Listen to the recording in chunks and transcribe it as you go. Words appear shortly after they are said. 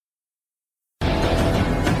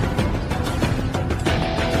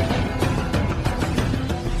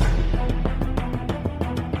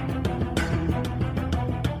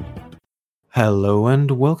Hello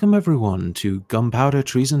and welcome everyone to Gunpowder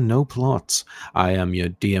Treason No Plots. I am your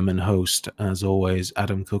DM and host, as always,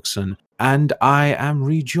 Adam Cookson, and I am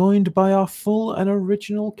rejoined by our full and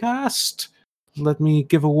original cast. Let me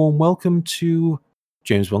give a warm welcome to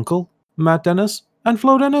James Winkle, Matt Dennis, and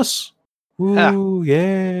Flo Dennis. Woo,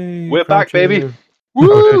 yay. We're back, baby. cheer.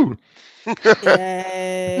 Woo!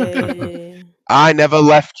 Yay. I never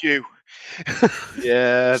left you.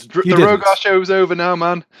 Yeah, the You didn't. Rogar show's over now,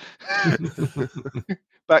 man.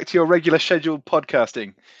 Back to your regular scheduled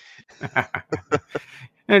podcasting.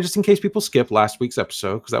 And just in case people skip last week's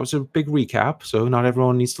episode, because that was a big recap, so not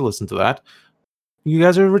everyone needs to listen to that. You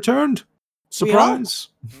guys are returned. Surprise.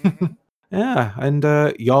 Yeah, and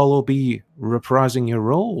y'all will be reprising your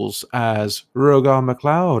roles as Rogar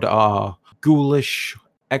MacLeod, our ghoulish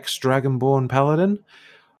ex-Dragonborn paladin,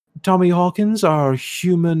 Tommy Hawkins, our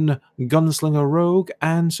human gunslinger rogue,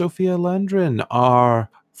 and Sophia Landrin, our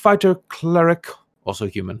fighter cleric, also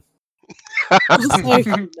human.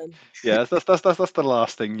 Yeah, that's the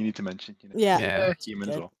last thing you need to mention. You know? Yeah. Human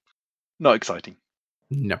Good. as well. Not exciting.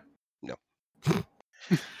 No. No.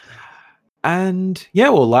 And yeah,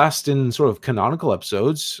 well, last in sort of canonical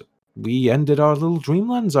episodes, we ended our little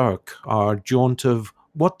Dreamlands arc, our jaunt of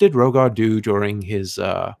what did Rogar do during his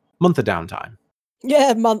month of downtime.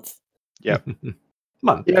 Yeah, month.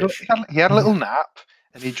 Month. He had a little nap,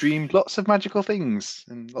 and he dreamed lots of magical things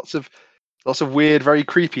and lots of weird, very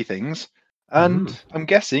creepy things. And I'm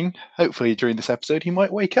guessing, hopefully, during this episode, he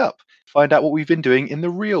might wake up, find out what we've been doing in the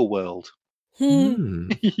real world.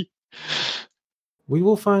 We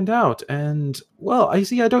will find out. And, well, I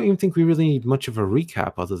don't even think we really need much of a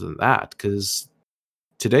recap other than that, because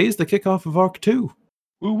today's the kickoff of Arc 2.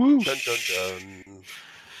 Woo woo! Dun, dun, dun.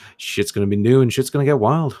 Shit's going to be new and shit's going to get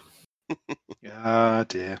wild. Ah,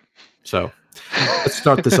 dear. So, let's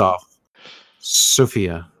start this off.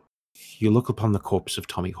 Sophia, you look upon the corpse of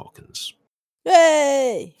Tommy Hawkins.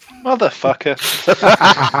 Yay! Motherfucker.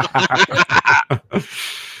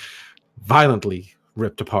 Violently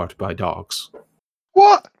ripped apart by dogs.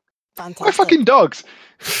 What? Fantastic. Why fucking dogs?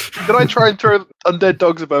 Did I try and throw undead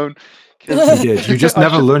dogs a bone? You did. You just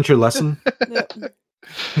never learned your lesson. Yep.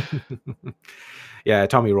 Yeah,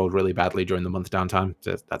 Tommy rolled really badly during the month downtime.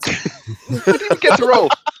 That's it. I didn't get to roll.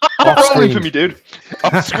 Off Stop rolling screen. for me, dude.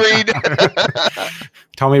 Off screen.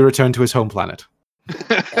 Tommy returned to his home planet.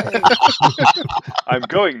 I'm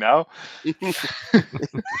going now.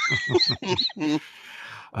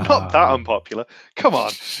 Not that unpopular. Come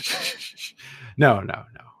on. No.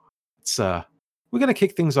 It's we're gonna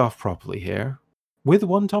kick things off properly here with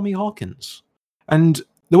one Tommy Hawkins. And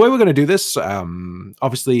the way we're going to do this,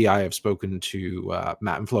 obviously I have spoken to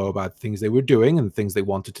Matt and Flo about things they were doing and things they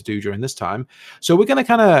wanted to do during this time. So we're going to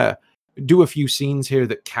kind of do a few scenes here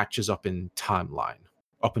that catches up in timeline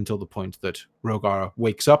up until the point that Rogar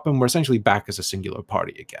wakes up and we're essentially back as a singular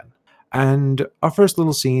party again. And our first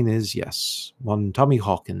little scene is, yes, one Tommy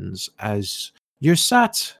Hawkins, as you're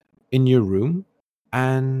sat in your room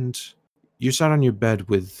and you're sat on your bed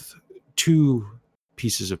with two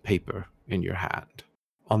pieces of paper in your hand.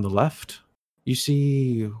 On the left, you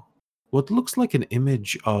see what looks like an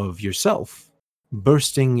image of yourself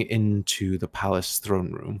bursting into the palace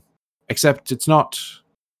throne room. Except it's not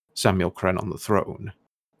Samuel Kren on the throne.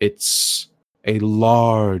 It's a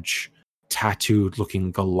large,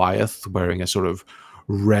 tattooed-looking Goliath wearing a sort of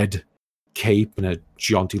red cape and a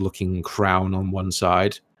jaunty-looking crown on one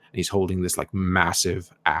side. And he's holding this like massive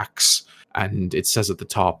axe. And it says at the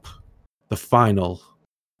top, the final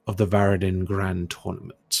of the Varadin Grand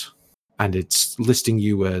Tournament. And it's listing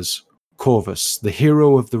you as Corvus, the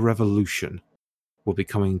hero of the revolution, will be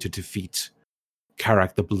coming to defeat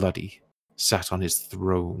Karak the Bloody, sat on his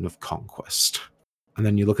throne of conquest. And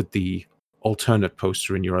then you look at the alternate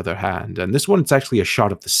poster in your other hand, and this one, it's actually a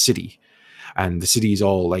shot of the city. And the city is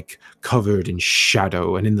all like covered in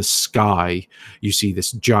shadow, and in the sky you see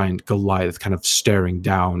this giant Goliath kind of staring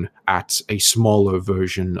down at a smaller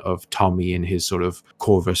version of Tommy in his sort of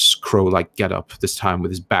Corvus crow-like getup, this time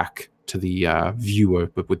with his back to the viewer,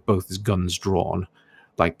 but with both his guns drawn.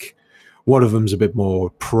 Like, one of them's a bit more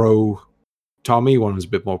pro Tommy, one of them's a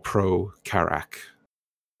bit more pro Karak.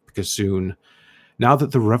 Because soon, now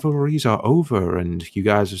that the revelries are over and you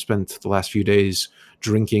guys have spent the last few days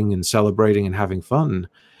drinking and celebrating and having fun,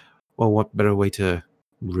 well, what better way to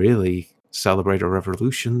really celebrate a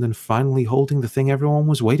revolution than finally holding the thing everyone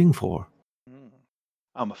was waiting for?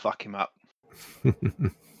 I'ma fuck him up.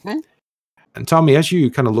 And Tommy, as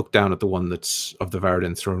you kind of look down at the one that's of the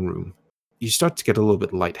Varadin throne room, you start to get a little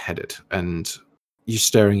bit lightheaded, and you're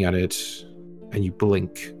staring at it, and you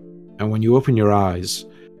blink, and when you open your eyes,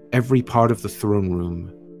 every part of the throne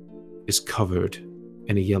room is covered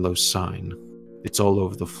in a yellow sign. It's all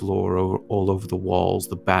over the floor, all over the walls,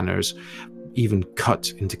 the banners, even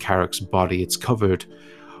cut into Carrick's body. It's covered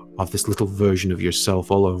of this little version of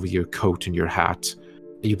yourself all over your coat and your hat.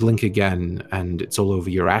 You blink again, and it's all over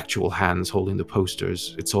your actual hands holding the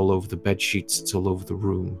posters. It's all over the bed sheets. It's all over the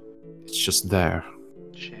room. It's just there.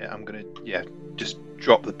 Shit, I'm gonna, just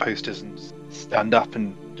drop the posters and stand up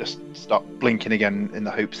and just start blinking again in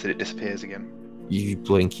the hopes that it disappears again. You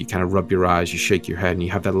blink, you kind of rub your eyes, you shake your head, and you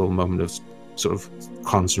have that little moment of sort of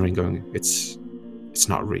concentrating, going, it's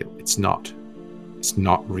not real. It's not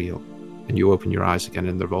real. And you open your eyes again,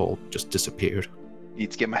 and they've all just disappeared.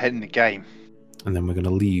 Need to get my head in the game. And then we're going to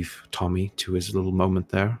leave Tommy to his little moment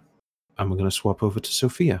there, and we're going to swap over to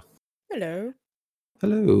Sophia. Hello.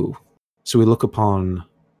 Hello. So we look upon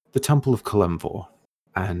the Temple of Kalemvor,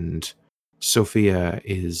 and Sophia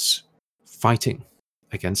is fighting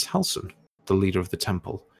against Halsin, the leader of the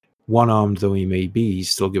temple. One-armed though he may be,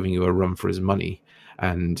 he's still giving you a run for his money,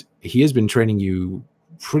 and he has been training you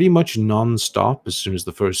pretty much non-stop as soon as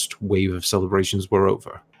the first wave of celebrations were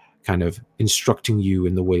over, kind of instructing you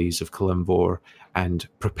in the ways of Kalemvor and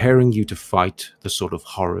preparing you to fight the sort of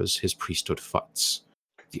horrors his priesthood fights.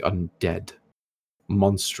 The undead,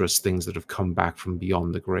 monstrous things that have come back from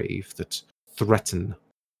beyond the grave that threaten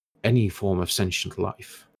any form of sentient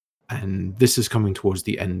life. And this is coming towards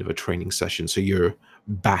the end of a training session, so you're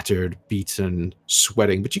battered, beaten,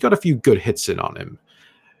 sweating, but you got a few good hits in on him.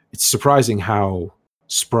 It's surprising how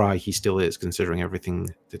spry he still is, considering everything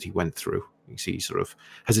that he went through. You see, he sort of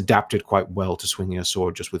has adapted quite well to swinging a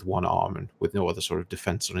sword just with one arm and with no other sort of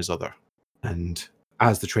defense on his other. And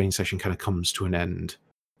as the training session kind of comes to an end,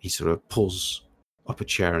 he sort of pulls up a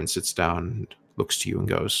chair and sits down and looks to you and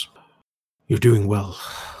goes, "You're doing well.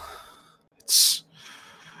 It's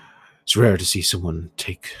rare to see someone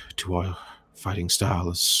take to our fighting style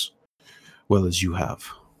as well as you have."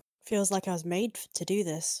 Feels like I was made to do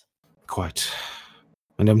this. Quite.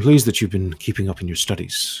 And I'm pleased that you've been keeping up in your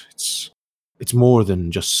studies. It's more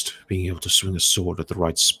than just being able to swing a sword at the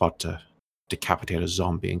right spot to decapitate a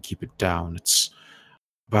zombie and keep it down. It's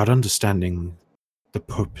about understanding the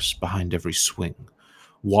purpose behind every swing.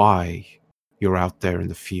 Why you're out there in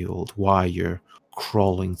the field, why you're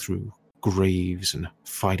crawling through graves and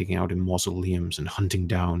fighting out in mausoleums and hunting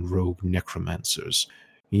down rogue necromancers.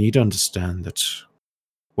 You need to understand that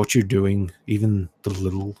what you're doing, even the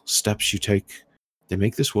little steps you take, they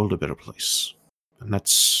make this world a better place. And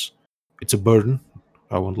it's a burden,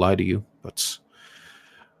 I won't lie to you, but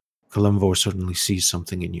Kalemvor certainly sees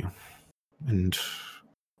something in you. And,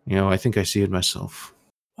 I think I see it myself.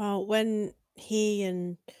 Well, when he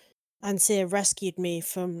and Ansir rescued me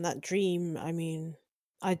from that dream,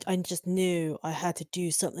 I just knew I had to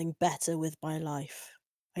do something better with my life.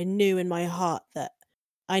 I knew in my heart that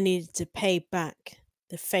I needed to pay back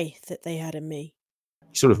the faith that they had in me.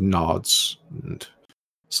 He sort of nods and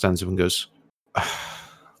stands up and goes,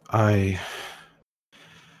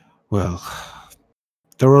 Well,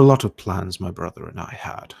 there were a lot of plans my brother and I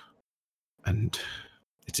had, and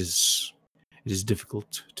it is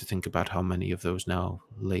difficult to think about how many of those now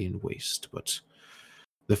lay in waste, but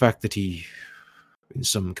the fact that he, in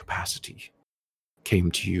some capacity,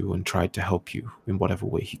 came to you and tried to help you in whatever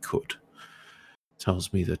way he could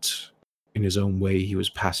tells me that in his own way he was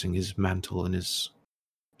passing his mantle and his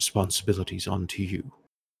responsibilities onto you.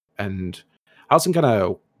 And Halsin kind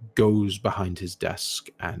of goes behind his desk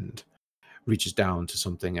and reaches down to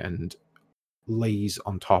something and lays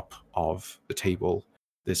on top of the table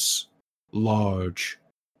this large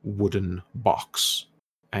wooden box,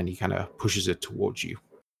 and he kind of pushes it towards you.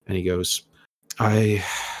 And he goes, I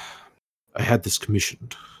had this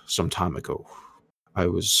commissioned some time ago. I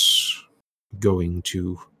was going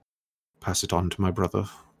to pass it on to my brother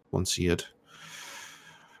once he had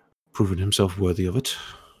proven himself worthy of it.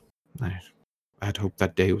 I had hoped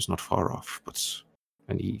that day was not far off,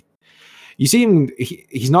 and you see him,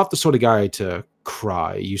 he's not the sort of guy to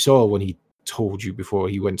cry. You saw when he told you before,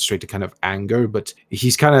 he went straight to kind of anger, but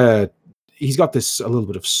he's got a little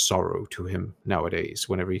bit of sorrow to him nowadays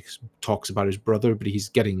whenever he talks about his brother, but he's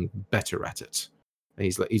getting better at it. And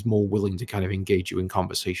he's more willing to kind of engage you in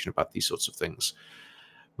conversation about these sorts of things.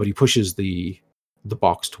 But he pushes the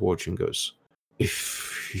box towards you and goes,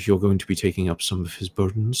 if you're going to be taking up some of his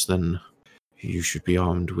burdens, then you should be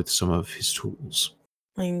armed with some of his tools.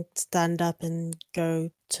 I stand up and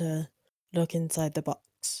go to look inside the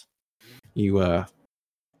box. You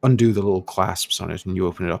undo the little clasps on it and you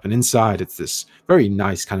open it up, and inside it's this very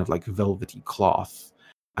nice kind of like velvety cloth,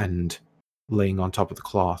 and laying on top of the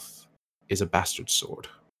cloth is a bastard sword.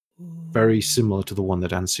 Very similar to the one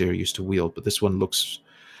that Ansir used to wield, but this one looks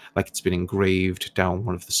like it's been engraved down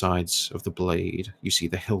one of the sides of the blade. You see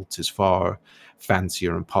the hilt is far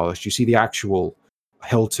fancier and polished. You see the actual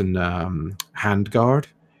hilt and handguard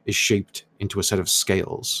is shaped into a set of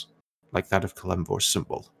scales, like that of Kalemvor's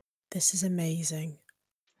symbol. This is amazing.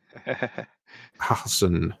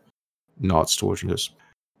 Hassan nods towards you and goes,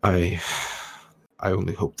 I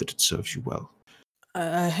only hope that it serves you well.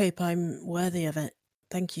 I hope I'm worthy of it.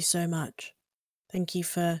 Thank you so much. Thank you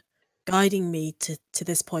for guiding me to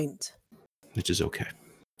this point. It is okay.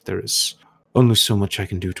 There is only so much I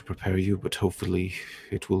can do to prepare you, but hopefully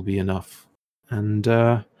it will be enough. And,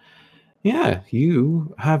 yeah,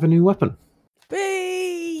 you have a new weapon.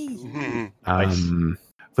 Whee! Nice.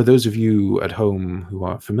 For those of you at home who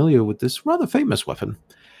are familiar with this rather famous weapon,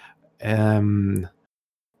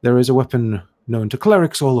 there is a weapon known to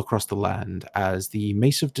clerics all across the land as the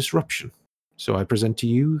Mace of Disruption. So I present to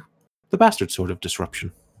you the Bastard Sword of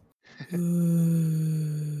Disruption.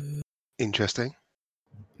 Interesting.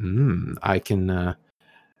 I can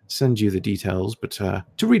send you the details, but to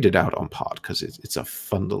read it out on pod, because it's a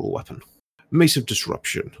fun little weapon. Mace of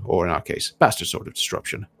Disruption, or in our case, Bastard Sword of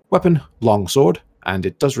Disruption. Weapon, long sword, and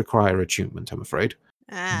it does require attunement, I'm afraid.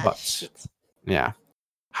 But- Shit. Yeah.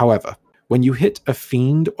 However, when you hit a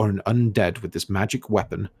fiend or an undead with this magic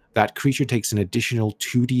weapon, that creature takes an additional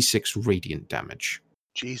 2d6 radiant damage.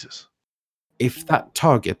 Jesus. If that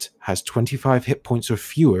target has 25 hit points or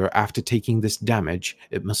fewer after taking this damage,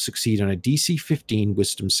 it must succeed on a DC 15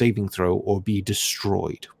 Wisdom saving throw or be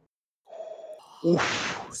destroyed.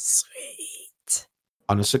 Sweet.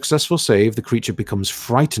 On a successful save, the creature becomes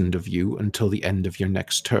frightened of you until the end of your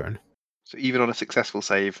next turn. So even on a successful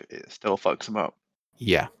save, it still fucks them up.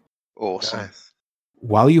 Yeah. Awesome. Nice.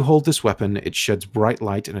 While you hold this weapon, it sheds bright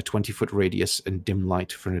light in a 20-foot radius and dim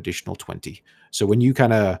light for an additional 20. So when you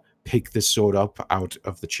kind of pick this sword up out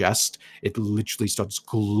of the chest, it literally starts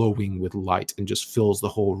glowing with light and just fills the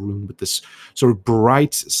whole room with this sort of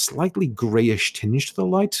bright, slightly grayish tinge to the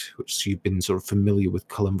light, which you've been sort of familiar with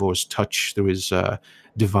Kalemvor's touch. There is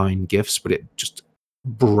divine gifts, but it just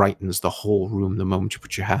brightens the whole room the moment you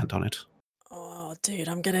put your hand on it. Oh, dude,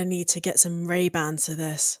 I'm gonna need to get some Ray-Bans to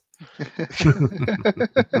this.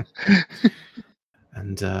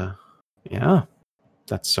 And yeah,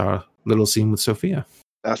 that's our little scene with Sophia.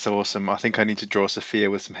 That's awesome. I think I need to draw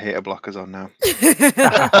Sophia with some hater blockers on now.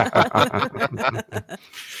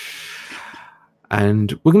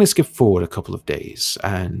 And we're going to skip forward a couple of days,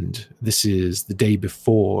 and this is the day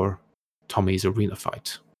before Tommy's arena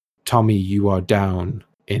fight. Tommy, you are down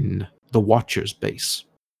in the Watcher's base,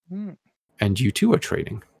 and you too are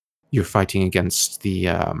training. You're fighting against the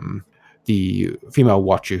female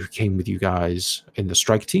Watcher who came with you guys in the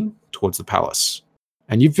strike team towards the palace.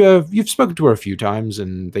 And you've spoken to her a few times,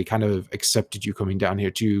 and they kind of accepted you coming down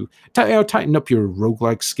here to tighten up your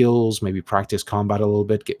roguelike skills, maybe practice combat a little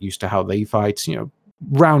bit, get used to how they fight,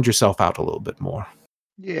 round yourself out a little bit more.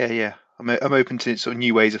 Yeah. I'm open to sort of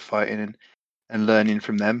new ways of fighting and learning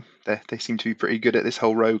from them. They seem to be pretty good at this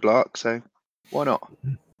whole roguelark, so why not?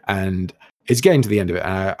 And it's getting to the end of it,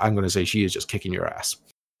 and I'm going to say she is just kicking your ass.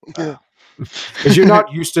 Yeah. Because you're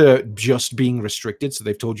not used to just being restricted, so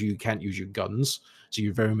they've told you can't use your guns. So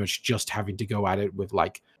you're very much just having to go at it with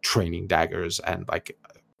like training daggers and like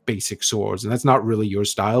basic swords, and that's not really your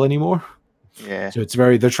style anymore. Yeah. So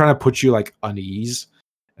they're trying to put you like unease,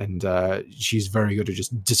 and she's very good at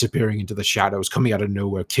just disappearing into the shadows, coming out of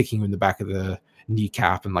nowhere, kicking you in the back of the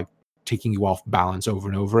kneecap, and like taking you off balance over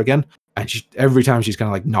and over again. And every time she's kind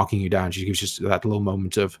of like knocking you down, she gives just that little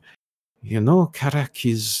moment of, Karak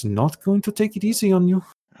is not going to take it easy on you.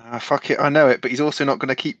 Fuck it, I know it, but he's also not going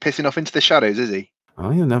to keep pissing off into the shadows, is he? Oh,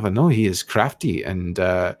 you never know. He is crafty, and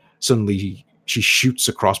suddenly she shoots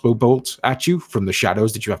a crossbow bolt at you from the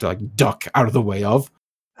shadows that you have to like duck out of the way of.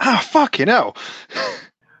 Fucking hell!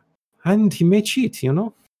 And he may cheat,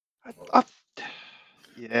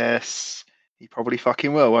 Yes, he probably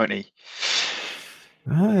fucking will, won't he?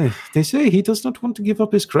 They say he does not want to give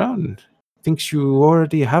up his crown. Thinks you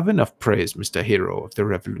already have enough praise, Mr. Hero of the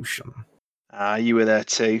Revolution. You were there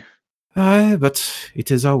too. But it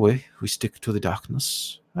is our way. We stick to the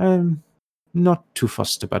darkness. I'm not too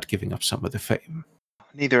fussed about giving up some of the fame.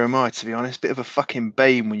 Neither am I, to be honest. Bit of a fucking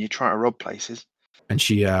bane when you try to rob places. And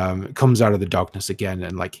she comes out of the darkness again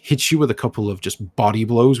and like hits you with a couple of just body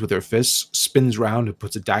blows with her fists, spins around and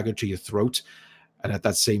puts a dagger to your throat. And at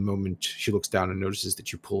that same moment, she looks down and notices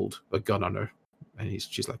that you pulled a gun on her. And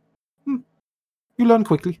she's like, you learn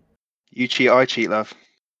quickly. You cheat, I cheat, love.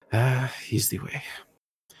 He's the way.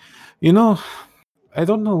 I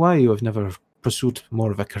don't know why you have never pursued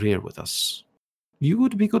more of a career with us. You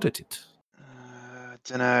would be good at it.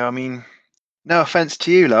 Dunno, I mean, No offense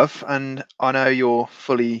to you, love, and I know you're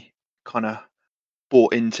fully kind of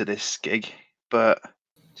bought into this gig, but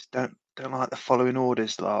just don't like the following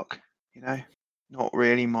orders, Lark. You know, not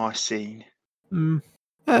really my scene. Mm,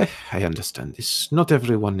 I understand this. Not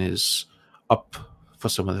everyone is up for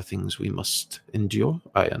some of the things we must endure.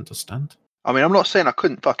 I understand. I mean, I'm not saying I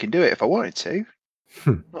couldn't fucking do it if I wanted to.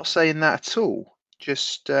 Hmm. Not saying that at all.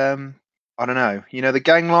 Just I don't know. You know, the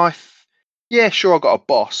gang life. Yeah, sure, I got a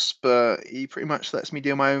boss, but he pretty much lets me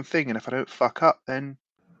do my own thing, and if I don't fuck up, then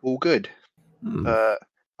all good. Hmm. But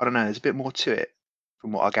I don't know. There's a bit more to it,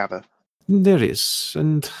 from what I gather. There is,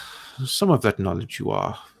 and some of that knowledge you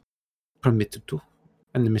are permitted to,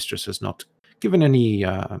 and the mistress has not given any,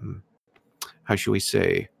 how shall we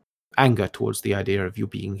say, anger towards the idea of you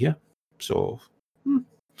being here. So,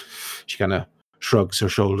 she kind of shrugs her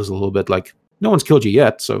shoulders a little bit, like, no one's killed you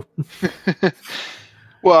yet, so.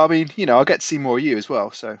 Well, I mean, you know, I'll get to see more of you as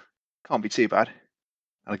well, so can't be too bad.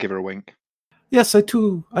 I'll give her a wink. Yes, I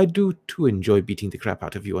do too enjoy beating the crap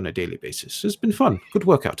out of you on a daily basis. It's been fun. Good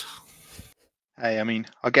workout. Hey, I mean,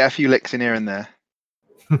 I'll get a few licks in here and there.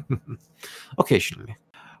 Occasionally.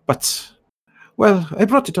 But, well, I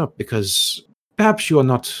brought it up because perhaps you are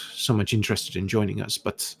not so much interested in joining us,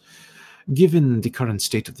 but given the current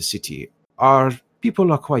state of the city, our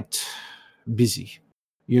people are quite busy.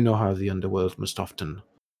 You know how the underworld must often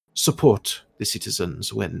support the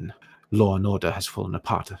citizens when law and order has fallen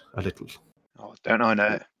apart a little. Oh, don't I know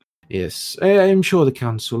it? Yes, I am sure the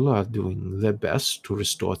council are doing their best to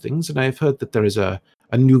restore things, and I've heard that there is a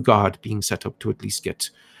new guard being set up to at least get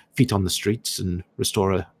feet on the streets and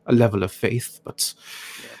restore a level of faith, but...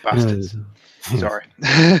 Yeah, bastards. yeah.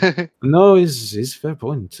 Sorry. No, is fair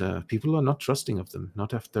point. People are not trusting of them,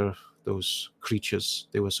 not after those creatures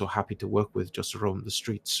they were so happy to work with just roam the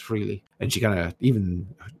streets freely. And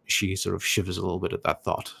she sort of shivers a little bit at that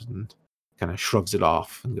thought and kind of shrugs it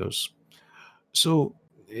off and goes, so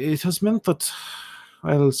it has meant that,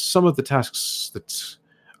 well, some of the tasks that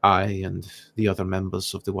I and the other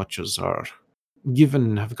members of the Watchers are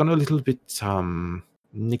given have gone a little bit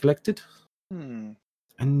neglected.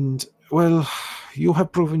 And, well, you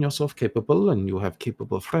have proven yourself capable, and you have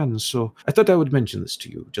capable friends, so I thought I would mention this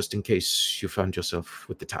to you, just in case you found yourself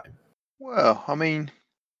with the time. Well, I mean,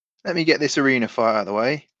 let me get this arena fight out of the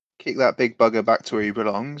way, kick that big bugger back to where he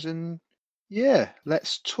belongs, and yeah,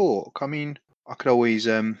 let's talk. I mean, I could always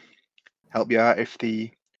help you out if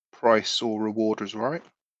the price or reward was right.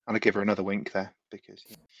 And I give her another wink there because.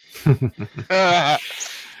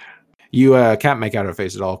 You can't make out her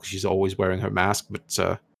face at all because she's always wearing her mask,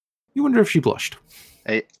 but you wonder if she blushed.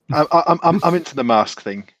 Hey, I'm into the mask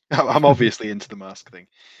thing. I'm obviously into the mask thing.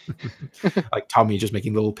 Like Tommy just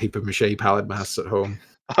making little paper mache palette masks at home.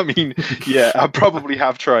 I mean, yeah, I probably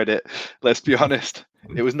have tried it. Let's be honest.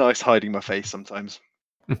 It was nice hiding my face sometimes.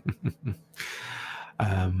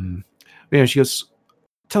 Yeah, she goes,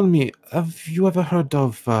 tell me, have you ever heard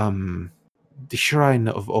of the Shrine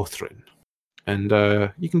of Othrin? And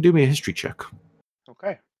you can do me a history check.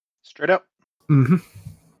 Okay. Straight up. Mm-hmm.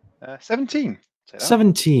 17.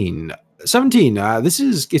 17.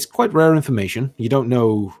 It's quite rare information. You don't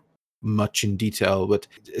know much in detail, but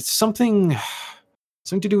it's something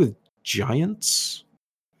to do with giants.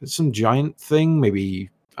 It's some giant thing, maybe,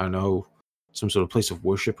 I don't know, some sort of place of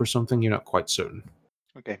worship or something. You're not quite certain.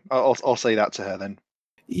 Okay, I'll say that to her then.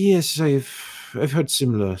 Yes, I've heard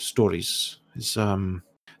similar stories. It's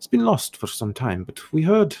been lost for some time, but we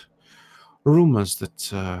heard rumors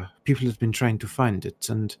that people have been trying to find it,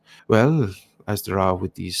 and, well, as there are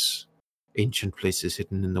with these ancient places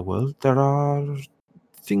hidden in the world, there are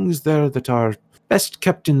things there that are best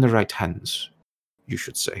kept in the right hands, you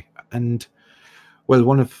should say. And, well,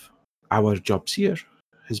 one of our jobs here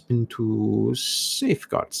has been to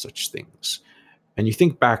safeguard such things. And you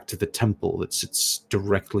think back to the temple that sits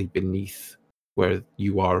directly beneath where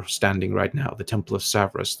you are standing right now, the Temple of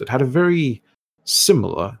Savras, that had a very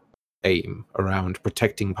similar aim around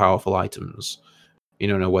protecting powerful items. You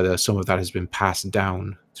don't know whether some of that has been passed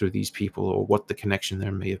down through these people or what the connection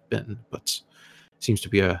there may have been, but it seems to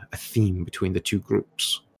be a theme between the two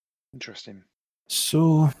groups. Interesting.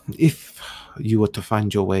 So, if you were to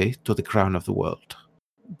find your way to the crown of the world,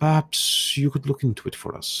 perhaps you could look into it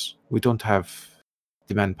for us. We don't have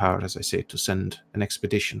the manpower, as I say, to send an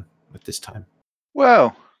expedition at this time.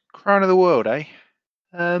 Well, crown of the world, eh?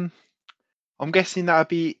 I'm guessing that would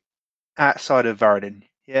be outside of Varadin,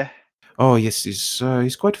 yeah? Oh, yes,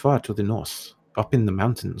 he's quite far to the north, up in the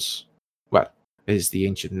mountains. Well, it is the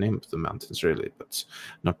ancient name of the mountains, really, but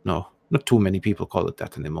not too many people call it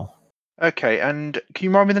that anymore. Okay, and can you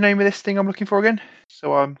remind me the name of this thing I'm looking for again?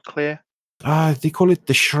 So I'm clear. They call it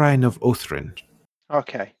the Shrine of Othrin.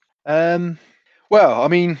 Okay. Well, I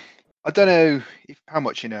mean, I don't know how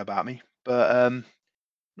much you know about me, but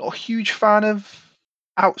not a huge fan of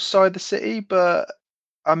outside the city. But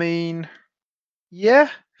I mean, yeah,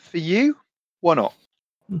 for you, why not?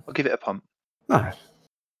 I'll give it a pump. Ah,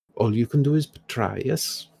 all you can do is try,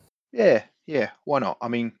 yes? Yeah, why not? I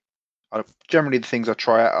mean, generally the things I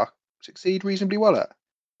try at, I succeed reasonably well at,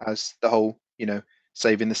 as the whole,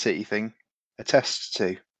 saving the city thing attests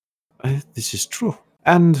to. This is true.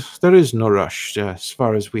 And there is no rush, as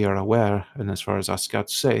far as we are aware, and as far as our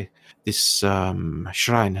scouts say. This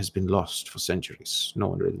shrine has been lost for centuries. No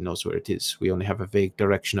one really knows where it is. We only have a vague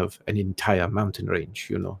direction of an entire mountain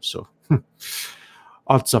range, so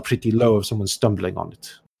odds are pretty low of someone stumbling on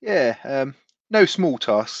it. Yeah, no small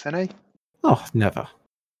tasks, eh? Oh, never.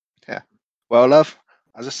 Yeah. Well, love,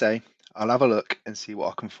 as I say, I'll have a look and see what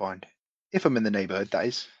I can find. If I'm in the neighborhood, that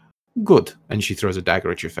is. Good. And she throws a dagger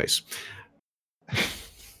at your face.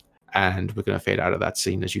 And we're going to fade out of that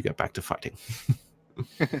scene as you get back to fighting.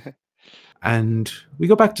 And we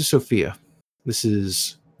go back to Sophia. This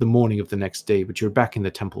is the morning of the next day, but you're back in the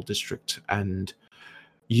temple district, and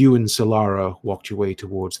you and Solara walked your way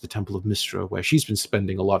towards the Temple of Mystra, where she's been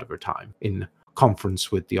spending a lot of her time in conference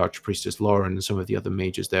with the Archpriestess Lauren and some of the other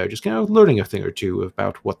mages there, just kind of learning a thing or two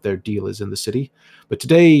about what their deal is in the city. But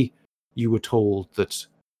today, you were told that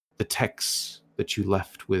the texts that you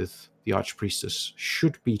left with the Archpriestess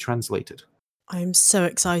should be translated. I'm so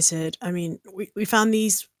excited. I mean, we found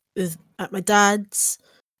these at my dad's.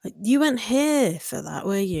 You weren't here for that,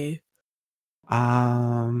 were you?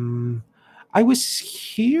 I was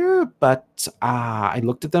here, but I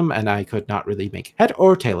looked at them and I could not really make head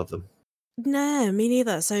or tail of them. No, me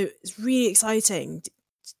neither. So it's really exciting.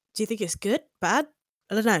 Do you think it's good? Bad?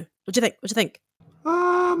 I don't know. What do you think? What do you think?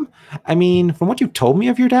 I mean, from what you've told me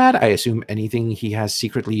of your dad, I assume anything he has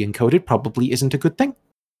secretly encoded probably isn't a good thing.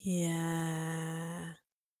 Yeah.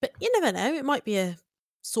 But you never know. It might be a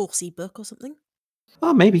saucy book or something.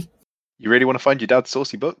 Oh, maybe. You really want to find your dad's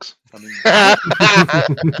saucy books? I mean,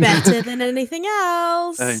 Better than anything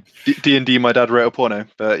else. D&D, my dad wrote a porno,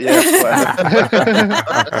 but yeah,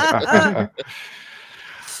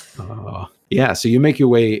 whatever. Yeah, so you make your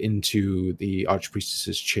way into the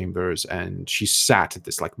Archpriestess's chambers, and she's sat at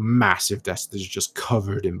this massive desk that's just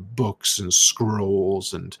covered in books and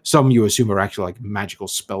scrolls, and some you assume are actually magical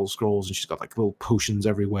spell scrolls, and she's got little potions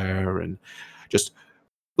everywhere, and just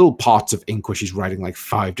little pots of ink where she's writing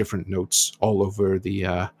 5 different notes all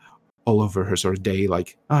over her sort of day, oh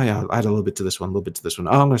yeah, I'll add a little bit to this one, a little bit to this one.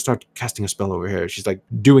 Oh, I'm gonna start casting a spell over here. She's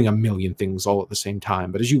doing a million things all at the same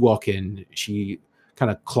time. But as you walk in, she kind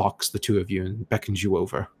of clocks the two of you and beckons you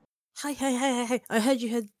over. Hi. I heard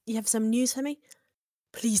you have some news for me.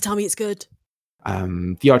 Please tell me it's good.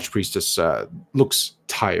 The Archpriestess looks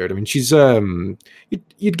tired. I mean, she's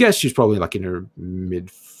you'd guess she's probably in her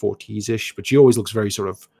mid-40s-ish, but she always looks very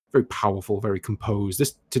powerful, very composed.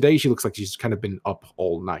 Today she looks like she's kind of been up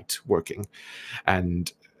all night working,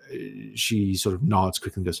 and she sort of nods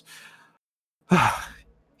quickly and goes,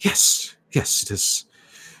 yes, it has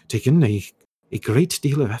taken a great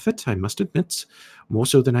deal of effort, I must admit, more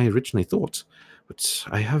so than I originally thought. But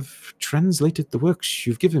I have translated the works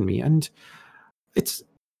you've given me, and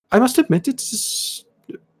I must admit, it's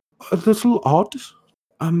a little odd.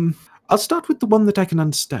 I'll start with the one that I can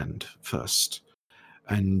understand first.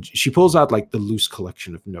 And she pulls out the loose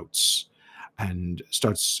collection of notes and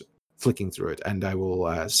starts flicking through it. And I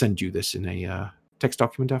will send you this in a text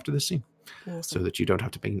document after this scene. Awesome. So that you don't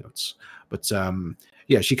have to make notes. But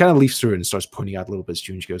yeah, she kind of leafs through it and starts pointing out little bits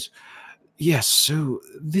to you, and she goes, yes, so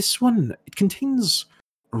this one, it contains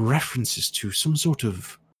references to some sort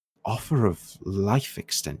of offer of life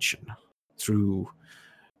extension through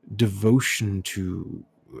devotion to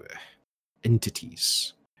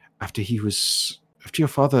entities. After your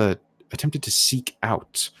father attempted to seek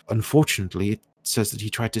out, unfortunately, it says that he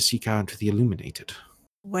tried to seek out the Illuminated.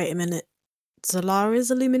 Wait a minute. Solara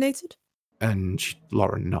is illuminated? And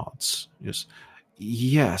Lauren nods.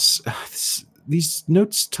 Yes, these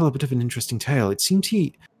notes tell a bit of an interesting tale. It seemed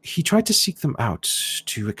he tried to seek them out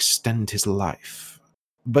to extend his life.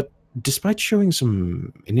 But despite showing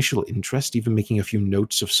some initial interest, even making a few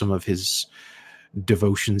notes of some of his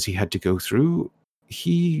devotions he had to go through,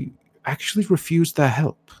 he actually refused their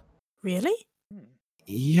help. Really?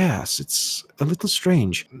 Yes, it's a little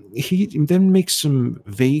strange. He then makes some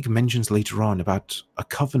vague mentions later on about a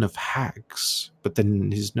coven of hags, but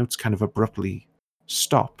then his notes kind of abruptly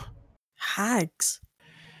stop. Hags?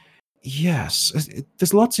 Yes,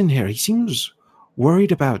 there's lots in here. He seems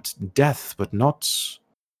worried about death, but not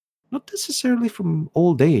Not necessarily from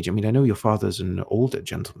old age. I mean, I know your father's an older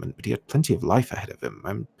gentleman, but he had plenty of life ahead of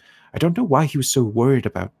him. I don't know why he was so worried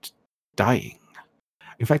about dying.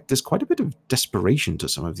 In fact, there's quite a bit of desperation to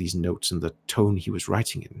some of these notes and the tone he was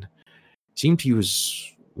writing in. It seemed he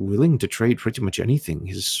was willing to trade pretty much anything,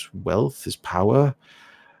 his wealth, his power,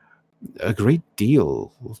 a great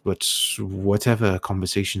deal, but whatever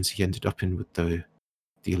conversations he ended up in with the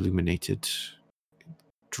Illuminated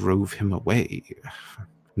drove him away. I'm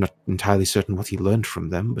not entirely certain what he learned from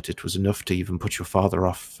them, but it was enough to even put your father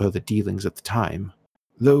off further dealings at the time.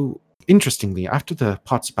 Though, interestingly, after the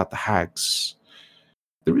parts about the hags,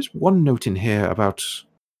 there is one note in here about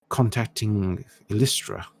contacting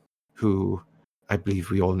Illustra, who I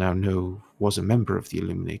believe we all now know was a member of the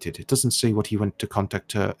Illuminated. It doesn't say what he went to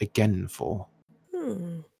contact her again for.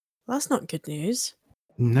 That's not good news.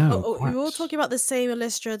 No, You're all quite. talking about the same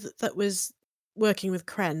Illustra that was working with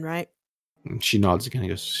Kren, right? She nods again and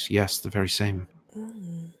goes, yes, the very same.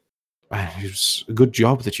 Mm. It was a good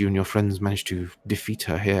job that you and your friends managed to defeat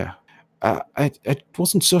her here. I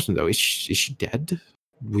wasn't certain, though. Is she dead?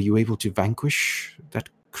 Were you able to vanquish that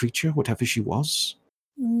creature, whatever she was?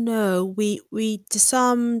 No, we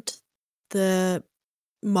disarmed the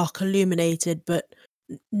mock illuminated, but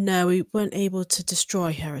no, we weren't able to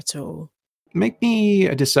destroy her at all. Make me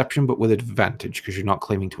a deception, but with advantage, because you're not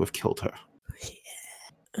claiming to have killed her.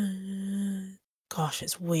 Gosh,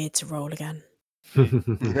 it's weird to roll again.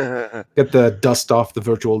 Get the dust off the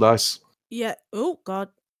virtual dice. Yeah. Oh God.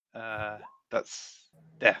 That's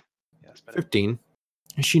that's better. 15.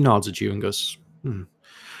 And she nods at you and goes, Well,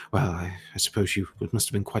 I suppose it must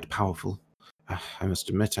have been quite powerful. I must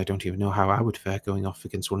admit, I don't even know how I would fare going off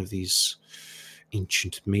against one of these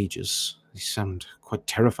ancient mages. They sound quite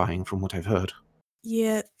terrifying from what I've heard.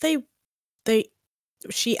 Yeah,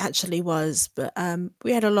 she actually was, but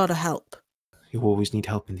we had a lot of help. You always need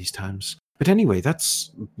help in these times. But anyway,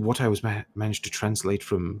 that's what I was managed to translate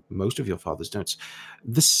from most of your father's notes.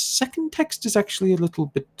 The second text is actually a little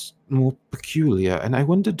bit more peculiar, and I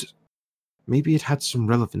wondered maybe it had some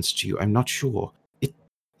relevance to you. I'm not sure.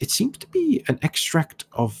 It seems to be an extract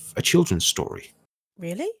of a children's story.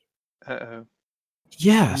 Really? Uh-oh.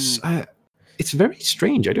 Yes, it's very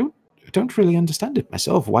strange. I don't really understand it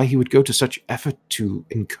myself, why he would go to such effort to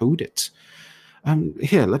encode it.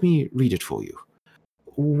 Here, let me read it for you.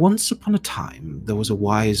 Once upon a time, there was a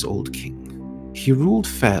wise old king. He ruled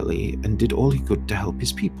fairly and did all he could to help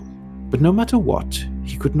his people. But no matter what,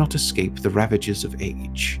 he could not escape the ravages of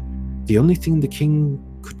age. The only thing the king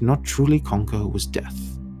could not truly conquer was death.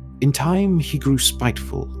 In time, he grew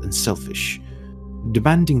spiteful and selfish,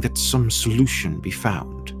 demanding that some solution be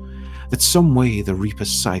found, that some way the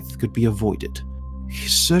Reaper's scythe could be avoided.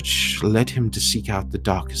 His search led him to seek out the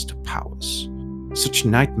darkest of powers. Such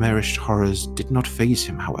nightmarish horrors did not faze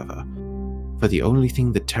him, however, for the only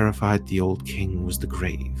thing that terrified the old king was the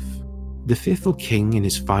grave. The fearful king, in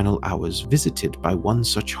his final hours, visited by one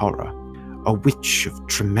such horror, a witch of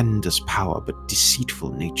tremendous power but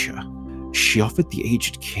deceitful nature. She offered the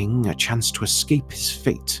aged king a chance to escape his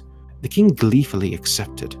fate. The king gleefully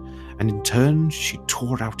accepted, and in turn she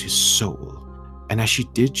tore out his soul, and as she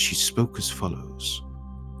did, she spoke as follows.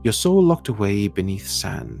 Your soul locked away beneath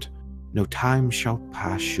sand, no time shall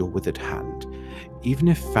pass your withered hand. Even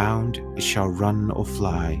if found, it shall run or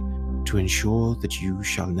fly, to ensure that you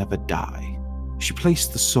shall never die. She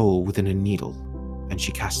placed the soul within a needle, and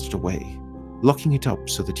she cast it away, locking it up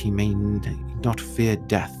so that he may not fear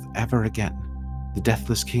death ever again. The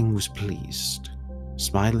deathless king was pleased,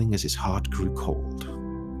 smiling as his heart grew cold.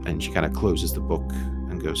 And she kind of closes the book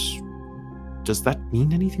and goes, does that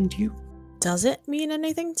mean anything to you? Does it mean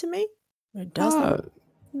anything to me? It doesn't.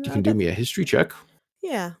 You can do me a history check.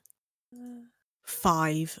 Yeah.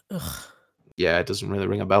 5. Ugh. Yeah, it doesn't really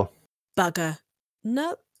ring a bell. Bugger.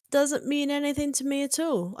 Nope. Doesn't mean anything to me at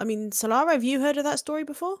all. I mean, Solara, have you heard of that story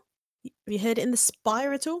before? Have you heard it in the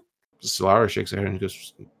Spire at all? Solara shakes her head and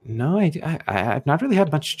goes, no, I've not really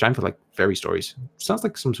had much time for like fairy stories. Sounds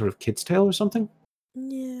like some sort of kid's tale or something.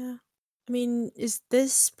 Yeah. I mean, is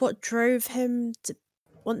this what drove him to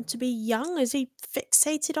want to be young? Is he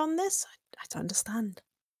fixated on this? I don't understand.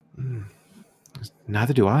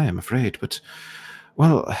 Neither do I, I'm afraid, but,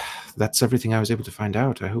 well, that's everything I was able to find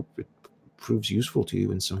out. I hope it proves useful to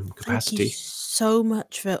you in some capacity. Thank you so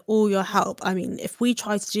much for all your help. I mean, if we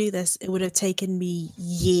tried to do this, it would have taken me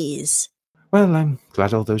years. Well, I'm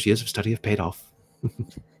glad all those years of study have paid off.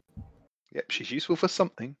 Yep, she's useful for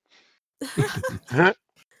something.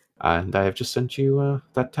 And I have just sent you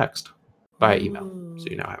that text by email, so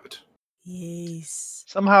you now have it. Yes.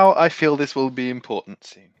 Somehow I feel this will be important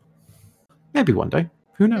soon. Maybe one day.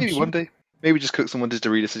 Who knows? Maybe one day. Maybe just cook someone just to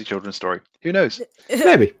read us a children's story. Who knows?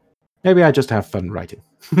 Maybe. Maybe I just have fun writing.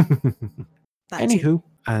 That too. Anywho,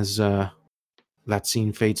 as that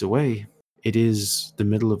scene fades away, it is the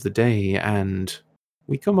middle of the day, and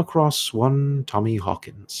we come across one Tommy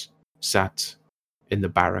Hawkins sat in the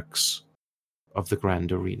barracks of the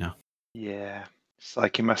Grand Arena. Yeah,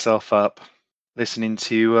 psyching myself up, listening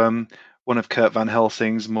to one of Kurt Van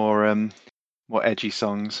Helsing's more edgy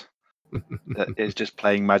songs that is just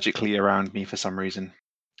playing magically around me for some reason.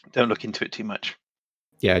 Don't look into it too much.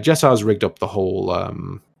 Yeah, Jessar's rigged up the whole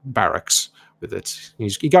barracks with it.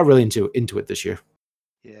 He got really into it this year.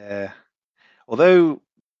 Yeah. Although,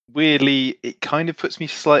 weirdly, it kind of puts me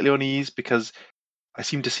slightly on ease because I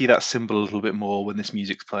seem to see that symbol a little bit more when this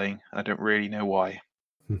music's playing. I don't really know why.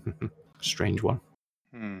 Strange one.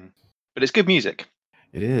 But it's good music.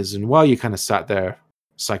 It is. And while you kind of sat there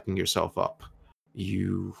psyching yourself up,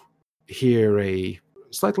 you hear a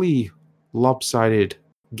slightly lopsided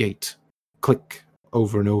gate click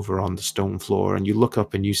over and over on the stone floor, and you look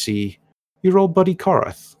up and you see your old buddy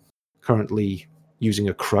Korath, currently using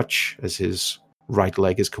a crutch as his right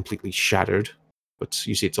leg is completely shattered, but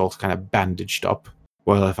you see it's all kind of bandaged up.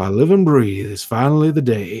 Well, if I live and breathe, it's finally the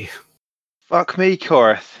day. Fuck me,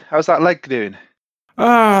 Korath. How's that leg doing?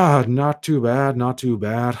 Not too bad, not too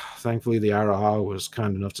bad. Thankfully, the Araha was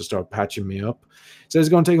kind enough to start patching me up. Says it's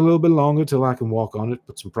going to take a little bit longer till I can walk on it,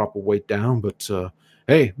 put some proper weight down, but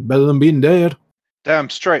hey, better than being dead.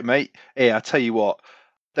 Damn straight, mate. Hey, I tell you what,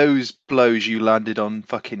 those blows you landed on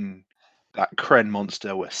fucking that Kren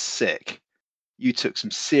monster were sick. You took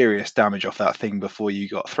some serious damage off that thing before you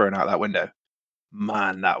got thrown out that window.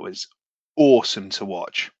 Man, that was awesome to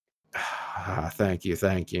watch. Thank you.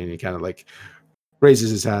 And he kind of like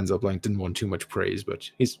raises his hands up, like didn't want too much praise, but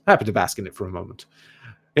he's happy to bask in it for a moment.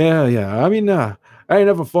 Yeah. I mean, I ain't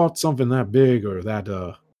never fought something that big or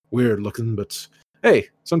that weird looking, but hey,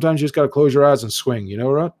 sometimes you just gotta close your eyes and swing, you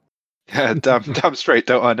know, right? damn straight,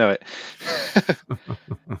 don't I know it?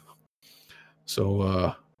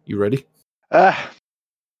 So, you ready? As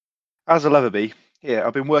I'll ever be. Yeah,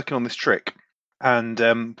 I've been working on this trick, and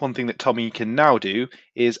one thing that Tommy can now do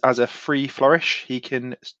is, as a free flourish, he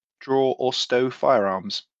can draw or stow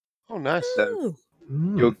firearms. Oh, nice.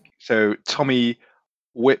 So Tommy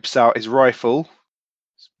whips out his rifle.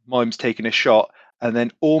 Mime's taking a shot, and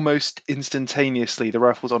then almost instantaneously, the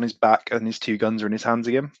rifle's on his back and his two guns are in his hands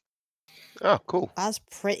again. Oh, cool. That's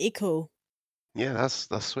pretty cool. Yeah, that's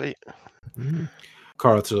sweet.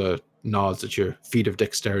 Carl nods at your feat of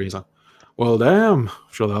dexterity. He's like, well, damn,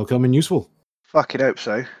 sure that'll come in useful. Fucking hope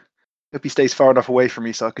so. Hope he stays far enough away from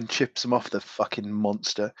me so I can chip some off the fucking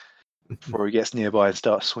monster before he gets nearby and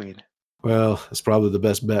starts swinging. Well, that's probably the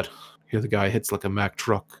best bet. Here the guy hits like a Mack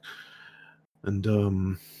truck.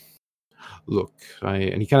 And, look,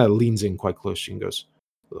 and he kind of leans in quite close to you and goes,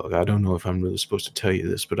 look, I don't know if I'm really supposed to tell you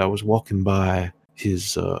this, but I was walking by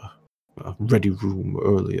his ready room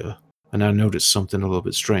earlier, and I noticed something a little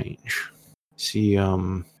bit strange. See, he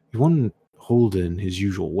wasn't holding his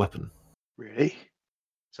usual weapon. Really?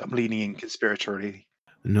 So I'm leaning in conspiratorially.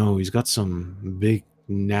 No, he's got some big,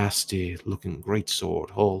 nasty-looking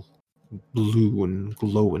greatsword, all blue and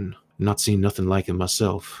glowing. Not seen nothing like it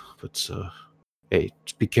myself, but, hey,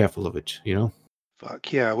 just be careful of it, you know?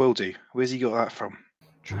 Fuck yeah, I will do. Where's he got that from?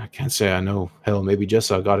 I can't say I know. Hell, maybe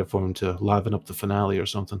Jessa got it for him to liven up the finale or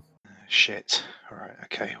something. Shit. Alright,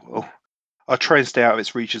 okay, well, I'll try and stay out of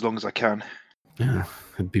its reach as long as I can. Yeah,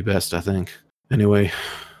 it'd be best, I think. Anyway,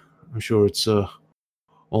 I'm sure it's,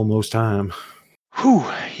 almost time. Whew,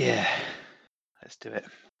 yeah. Let's do it.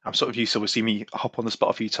 I'm sort of used to see me hop on the spot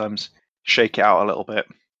a few times, shake it out a little bit,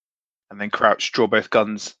 and then crouch, draw both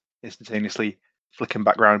guns instantaneously, flick them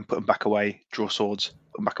back round, put them back away, draw swords,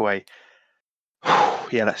 put them back away.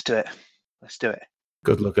 Yeah, let's do it. Let's do it.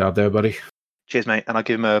 Good luck out there, buddy. Cheers, mate. And I'll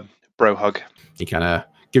give him a bro hug. He kind of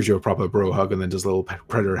gives you a proper bro hug and then does a little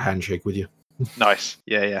predator handshake with you. Nice.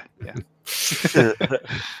 Yeah.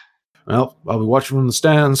 Well, I'll be watching from the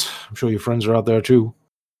stands. I'm sure your friends are out there too.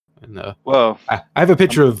 And well, I have a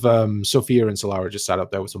picture of Sophia and Solara just sat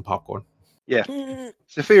up there with some popcorn. Yeah.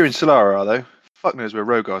 Sophia and Solara are, though. Fuck knows where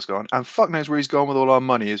Rogar's gone. And fuck knows where he's gone with all our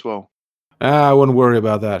money as well. I wouldn't worry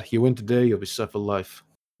about that. You win today, you'll be set for life.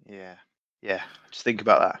 Yeah. Just think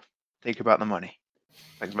about that. Think about the money.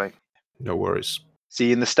 Thanks, mate. No worries.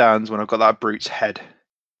 See in the stands when I've got that brute's head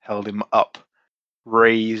held him up,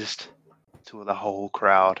 raised to the whole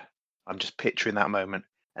crowd. I'm just picturing that moment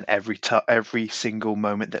and every single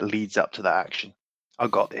moment that leads up to that action. I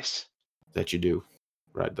got this. That you do.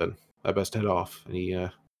 Right then. I best head off. And he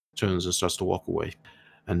turns and starts to walk away.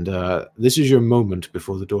 And this is your moment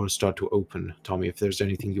before the doors start to open, Tommy. If there's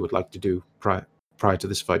anything you would like to do prior to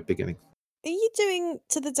this fight beginning. Are you doing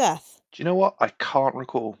to the death? Do you know what? I can't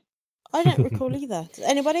recall. I don't recall either. Does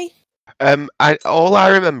anybody? All I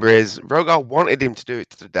remember is Rogar wanted him to do it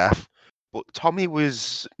to the death, but Tommy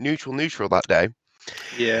was neutral that day.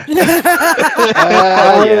 Yeah.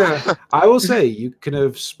 Yeah. I will say you could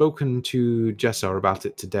have spoken to Jessar about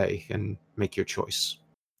it today and make your choice.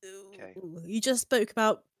 Okay. Ooh, you just spoke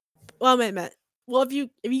about. Well, wait a minute. What have you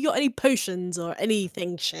got any potions or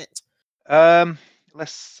anything shit?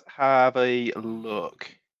 Let's have a look.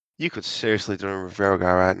 You could seriously do it with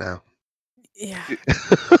Rogar right now. Yeah.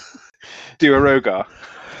 Do a Rogar.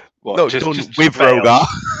 What? No, just done just with fail?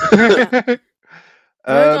 Rogar.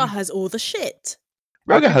 Rogar has all the shit.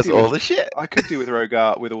 Rogar could has do all with- the shit. I could do with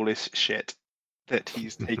Rogar with all his shit that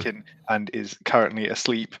he's taken and is currently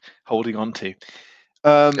asleep holding on to.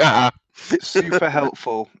 Super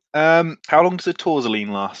helpful. How long does a Torsaline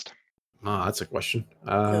last? Ah, that's a question.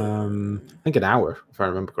 I think an hour, if I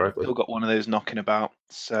remember correctly. Still got one of those knocking about.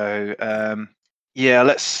 So yeah,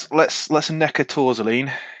 let's neck a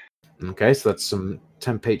Torsaline. Okay, so that's some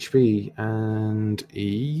temp HP, and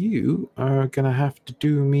you are gonna have to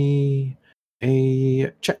do me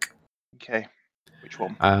a check. Okay. Which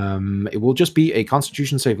one? It will just be a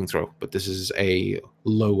Constitution saving throw, but this is a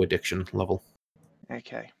low addiction level.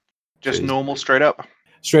 Okay. Just Jeez. normal, straight up.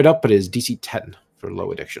 Straight up, but it is DC 10 for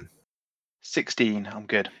low addiction. 16. I'm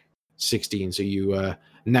good. 16. So you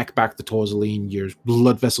neck back the Torsaline, your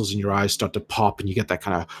blood vessels in your eyes start to pop, and you get that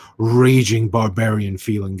kind of raging barbarian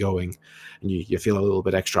feeling going, and you feel a little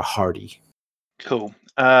bit extra hardy. Cool.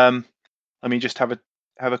 Let me just have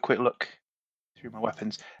a quick look through my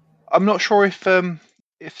weapons. I'm not sure if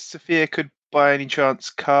Sophia could by any chance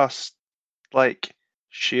cast like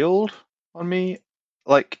shield on me,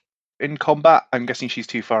 like in combat. I'm guessing she's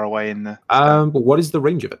too far away in the. But what is the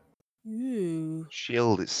range of it? Ooh.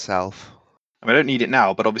 Shield itself. I mean, I don't need it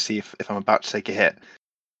now, but obviously, if I'm about to take a hit,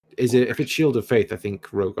 Is it if it's Shield of Faith? I think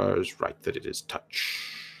Rogar is right that it is touch.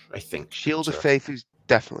 I think Shield of so. Faith is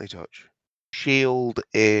definitely touch. Shield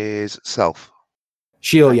is self.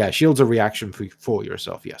 Shield, yeah, shield's a reaction for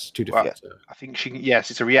yourself. Yes, 2 Well, defense. I think she can. Yes,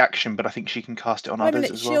 it's a reaction, but I think she can cast it on Wait a others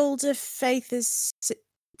minute. as well. Shield of Faith is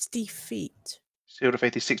 60 feet. Shield of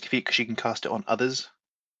Faith is 60 feet because she can cast it on others.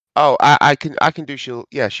 Oh, I can do shield.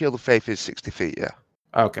 Yeah, Shield of Faith is 60 feet. Yeah.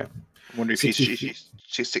 Okay. I wonder if 60 she's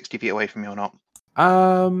 60 feet away from me or not.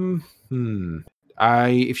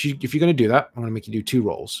 If you're gonna do that, I'm gonna make you do 2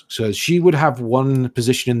 rolls. So she would have one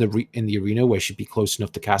position in the arena where she'd be close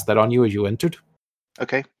enough to cast that on you as you entered,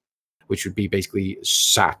 Okay. which would be basically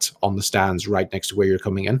sat on the stands right next to where you're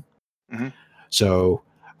coming in. Mhm. So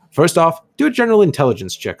first off, do a general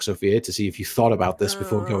intelligence check, Sophia, to see if you thought about this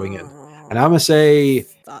before going in. And I'm gonna say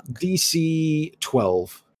Fuck. DC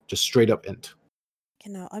 12, just straight up int.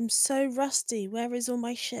 You know, I'm so rusty. Where is all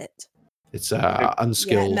my shit? It's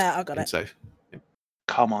unskilled. Yeah, no, I got it. save.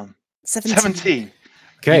 Come on. 17. 17.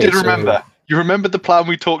 Okay, You did so- remember. You remembered the plan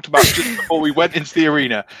we talked about just before we went into the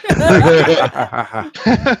arena.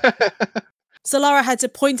 Solara had to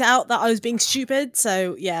point out that I was being stupid,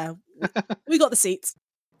 so yeah, we got the seats.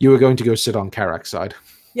 You were going to go sit on Karak's side.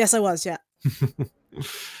 Yes, I was, yeah.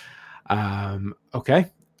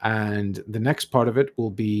 Okay. And the next part of it will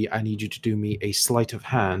be I need you to do me a sleight of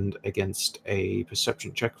hand against a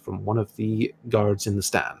perception check from one of the guards in the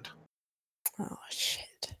stand. Oh, shit.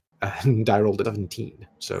 And I rolled a 17.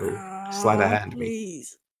 So sleight of hand me.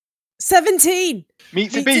 Please. 17!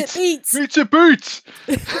 Meets a Beats beats. it, beats. Meets a boots.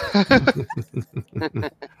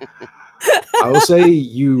 I will say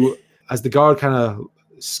you, as the guard kind of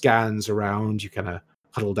scans around, you kind of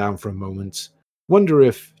huddle down for a moment, wonder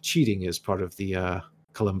if cheating is part of the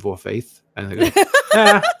Kalimvor faith. And they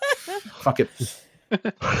go, fuck it.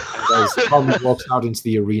 And as Tom walks out into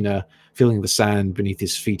the arena, feeling the sand beneath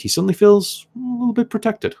his feet, he suddenly feels a little bit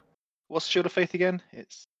protected. What's Shield of Faith again?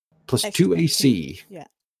 It's Plus Extra 2 AC. Yeah.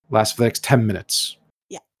 Lasts for the next 10 minutes.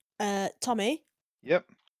 Tommy, yep.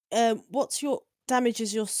 what's your damage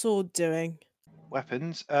is your sword doing?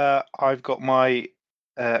 Weapons. I've got my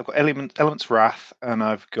I've got Element's Wrath, and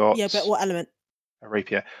I've got Yeah, but what element? a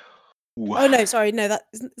rapier. Ooh. Oh no, sorry, no, that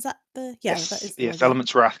isn't. Is that the? Yeah, yes, that is. The yes. one, yeah.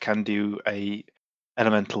 Element's Wrath can do a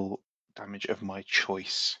elemental damage of my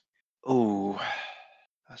choice. Oh,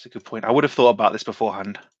 that's a good point. I would have thought about this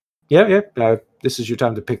beforehand. Yeah. This is your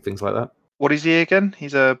time to pick things like that. What is he again?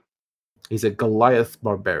 He's a He's a Goliath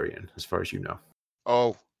barbarian, as far as you know.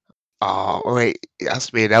 Oh. Oh, wait. It has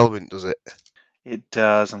to be an element, does it? It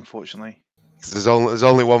does, unfortunately. 'Cause there's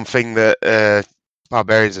only one thing that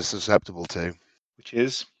barbarians are susceptible to. Which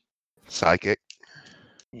is Psychic.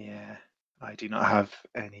 I do not have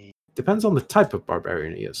any. Depends on the type of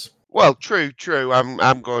barbarian he is. Well, true.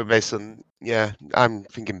 I'm going based on I'm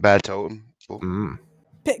thinking bear totem. But Mm.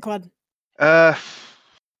 Pick one.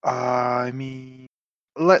 I mean,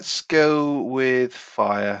 let's go with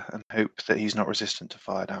fire and hope that he's not resistant to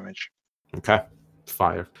fire damage. Okay.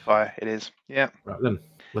 Fire. Fire, it is. Yeah. Right then.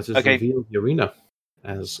 Let us Okay. reveal the arena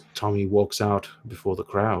as Tommy walks out before the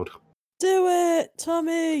crowd. Do it,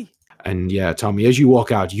 Tommy. And yeah, Tommy, as you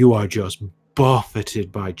walk out, you are just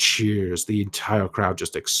buffeted by cheers. The entire crowd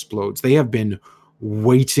just explodes. They have been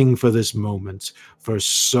waiting for this moment for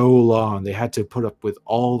so long. They had to put up with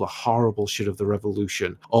all the horrible shit of the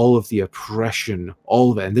revolution, all of the oppression,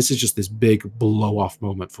 all of it. And this is just this big blow-off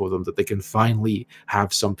moment for them that they can finally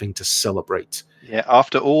have something to celebrate. Yeah,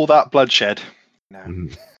 after all that bloodshed. No.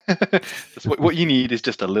 Mhm. That's what you need is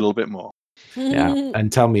just a little bit more. Yeah.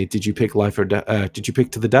 And tell me, did you pick life or death? Did you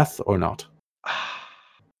pick to the death or not? Do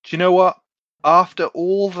you know what? After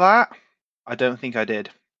all that, I don't think I did.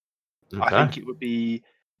 I Okay. think it would be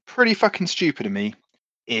pretty fucking stupid of me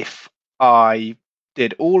if I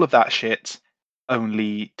did all of that shit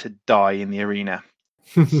only to die in the arena.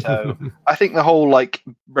 So I think the whole like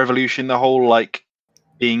revolution, the whole like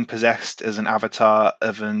being possessed as an avatar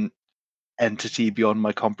of an entity beyond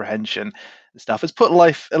my comprehension and stuff has put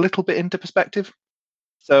life a little bit into perspective.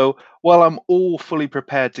 So while I'm all fully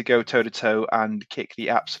prepared to go toe to toe and kick the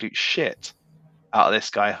absolute shit out of this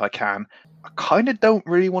guy if I can, I kind of don't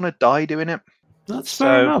really want to die doing it. That's So-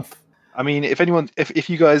 fair enough. I mean, if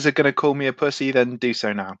you guys are gonna call me a pussy, then do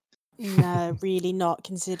so now. No, really not,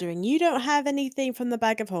 considering you don't have anything from the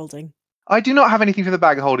bag of holding. I do not have anything for the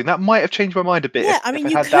bag of holding. That might have changed my mind a bit. Yeah, if- I mean,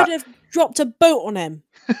 if you had could have dropped a boat on him.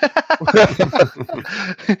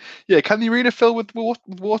 that. Yeah, can the arena fill with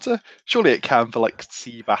water? Surely it can for like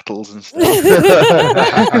sea battles and stuff. It's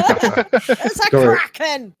a Go-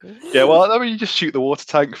 kraken. Yeah, well, I mean, you just shoot the water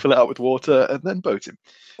tank, fill it up with water, and then boat him.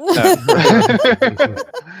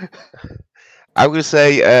 I would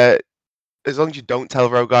say, as long as you don't tell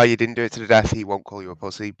Rogar you didn't do it to the death, he won't call you a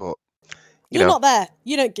pussy. But You're know. not there.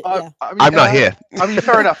 You don't get. Yeah. I mean, I'm not here. I mean,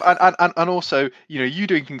 fair enough. And also, you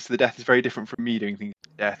doing things to the death is very different from me doing things to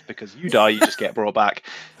the death because you die, you just get brought back.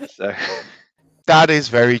 So That is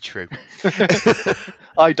very true.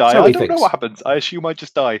 I die. So I he don't know thinks. what happens. I assume I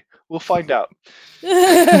just die. We'll find out.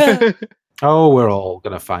 Oh, we're all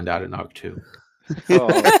gonna find out in Arc 2.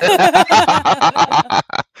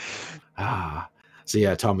 Ah, so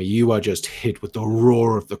yeah, Tommy, you are just hit with the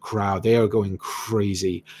roar of the crowd. They are going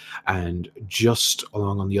crazy. And just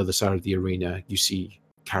along on the other side of the arena, you see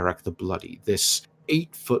Karak the Bloody, this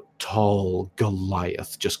 8-foot tall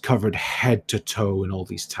Goliath, just covered head to toe in all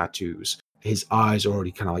these tattoos. His eyes are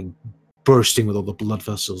already kind of like bursting with all the blood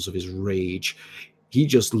vessels of his rage. He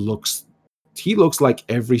looks like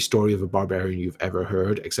every story of a barbarian you've ever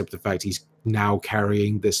heard, except the fact he's now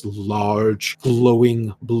carrying this large,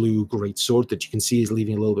 glowing blue greatsword that you can see is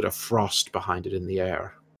leaving a little bit of frost behind it in the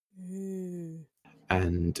air. Mm.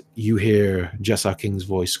 And you hear Jessa King's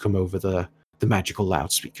voice come over the magical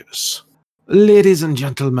loudspeakers. Ladies and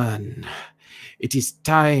gentlemen, it is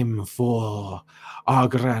time for our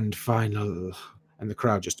grand final. And the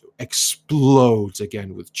crowd just explodes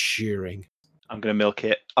again with cheering. I'm gonna milk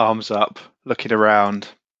it. Arms up, looking around.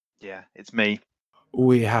 Yeah, it's me.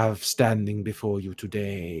 We have standing before you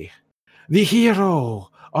today the hero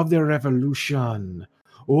of the revolution,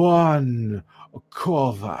 one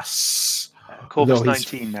Corvus. Corvus Though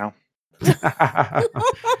he's- 19 now.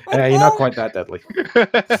 You're not quite that deadly.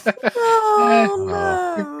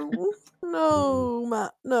 Oh no, no,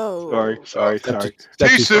 Matt, no. Sorry. Too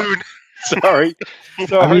soon. Sorry.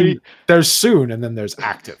 I mean, there's soon and then there's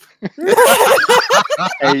active.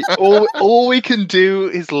 Hey, all we can do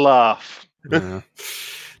is laugh.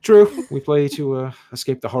 True. We play to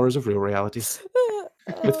escape the horrors of real reality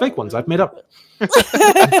with fake ones I've made up.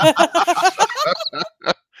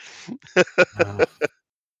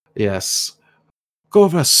 Yes.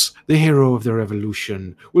 Corvus, the hero of the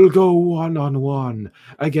revolution, will go one-on-one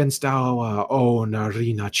against our own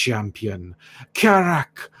arena champion,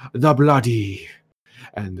 Karak the Bloody.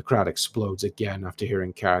 And the crowd explodes again after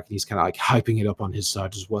hearing Karak. He's kind of like hyping it up on his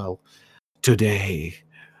side as well. Today,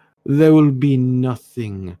 there will be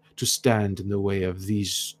nothing to stand in the way of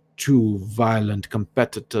these two violent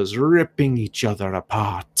competitors ripping each other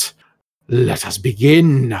apart. Let us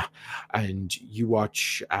begin. And you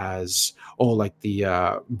watch as all like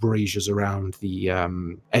the braziers around the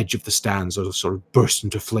edge of the stands are sort of burst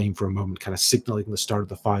into flame for a moment, kind of signaling the start of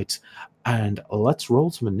the fight. And let's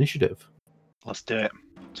roll some initiative. Let's do it.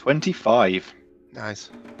 25.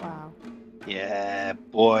 Nice. Wow. Yeah,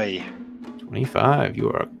 boy. 25.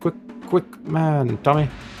 You are quick man, Tommy.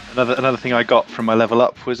 Another thing I got from my level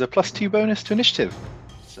up was a +2 bonus to initiative.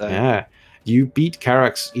 So Yeah. You beat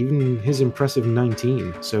Carax, even his impressive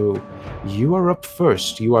 19. So you are up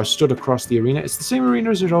first. You are stood across the arena. It's the same arena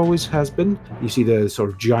as it always has been. You see the sort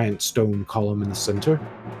of giant stone column in the center.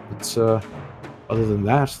 But other than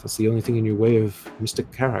that, that's the only thing in your way of Mr.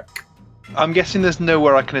 Karak. I'm guessing there's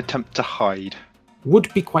nowhere I can attempt to hide.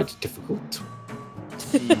 Would be quite difficult.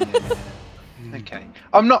 Yeah. Okay.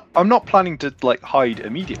 I'm not planning to like hide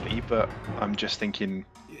immediately, but I'm just thinking.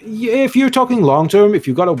 Yeah, if you're talking long term, if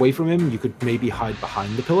you got away from him, you could maybe hide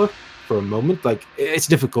behind the pillar for a moment. Like, it's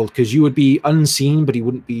difficult because you would be unseen, but he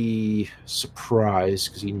wouldn't be surprised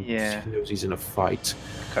because he knows he's in a fight.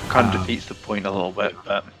 Kind of defeats the point a little bit,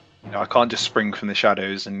 but I can't just spring from the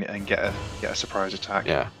shadows and get a surprise attack.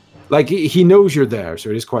 Yeah, like he knows you're there, so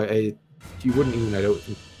it is quite a. You wouldn't even, I don't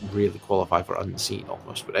think, really qualify for unseen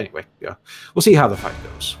almost. But anyway, yeah, we'll see how the fight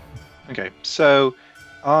goes. Okay, so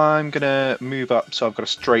I'm gonna move up, so I've got a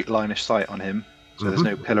straight line of sight on him. So there's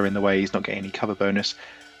no pillar in the way. He's not getting any cover bonus,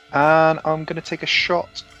 and I'm gonna take a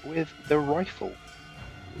shot with the rifle.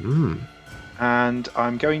 And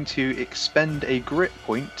I'm going to expend a grit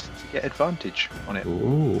point to get advantage on it.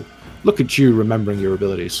 Ooh, look at you remembering your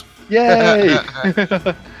abilities. Yay!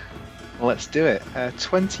 Let's do it.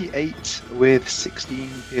 28 with 16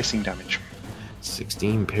 piercing damage.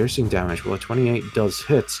 16 piercing damage. Well, a 28 does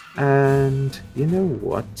hit. And you know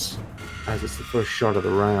what? As it's the first shot of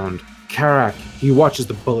the round, Karak, he watches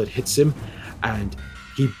the bullet hits him, and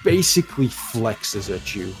he basically flexes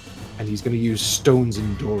at you. And he's going to use Stone's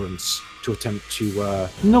Endurance to attempt to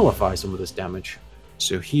nullify some of this damage.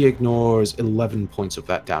 So he ignores 11 points of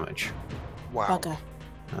that damage. Wow.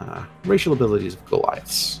 Bugger. Racial abilities of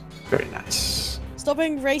Goliaths. Very nice. Stop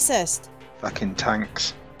being racist. Fucking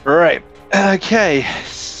tanks. Right. Okay.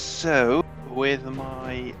 So with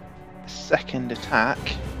my second attack,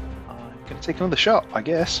 I'm going to take another shot, I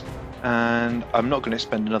guess. And I'm not going to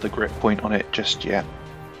spend another grit point on it just yet.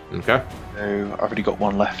 Okay. So I've already got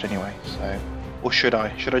one left anyway. So, or should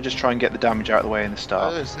I? Should I just try and get the damage out of the way in the I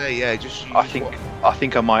start? was gonna say, yeah, just use I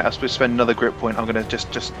think I might. I suppose spend another grit point. I'm going to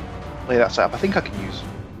just play that set up. I think I can use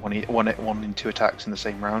one in 2 attacks in the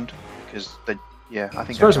same round because I think.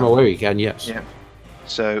 As far as I'm aware, you can, yes. Yeah.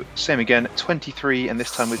 So same again, 23, and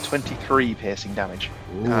this time with 23 piercing damage.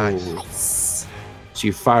 Ooh. Nice. So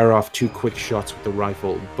you fire off 2 quick shots with the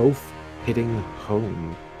rifle, both hitting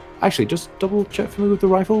home. Actually, just double check for me with the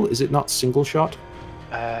rifle. Is it not single shot?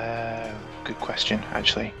 Good question.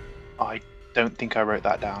 Actually, I don't think I wrote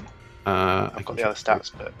that down. I've got the other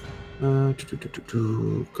stats, but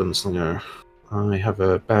Gunslinger. I have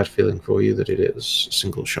a bad feeling for you that it is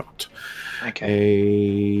single shot.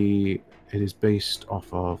 okay. It is based off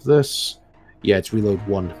of this. Yeah, it's reload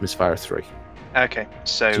 1, misfire 3. Okay,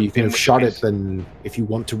 so So you can in have which shot case- it, then if you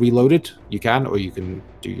want to reload it, you can, or you can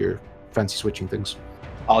do your fancy switching things.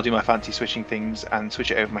 I'll do my fancy switching things and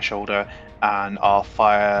switch it over my shoulder, and I'll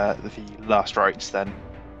fire the last rights then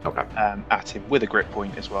Okay. at him with a grit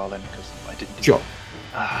point as well. Then because I didn't. Do Sure.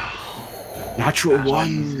 Ah, Natural I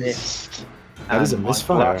ones. missed. That is a And my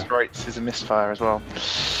misfire. Last rights is a misfire as well.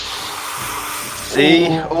 See,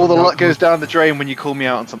 all the luck goes down the drain when you call me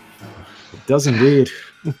out on something. It does indeed.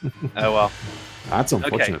 Oh well, That's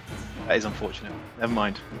unfortunate. that is unfortunate. Never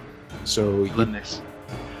mind. So Learn this.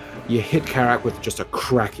 you hit Karak with just a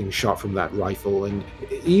cracking shot from that rifle, and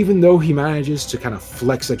even though he manages to kind of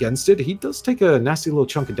flex against it, he does take a nasty little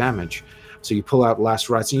chunk of damage. So you pull out last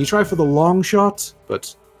rights, and you try for the long shot,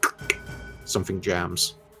 but something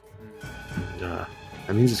jams. And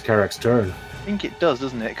that means it's Karak's turn. I think it does,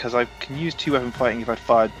 doesn't it? Because I can use 2-weapon fighting if I'd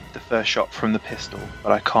fired the first shot from the pistol,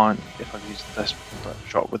 but I can't if I've used the first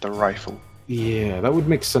shot with the rifle. Yeah, that would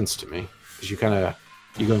make sense to me, because you're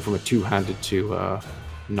going from a two-handed to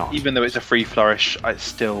not. Even though it's a free flourish,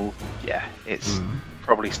 it's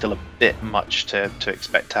probably still a bit much to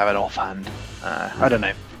expect to have it offhand. I don't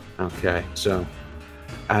know. Okay, so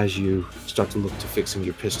as you start to look to fixing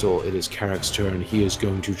your pistol, it is Karak's turn. He is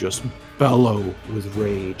going to just bellow with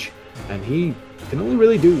rage. And he can only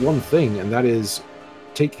really do one thing, and that is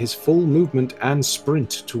take his full movement and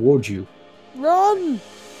sprint towards you. Run!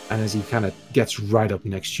 And as he kind of gets right up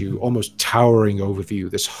next to you, almost towering over you,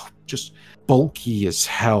 this just bulky as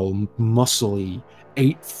hell, muscly,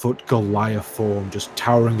 8-foot Goliath form just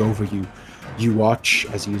towering over you, you watch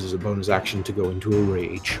as he uses a bonus action to go into a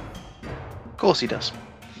rage. Of course he does.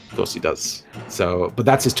 Of course he does. So, but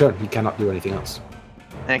that's his turn. He cannot do anything else.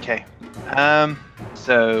 Okay.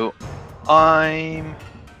 So I'm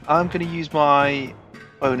going to use my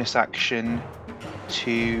bonus action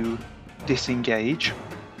to disengage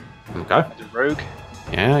Okay. as a rogue,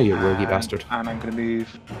 Yeah, you roguey bastard. And I'm gonna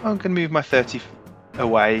move my 30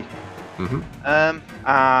 away. Mm-hmm.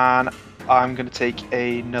 And I'm gonna take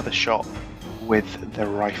another shot with the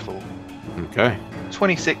rifle. Okay.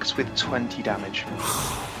 26 with 20 damage.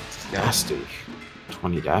 Nasty.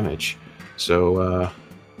 20 damage. So,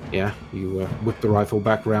 yeah, you whip the rifle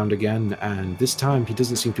back around again, and this time he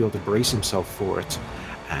doesn't seem to be able to brace himself for it,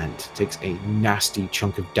 and takes a nasty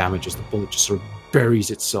chunk of damage as the bullet just sort of buries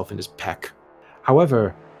itself in his pec.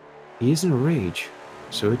 However, he is in a rage,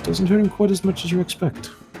 so it doesn't hurt him quite as much as you expect.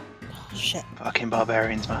 Oh, shit. Fucking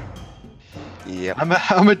barbarians, man. Yep. I'm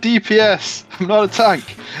a DPS. I'm not a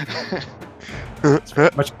tank.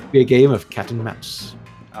 Much be a game of cat and mouse.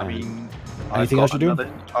 I mean, anything else you do?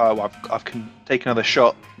 I've taken another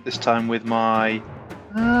shot this time with my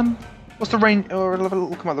what's the range? Or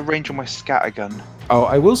look at the range on my scattergun. Oh,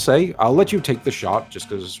 I will say, I'll let you take the shot, just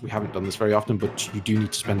because we haven't done this very often, but you do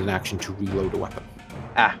need to spend an action to reload a weapon.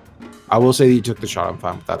 Ah. I will say that you took the shot. I'm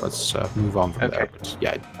fine with that. Let's move on from there. But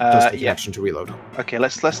yeah, it does take an action to reload. Okay,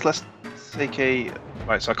 let's take a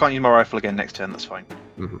right. So I can't use my rifle again next turn. That's fine.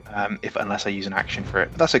 Mm-hmm. Unless I use an action for it.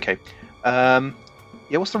 But that's okay.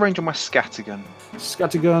 Yeah, what's the range on my scattergun?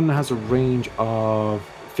 Scattergun has a range of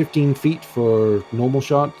 15 feet for normal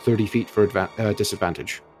shot, 30 feet for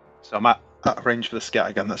disadvantage. So I'm at range for the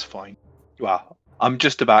scattergun. That's fine. Well, I'm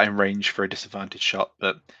just about in range for a disadvantage shot,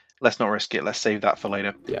 but let's not risk it. Let's save that for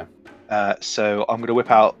later. Yeah. So I'm going to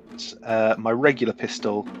whip out my regular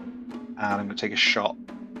pistol, and I'm going to take a shot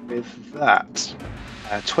with that.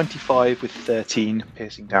 25 with 13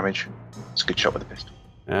 piercing damage. It's a good shot with a pistol.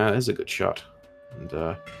 Yeah, that is a good shot.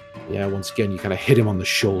 And yeah, once again, you kind of hit him on the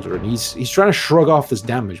shoulder, and he's trying to shrug off this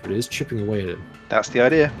damage, but it is chipping away at him. That's the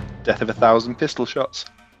idea. Death of 1,000 pistol shots.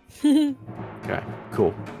 Okay,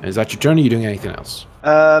 cool. And is that your turn, or are you doing anything else?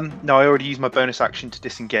 No, I already used my bonus action to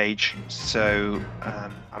disengage, so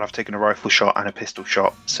and I've taken a rifle shot and a pistol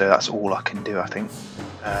shot, so that's all I can do, I think.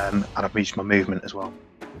 And I've used my movement as well.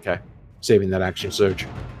 Okay, saving that action surge.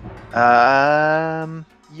 Yeah,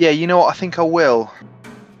 you know what? I think I will.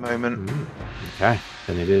 Moment. Okay,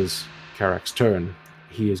 then it is Karak's turn.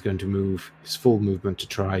 He is going to move his full movement to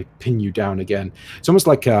try pin you down again. It's almost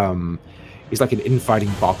like he's like an infighting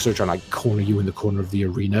boxer trying to corner you in the corner of the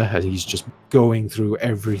arena, and he's just going through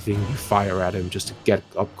everything you fire at him just to get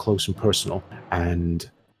up close and personal. And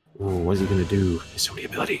what is he going to do? There's so many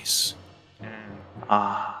abilities.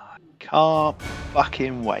 Can't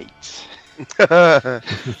fucking wait.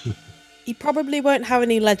 He probably won't have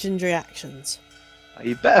any legendary actions.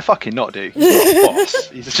 You better fucking not do. He's not a boss.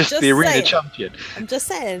 He's just the arena saying. champion. I'm just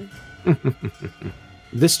saying.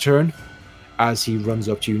 This turn, as he runs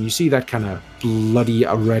up to you, and you see that kind of bloody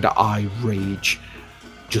red eye rage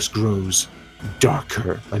just grows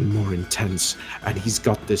darker and more intense, and he's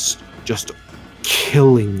got this just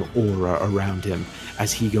killing aura around him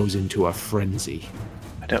as he goes into a frenzy.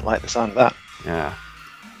 I don't like the sound of that. Yeah.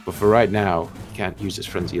 But for right now, he can't use his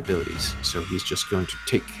frenzy abilities, so he's just going to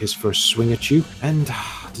take his first swing at you. And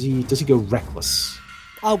does he go reckless?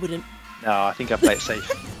 I wouldn't. No, I think I play it safe.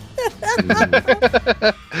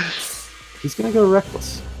 He's going to go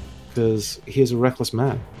reckless, because he is a reckless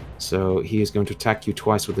man. So he is going to attack you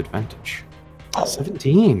twice with advantage.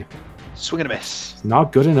 17. Swing and a miss.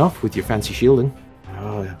 Not good enough with your fancy shielding.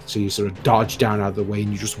 So you sort of dodge down out of the way,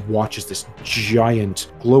 and you just watch as this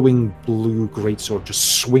giant, glowing blue greatsword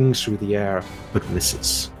just swings through the air, but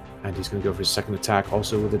misses. And he's going to go for his second attack,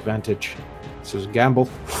 also with advantage. So it's a gamble.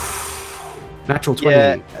 Natural 20.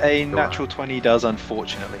 Yeah, a natural 20 does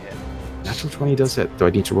unfortunately hit. Natural 20 does hit. Do I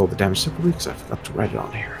need to roll the damage separately? Because I forgot to write it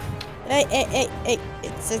on here. Hey.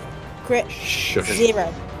 It's a crit. Shush.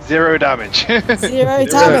 0. 0 damage. 0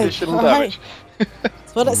 damage. Additional All right. damage.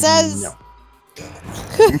 That's what it says. No.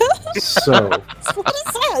 So, That's what it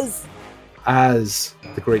says. as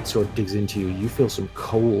the greatsword digs into you, you feel some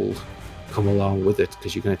cold come along with it,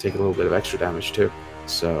 because you're going to take a little bit of extra damage too.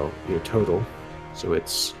 So your total, so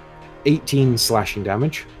it's 18 slashing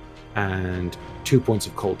damage and 2 points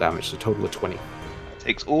of cold damage, so a total of 20.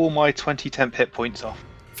 Takes all my 20 temp hit points off.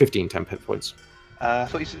 15 temp hit points. I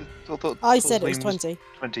thought you said. I said it was 20.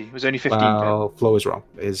 20. It was only 15. Well, Flo is wrong.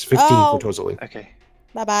 It's 15 Oh. for Tozaling. Okay.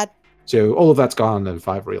 My bad. So all of that's gone and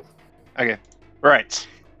 5 real. Okay. Right.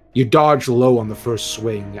 You dodge low on the first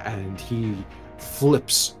swing, and he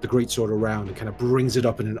flips the greatsword around and kind of brings it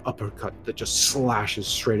up in an uppercut that just slashes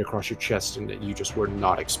straight across your chest, and that you just were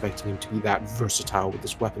not expecting him to be that versatile with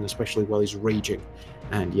this weapon, especially while he's raging.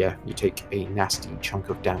 And yeah, you take a nasty chunk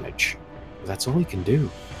of damage. But that's all he can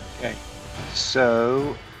do. Okay.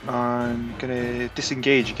 So I'm gonna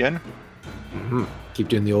disengage again. Keep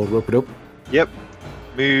doing the old rope-a-dope. Yep.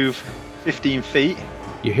 Move 15 feet.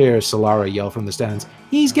 You hear Solara yell from the stands,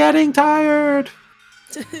 "He's getting tired!"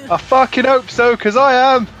 I fucking hope so, because I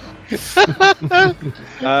am.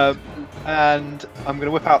 And I'm going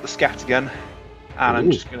to whip out the scattergun, and I'm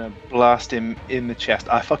Ooh. just going to blast him in the chest.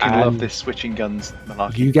 I fucking love this switching guns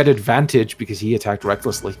malarkey. You get advantage because he attacked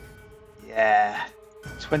recklessly. Yeah.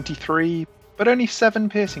 23, but only 7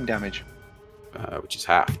 piercing damage. Which is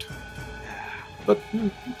halved. But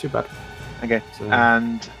not too bad. Okay. So,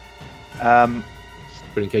 And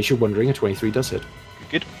but in case you're wondering, a 23 does hit.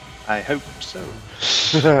 good. I hope so.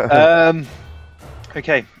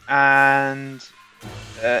 Okay, and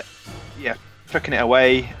chucking it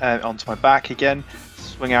away onto my back again.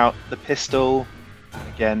 Swing out the pistol,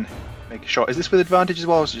 and again make a shot. Is this with advantage as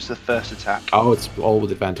well, or is it just the first attack? Oh, it's all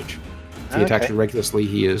with advantage. If he attacks Okay. you recklessly,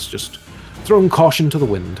 he is just throwing caution to the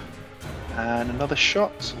wind. And another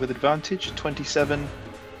shot with advantage, 27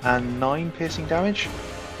 and 9 piercing damage.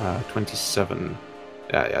 27.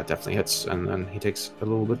 Yeah, definitely hits, and then he takes a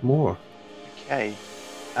little bit more. Okay.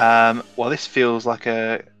 Well, this feels like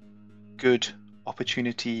a good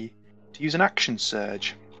opportunity to use an action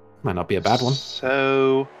surge. Might not be a bad one.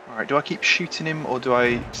 So, alright, do I keep shooting him or do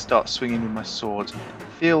I start swinging with my sword? I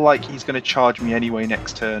feel like he's going to charge me anyway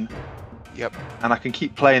next turn. Yep. And I can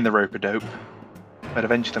keep playing the rope-a-dope, but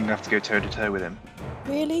eventually I'm going to have to go toe-to-toe with him.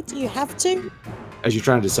 Really? Do you have to? As you're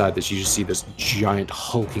trying to decide this, you just see this giant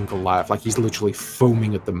hulking Goliath, like he's literally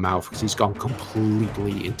foaming at the mouth because he's gone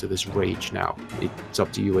completely into this rage now. It's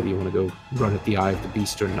up to you whether you want to go run at the eye of the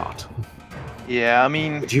beast or not. Yeah, I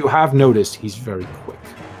mean, But you have noticed he's very quick.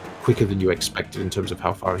 Quicker than you expected in terms of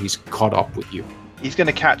how far he's caught up with you. he's going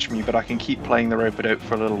to catch me, but I can keep playing the rope-a-dope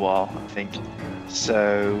for a little while, I think.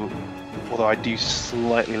 So, although I do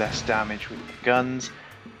slightly less damage with the guns,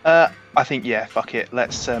 I think, yeah, fuck it.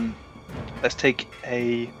 Let's take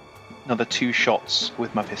another 2 shots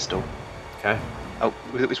with my pistol. Okay. Oh,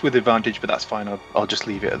 it's with advantage, but that's fine. I'll just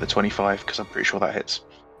leave it at the 25 because I'm pretty sure that hits.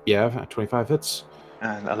 Yeah, 25 hits.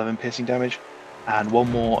 And 11 piercing damage. And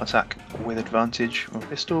 1 more attack with advantage with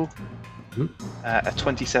pistol. Mhm. A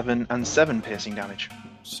 27 and 7 piercing damage.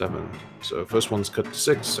 7. So first one's cut to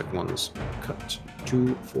 6, second one's cut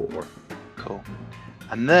to 4. Cool.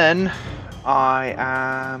 And then I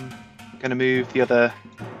am going to move the other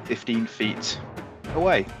 15 feet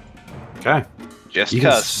away. Okay. Just You can,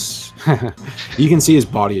 because. you can see his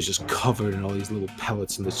body is just covered in all these little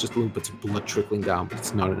pellets, and there's just little bits of blood trickling down, but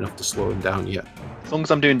it's not enough to slow him down yet. As long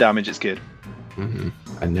as I'm doing damage, it's good.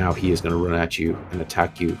 And now he is going to run at you and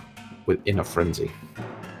attack you in a frenzy,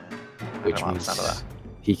 which don't like the sound of means that.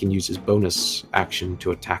 he can use his bonus action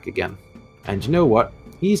to attack again. And you know what?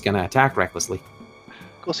 He's going to attack recklessly.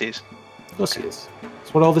 Of course he is. Of course he is.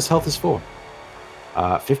 That's what all this health is for.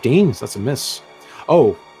 15, so that's a miss.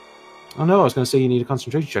 Oh no, I was going to say you need a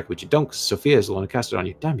concentration check, but you don't, because Sophia is the one who cast it on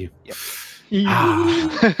you. Damn you. Yep.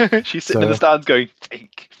 Ah. She's sitting in the stands going,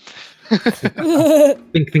 think.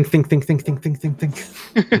 Think.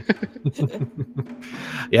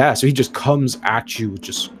 Yeah, so he just comes at you,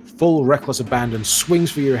 just full reckless abandon,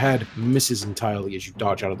 swings for your head, misses entirely as you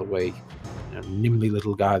dodge out of the way. A nimbly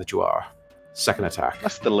little guy that you are. Second attack.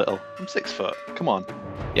 That's the little. I'm 6 foot. Come on.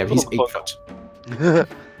 Yeah, but he's Little 8 foot.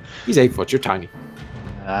 He's 8 foot, you're tiny.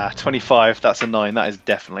 25, that's a 9. That is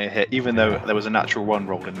definitely a hit, even though there was a natural 1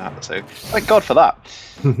 rolled in that. So, thank God for that.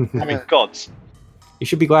 I mean, gods. You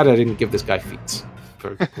should be glad I didn't give this guy feats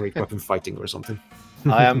for great weapon fighting or something.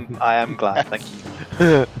 I am glad, thank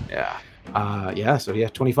you. Yeah. So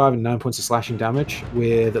 25 and 9 points of slashing damage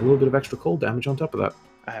with a little bit of extra cold damage on top of that.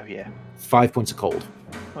 Oh, yeah. 5 points of cold.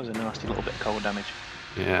 That was a nasty little bit of cold damage.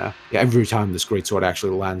 Yeah. Every time this greatsword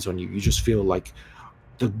actually lands on you, you just feel like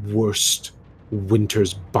the worst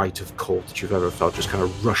winter's bite of cold that you've ever felt just kind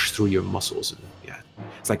of rush through your muscles. And yeah,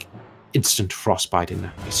 it's like instant frostbite in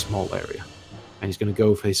a small area. And he's going to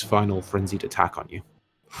go for his final frenzied attack on you.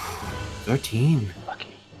 13.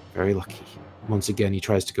 Lucky. Very lucky. Once again, he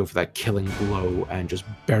tries to go for that killing blow and just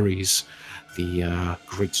buries the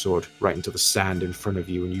greatsword right into the sand in front of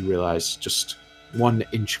you, and you realize just 1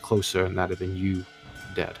 inch closer and that'd have been you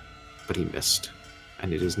dead. But he missed.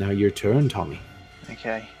 And it is now your turn, Tommy.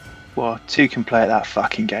 Okay. Well, 2 can play at that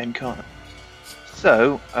fucking game, can't it?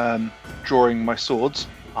 So, drawing my swords,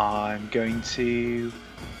 I'm going to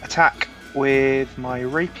attack with my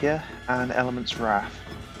rapier and Element's Wrath.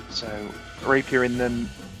 So, rapier in the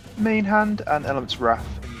main hand and Element's Wrath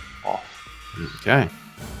in the off. Okay.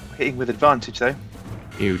 Hitting with advantage though.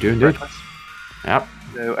 You do indeed. Reckless. Yep.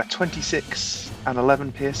 So a 26 and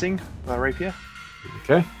 11 piercing with our rapier,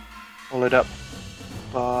 Okay. followed up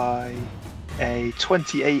by a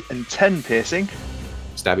 28 and 10 piercing.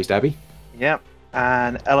 Stabby. Yeah.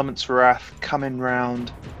 and Element's Wrath coming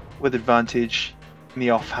round with advantage in the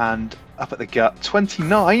offhand, up at the gut.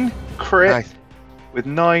 29 crit Nice. with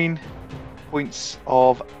 9 points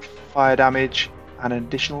of fire damage and an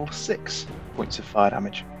additional 6 points of fire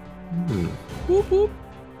damage. Whoop, whoop.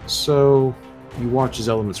 So you watch as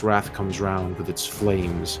Element's Wrath comes round with its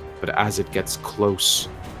flames, but as it gets close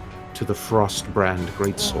to the Frostbrand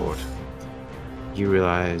greatsword, you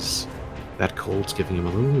realize that cold's giving him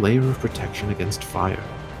a little layer of protection against fire.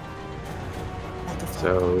 What the fuck?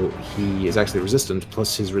 So he is actually resistant,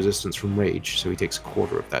 plus his resistance from rage, so he takes a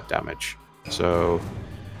quarter of that damage. So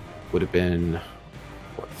would have been,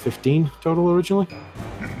 15 total originally?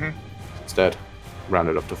 Mhm. Instead,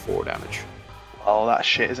 rounded up to 4 damage. Oh, that's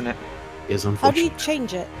shit, isn't it? Is How do unfortunate. you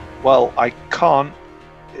change it? Well, I can't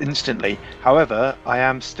instantly. However, I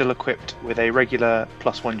am still equipped with a regular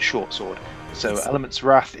 +1 short sword. So Excellent. Element's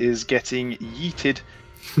Wrath is getting yeeted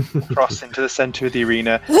across into the center of the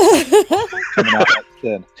arena, coming out that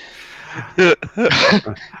turn.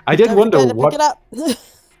 I did Don't wonder forget to pick it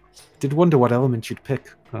up. what element you'd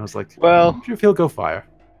pick. And I was like, Well, I wonder if he'll go fire.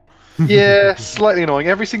 yeah, slightly annoying.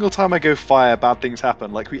 Every single time I go fire, bad things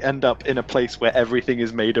happen. Like we end up in a place where everything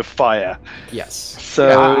is made of fire. Yes. So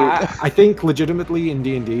I think legitimately in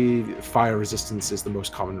D&D, fire resistance is the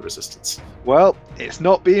most common resistance. well, it's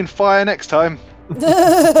not being fire next time.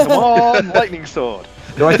 Come on, lightning sword.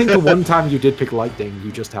 No, I think the one time you did pick lightning,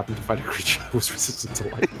 you just happened to fight a creature that was resistant to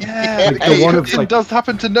lightning. Yeah, Like the one of, it like- does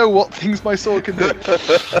happen to know what things my sword can do.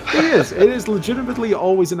 It is legitimately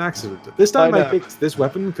always an accident. This time I I know. picked this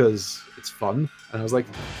weapon because it's fun, and I was like,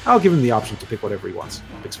 I'll give him the option to pick whatever he wants.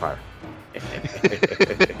 He picks fire.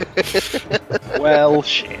 Well,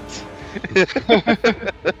 shit.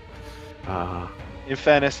 In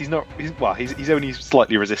fairness, he's only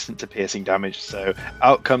slightly resistant to piercing damage, so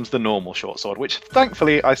out comes the normal short sword, which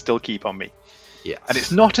thankfully I still keep on me. Yes. And it's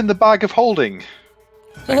not in the bag of holding.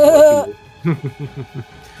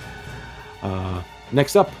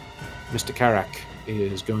 Next up, Mr. Karak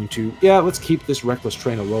is going to... Yeah, let's keep this reckless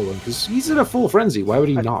trainer rolling, because he's in a full frenzy. Why would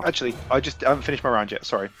he not? Actually, I haven't finished my round yet,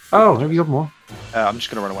 sorry. Oh, maybe you have more. I'm just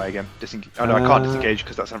going to run away again. Oh no, I can't disengage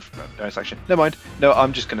because that's a bonus action. Never mind. No,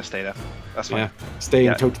 I'm just going to stay there. That's fine. Yeah, stay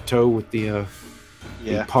Yeah. in toe-to-toe with the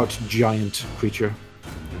Yeah. part giant creature.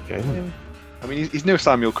 Okay. I mean, he's no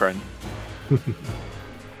Samuel Crane.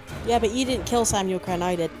 Yeah, but you didn't kill Samuel Crane,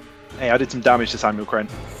 I did. Hey, I did some damage to Samuel Crane.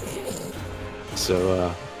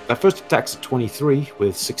 So, that first attack's 23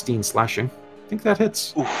 with 16 slashing. I think that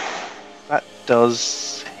hits. Oof, that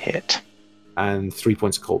does hit. And 3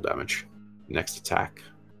 points of cold damage. Next attack.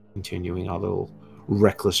 Continuing our little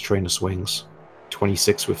reckless trainer swings.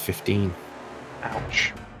 26 with 15.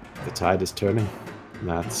 Ouch. The tide is turning. And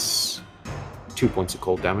that's 2 points of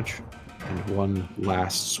cold damage. And one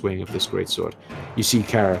last swing of this greatsword. You see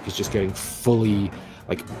Karak is just getting fully,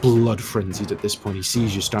 blood frenzied at this point. He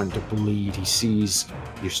sees you starting to bleed. He sees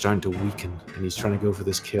you're starting to weaken. And he's trying to go for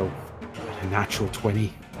this kill. A natural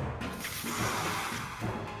 20.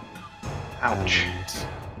 Ouch.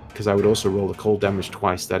 Because I would also roll the cold damage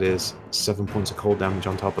twice. That is 7 points of cold damage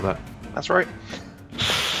on top of that. That's right.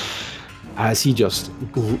 As he just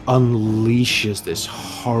unleashes this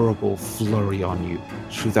horrible flurry on you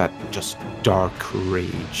through that just dark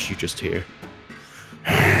rage you just hear.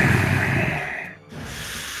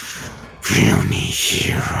 Puny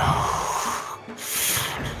hero.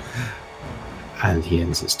 And he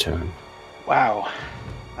ends his turn. Wow.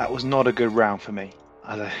 That was not a good round for me.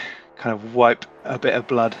 As I kind of wipe a bit of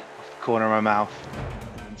blood off the corner of my mouth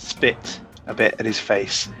and spit a bit at his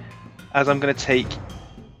face. As I'm going to take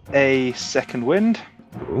a second wind.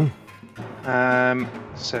 Ooh.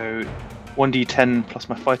 So 1d10 plus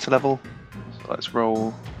my fighter level. So let's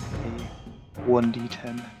roll a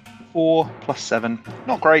 1d10. 4 plus 7.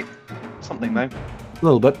 Not great. Something though. A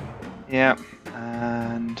little bit. Yeah.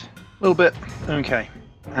 And a little bit. Okay.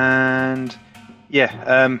 And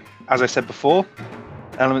yeah, as I said before,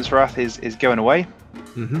 Element's Wrath is going away.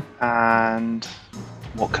 Mm-hmm. And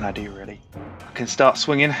what can I do really? I can start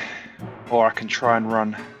swinging, or I can try and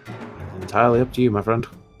run. Entirely up to you, my friend.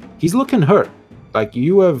 He's looking hurt.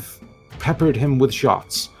 You have peppered him with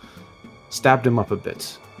shots, stabbed him up a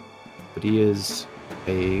bit, but he is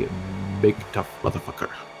a big, tough motherfucker.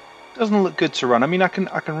 Doesn't look good to run. I mean, I can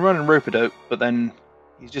run and rope-a-dope, but then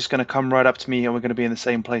he's just going to come right up to me, and we're going to be in the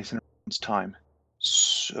same place in a round's time.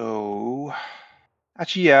 So,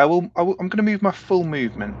 actually, yeah, I'm going to move my full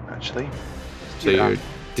movement. Actually, So you're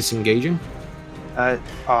disengaging?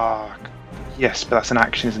 Yes, but that's an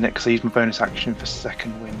action, isn't it? Because I use my bonus action for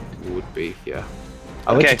second wind. Would be, yeah.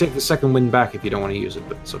 I'll let Okay. you take the second wind back if you don't want to use it,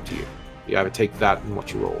 but it's up to you. You either take that and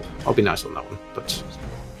what you roll. I'll be nice on that one, but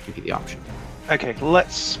give you the option. Okay,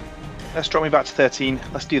 let's drop me back to 13.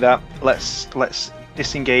 Let's do that. Let's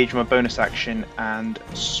disengage my bonus action and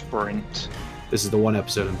sprint. This is the one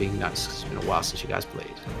episode I'm being nice. It's been a while since you guys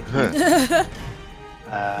played.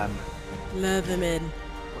 Love him in.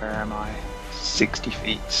 Where am I? 60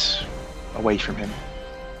 feet away from him.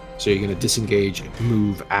 So you're going to disengage,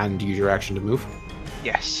 move, and use your action to move?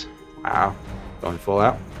 Yes. Wow. Going full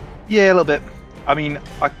out? Yeah, a little bit. I mean,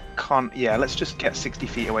 I can't... Yeah, let's just get 60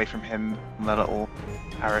 feet away from him on the little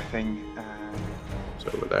arrow thing. So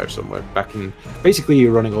we're there somewhere. Back in... Basically,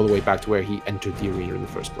 you're running all the way back to where he entered the arena in the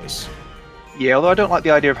first place. Yeah, although I don't like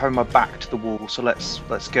the idea of having my back to the wall, so let's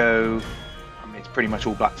go... I mean, it's pretty much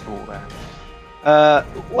all back to the wall there.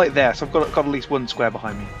 Like there, so I've got at least one square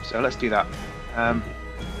behind me. So let's do that. So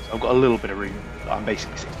I've got a little bit of room. But I'm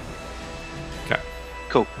basically 60. Okay.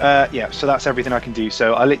 Cool. Yeah, so that's everything I can do.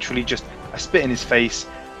 So I literally just... I spit in his face,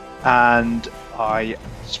 and I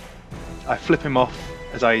flip him off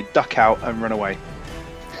as I duck out and run away.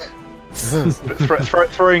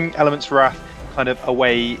 Throwing Element's Wrath kind of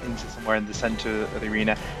away into somewhere in the center of the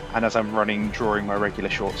arena, and as I'm running, drawing my regular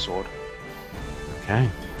short sword. Okay.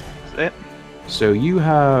 That's it. So you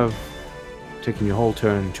have taken your whole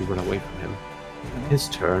turn to run away from him. His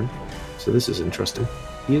turn. So this is interesting.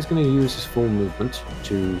 He is going to use his full movement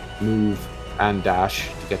to move and dash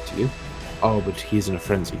to get to you. Oh, but he's in a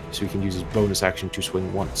frenzy, so he can use his bonus action to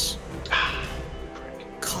swing once.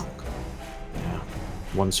 Cock. Yeah,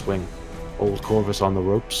 one swing. Old Corvus on the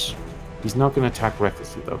ropes. He's not going to attack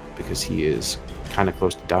recklessly, though, because he is kind of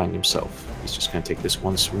close to dying himself. He's just going to take this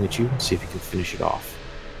one swing at you and see if he can finish it off.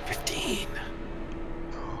 15.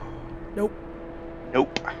 Nope.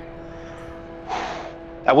 Nope.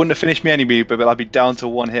 That wouldn't have finished me anyway, but I'd be down to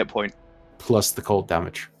 1 hit point. Plus the cold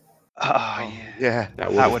damage. Oh, yeah. Yeah.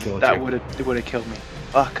 That would have killed me.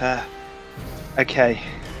 Fuck. Okay.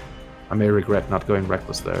 I may regret not going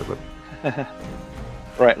reckless there, but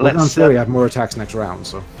Right. I'm Let's sure you have more attacks next round,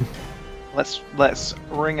 so let's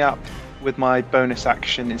ring up with my bonus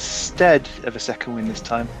action instead of a second wind this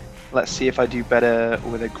time. Let's see if I do better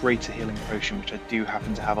with a greater healing potion, which I do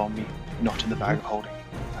happen to have on me, not in the bag of holding.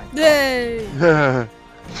 Thank God. Yay!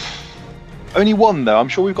 Only one though. I'm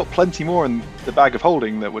sure we've got plenty more in the bag of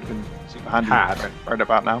holding that would have been super handy right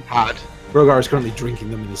about now. Had. Rogar is currently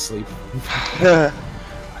drinking them in his sleep. For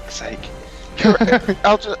fuck's sake.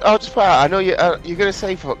 I'll just put out. I know you're going to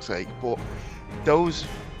say fuck's sake, but those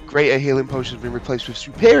greater healing potions have been replaced with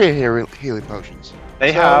superior healing potions.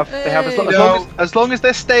 They have as long as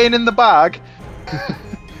they're staying in the bag.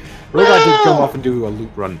 Rogar did come off and do a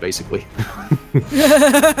loop run, basically.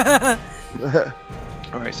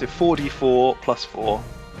 Alright, so 4d4 plus 4.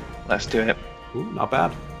 Let's do it. Ooh, not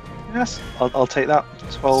bad. Yes, I'll take that.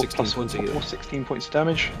 12 16 plus points of 4, healing. 16 points of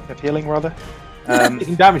damage. Of healing, rather. You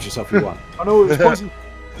can damage yourself if you want. Oh no, it's poison.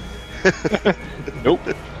 Nope.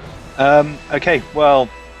 Okay, well,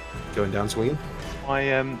 Going down swinging.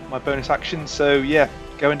 my bonus action. So yeah,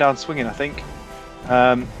 going down swinging, I think.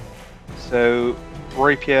 So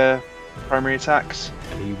rapier, primary attacks.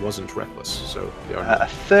 And he wasn't reckless, so they are A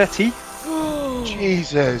 30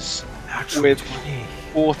 Jesus. natural with 20.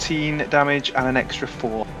 14 damage and an extra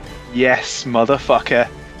 4. Yes, motherfucker.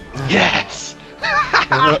 Yes.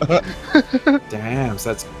 Damn, so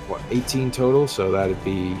that's what, 18 total, so that'd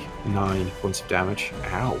be 9 points of damage.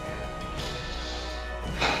 Ow.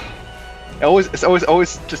 It's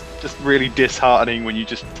always just really disheartening when you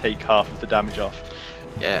just take half of the damage off.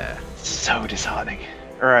 Yeah. So disheartening.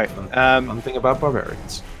 All right. Fun thing about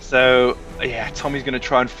barbarians. So yeah, Tommy's going to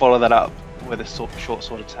try and follow that up with a short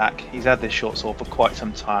sword attack. He's had this short sword for quite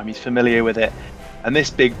some time. He's familiar with it, and this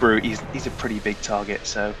big brute, he's a pretty big target.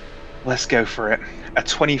 So let's go for it. A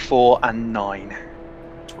 24 and 9.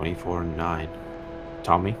 24 and 9.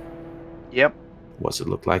 Tommy, Yep. what's it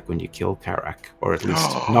look like when you kill Karak, or at least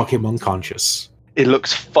knock him unconscious? It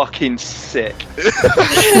looks fucking sick.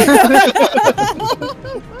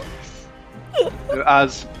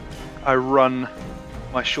 As I run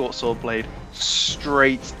my short sword blade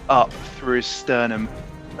straight up through his sternum,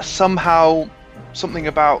 somehow something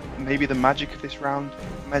about maybe the magic of this round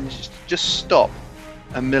manages to just stop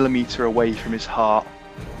a millimeter away from his heart,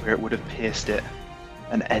 where it would have pierced it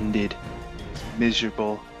and ended his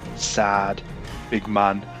miserable, sad, big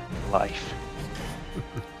man life.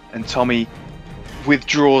 And Tommy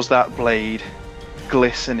withdraws that blade,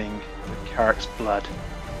 glistening with Karak's blood,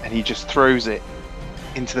 and he just throws it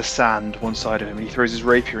into the sand one side of him, and he throws his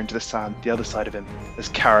rapier into the sand the other side of him, as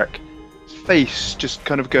Karak's face just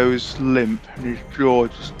kind of goes limp, and his jaw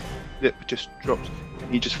lip just drops,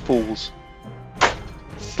 and he just falls.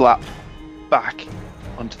 Slap back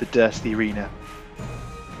onto the dirt of the arena.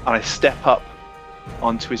 And I step up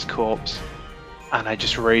onto his corpse, and I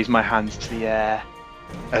just raise my hands to the air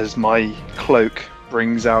as my cloak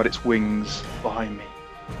brings out its wings behind me,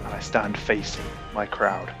 and I stand facing my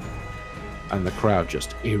crowd. And the crowd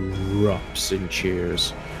just erupts in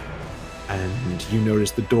cheers. And you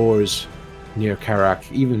notice the doors near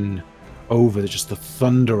Karak, even over just the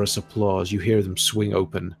thunderous applause, you hear them swing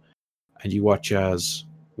open, and you watch as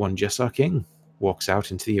one Jessar King walks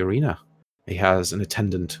out into the arena. He has an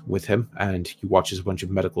attendant with him, and he watches a bunch of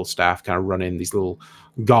medical staff kind of run in. These little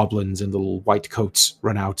goblins in little white coats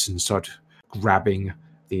run out and start grabbing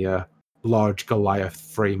the large Goliath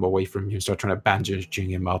frame away from you and start trying to bandaging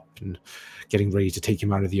him up and getting ready to take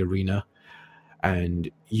him out of the arena. And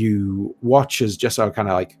you watch as Jessar kind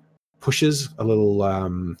of like pushes a little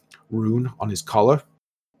rune on his collar,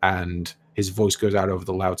 and his voice goes out over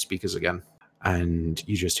the loudspeakers again. And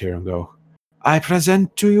you just hear him go, "I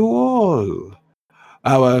present to you all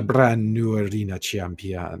our brand new arena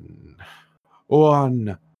champion,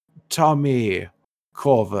 one Tommy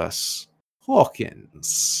Corvus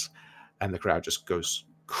Hawkins." And the crowd just goes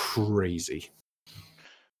crazy.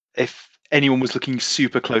 If anyone was looking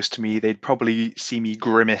super close to me, they'd probably see me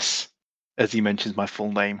grimace as he mentions my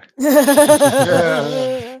full name.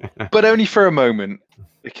 But only for a moment,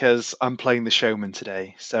 because I'm playing the showman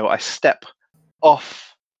today. So I step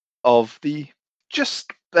off of the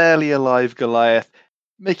just barely alive Goliath,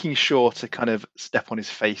 making sure to kind of step on his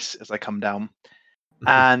face as I come down.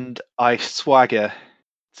 And I swagger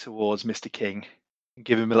towards Mr. King and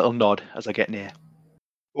give him a little nod as I get near.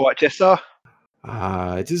 What, Jessar?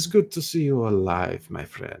 It is good to see you alive, my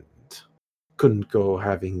friend. Couldn't go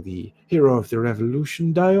having the hero of the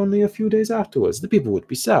revolution die only a few days afterwards. The people would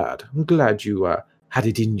be sad. I'm glad you had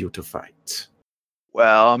it in you to fight.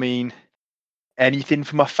 Well, I mean, anything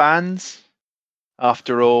for my fans.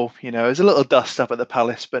 After all, there's a little dust up at the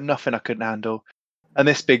palace, but nothing I couldn't handle. And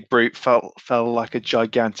this big brute fell like a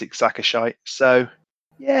gigantic sack of shite. So,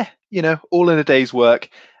 yeah, all in a day's work.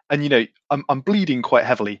 And, I'm bleeding quite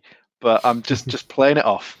heavily, but I'm just playing it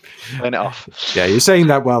off. Yeah, you're saying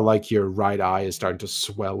that while like your right eye is starting to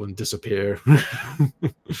swell and disappear.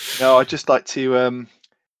 No, I'd just like to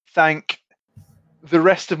thank the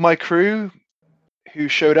rest of my crew who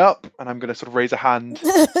showed up, and I'm going to sort of raise a hand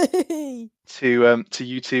to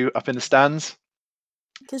you two up in the stands,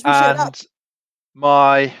 Because we showed up. and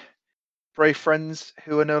my brave friends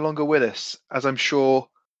who are no longer with us, as I'm sure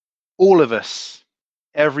all of us,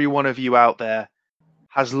 every one of you out there,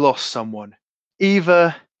 has lost someone,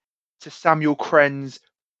 either to Samuel Kren's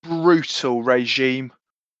brutal regime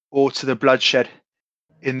or to the bloodshed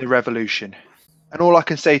in the revolution. And all I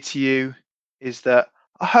can say to you is that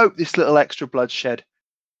I hope this little extra bloodshed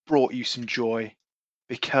brought you some joy,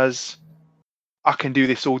 because I can do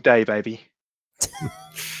this all day, baby.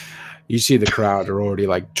 You see the crowd are already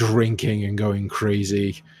like drinking and going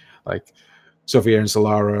crazy. Like Sophia and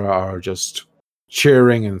Solara are just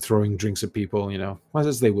cheering and throwing drinks at people,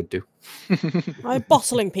 as they would do. I'm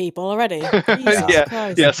bottling people already. Jesus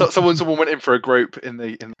Christ. Yeah. So someone went in for a grope in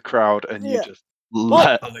the crowd, and you just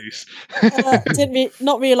let loose.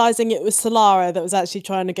 Not realizing it was Solara that was actually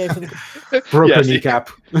trying to go for the Broke her kneecap.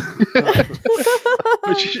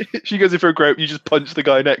 she goes in for a grope. You just punch the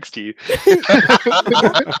guy next to you.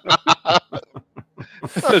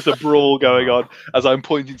 There's a brawl going on as I'm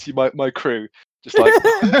pointing to my crew, just like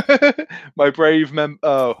my brave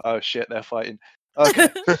Oh shit, they're fighting. Okay.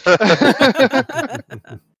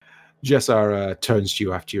 Jessar turns to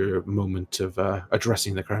you after your moment of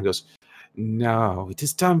addressing the crowd and goes, "Now it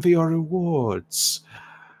is time for your rewards."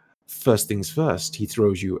 First things first, he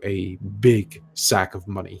throws you a big sack of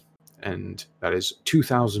money, and that is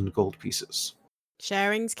 2,000 gold pieces.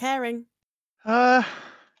 Sharing's caring. It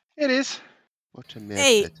is. What a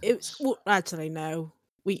Hey, method. actually no.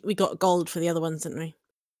 We got gold for the other ones, didn't we?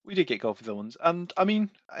 We did get gold for the ones, and I mean,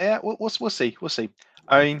 yeah, we'll see.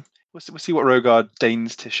 I mean, we'll see what Rogard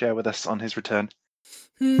deigns to share with us on his return.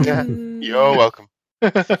 Yeah, Hmm. you're welcome.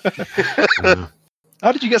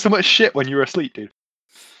 How did you get so much shit when you were asleep, dude?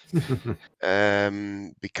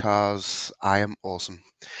 Because I am awesome.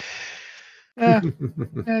 Yeah,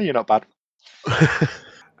 you're not bad.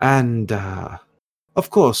 And, of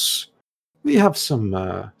course, we have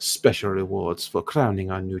some special rewards for crowning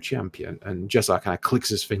our new champion. And Jessar kind of clicks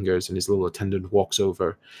his fingers, and his little attendant walks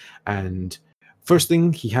over. And first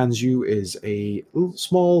thing he hands you is a little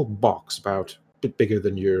small box about a bit bigger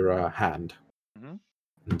than your hand. Mhm.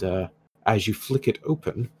 And as you flick it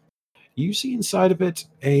open, you see inside of it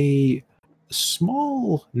a a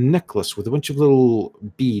small necklace with a bunch of little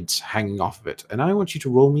beads hanging off of it, and I want you to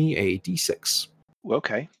roll me a d6. Ooh,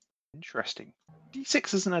 okay, interesting.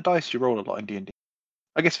 D6 isn't a dice you roll a lot in D&D.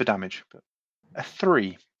 I guess for damage, but a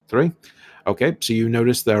 3. 3. Okay, so you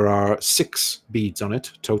notice there are 6 beads on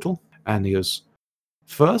it total, and he goes,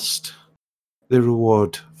 first, the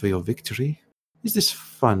reward for your victory is this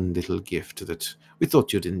fun little gift that we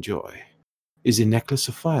thought you'd enjoy. Is a necklace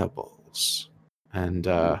of fireballs. And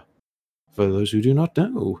for those who do not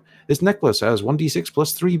know, this necklace has 1d6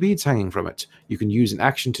 plus 3 beads hanging from it. You can use an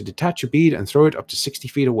action to detach a bead and throw it up to 60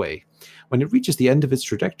 feet away. When it reaches the end of its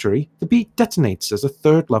trajectory, the bead detonates as a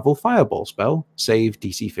 3rd level fireball spell, save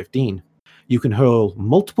DC 15. You can hurl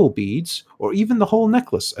multiple beads, or even the whole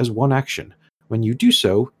necklace as one action. When you do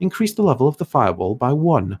so, increase the level of the fireball by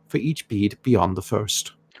 1 for each bead beyond the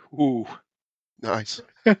first. Ooh. Nice.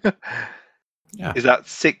 Yeah. Is that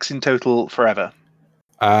 6 in total forever?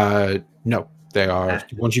 No. They are,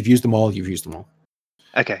 once you've used them all, you've used them all.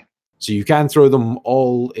 Okay. So you can throw them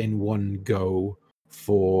all in one go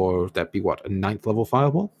for, that'd be what, a 9th level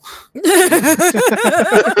fireball? Yeah,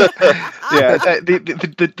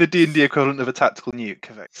 the D&D equivalent of a tactical nuke,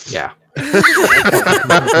 effect. Yeah.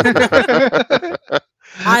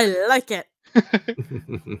 I like it.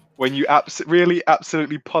 When you really,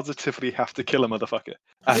 absolutely, positively have to kill a motherfucker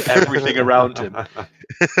and everything around him.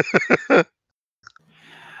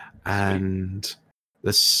 And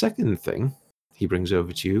the second thing he brings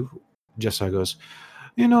over to you, Jessa goes,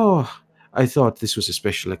 you know, I thought this was a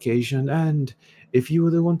special occasion, and if you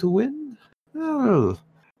were the one to win, well,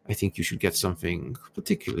 I think you should get something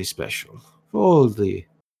particularly special for all the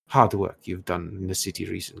hard work you've done in the city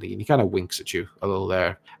recently. And he kind of winks at you a little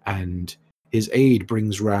there, and his aide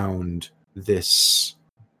brings round this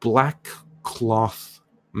black cloth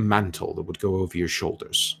mantle that would go over your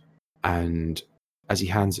shoulders. And as he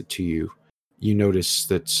hands it to you, you notice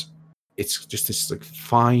that it's just this like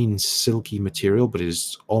fine, silky material, but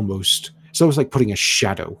it's almost like putting a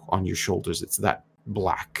shadow on your shoulders. It's that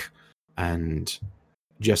black. And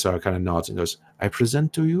Jessar kind of nods and goes, I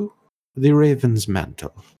present to you the Raven's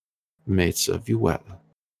Mantle. May it serve you well.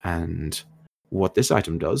 And what this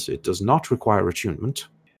item does, it does not require attunement.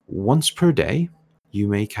 Once per day, you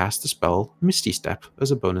may cast the spell Misty Step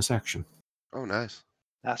as a bonus action. Oh, nice.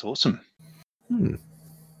 That's awesome.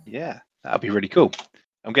 Yeah, that'll be really cool.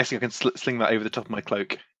 I'm guessing I can sling that over the top of my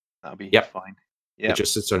cloak. That'll be fine. Yeah, It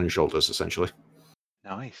just sits on your shoulders, essentially.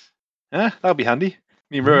 Nice. That'll be handy.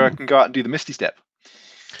 Me and Rora can go out and do the Misty Step.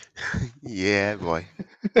 Yeah, boy.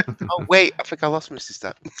 Oh, wait, I think I lost Misty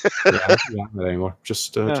Step. yeah, not anymore.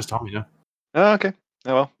 Just Tommy now. Oh, okay.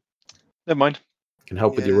 Oh, well. Never mind. Can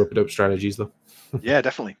help with your rope it up strategies, though. Yeah,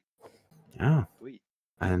 definitely. Yeah. Sweet.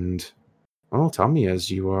 And, well, Tommy, as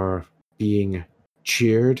you are being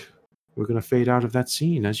cheered, we're going to fade out of that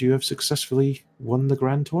scene as you have successfully won the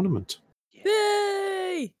grand tournament.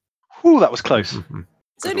 Yay! Whew, that was close.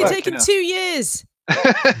 It's only taken 2 years.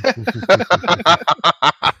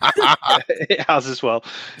 It has as well.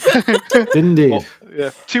 Indeed. Well,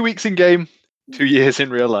 yeah. 2 weeks in game, 2 years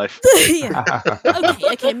in real life. Yeah.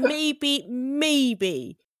 Okay,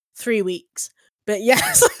 maybe 3 weeks. But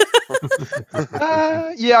yes.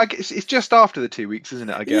 Yeah, I guess it's just after the 2 weeks, isn't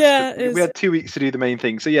it? I guess. Yeah, we had 2 weeks to do the main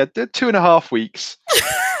thing. So yeah, 2.5 weeks.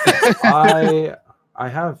 I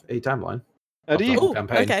have a timeline. Oh, do you? Ooh,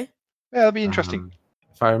 campaign. Okay. Yeah, that'll be interesting.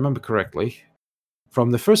 If I remember correctly,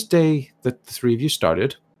 from the first day that the 3 of you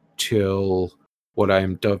started till what I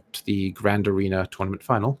am dubbed the Grand Arena Tournament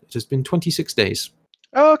Final, it has been 26 days.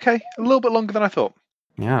 Oh, okay. A little bit longer than I thought.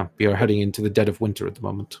 Yeah, we are heading into the dead of winter at the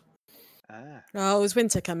moment. Oh, is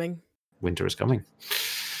winter coming? Winter is coming.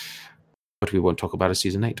 But we won't talk about a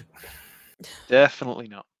Season 8. Definitely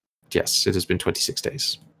not. Yes, it has been 26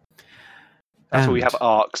 days. That's why we have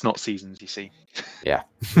arcs, not seasons, you see. Yeah.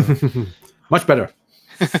 Much better.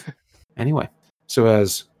 Anyway, so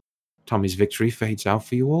as Tommy's victory fades out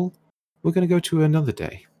for you all, we're going to go to another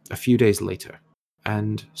day, a few days later.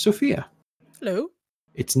 And Sophia. Hello.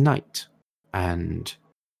 It's night, and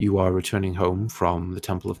you are returning home from the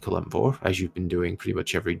Temple of Kalimvor, as you've been doing pretty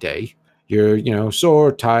much every day. You're,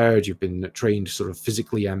 sore, tired, you've been trained sort of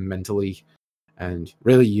physically and mentally, and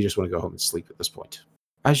really you just want to go home and sleep at this point.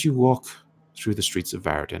 As you walk through the streets of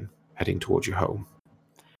Varadin, heading towards your home,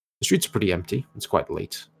 the streets are pretty empty, it's quite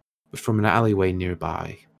late, but from an alleyway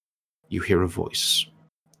nearby, you hear a voice.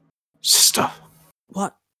 Sister!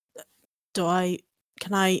 What?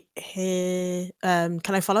 Can I hear, can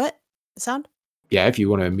I follow it? The sound? Yeah, if you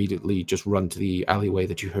want to immediately just run to the alleyway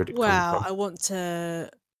that you heard it coming Well, from. I want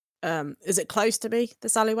to, is it close to me,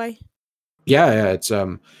 this alleyway? Yeah, it's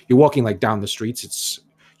you're walking like down the streets.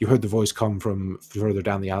 You heard the voice come from further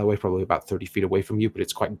down the alleyway, probably about 30 feet away from you, but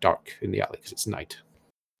it's quite dark in the alley because it's night.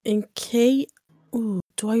 Okay. Ooh,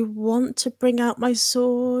 do I want to bring out my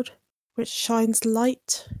sword, which shines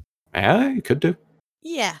light? Yeah, you could do.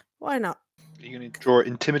 Yeah, why not? Are you going to draw it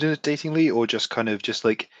intimidatingly, or just kind of do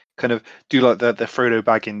like the Frodo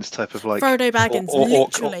Baggins type of like Frodo Baggins,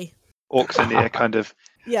 literally. Auctioneer kind of?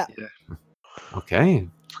 Yeah. Okay.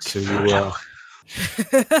 So you,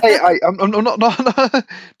 Hey, I'm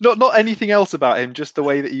not anything else about him. Just the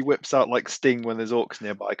way that he whips out like Sting when there's orcs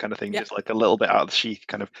nearby, kind of thing. Yeah. Just like a little bit out of the sheath,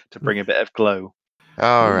 kind of to bring a bit of glow.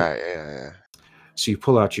 All right, yeah. so you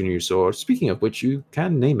pull out your new sword. Speaking of which, you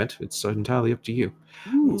can name it. It's entirely up to you.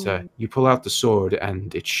 Ooh. You pull out the sword,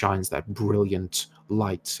 and it shines that brilliant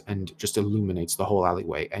light and just illuminates the whole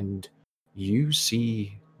alleyway. And you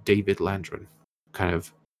see David Landron kind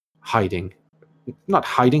of hiding. Not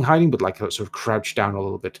hiding, but like sort of crouched down a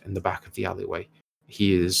little bit in the back of the alleyway.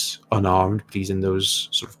 He is unarmed, but he's in those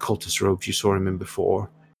sort of cultist robes you saw him in before.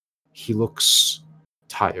 He looks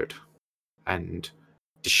tired and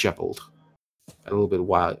disheveled, a little bit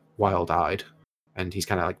wild-eyed, and he's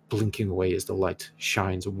kind of like blinking away as the light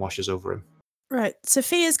shines and washes over him. Right.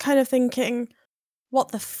 Sophia's kind of thinking, what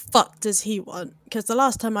the fuck does he want? Because the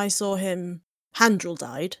last time I saw him, Handrel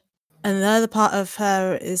died. And the other part of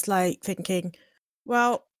her is like thinking,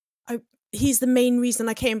 well, he's the main reason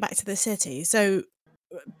I came back to the city. So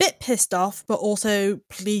a bit pissed off, but also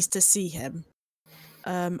pleased to see him.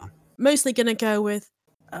 Mostly gonna go with,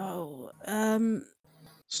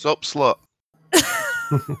 Stop slut.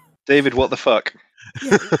 David, what the fuck?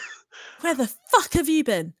 yeah, where the fuck have you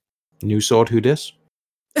been? New sword, who dis?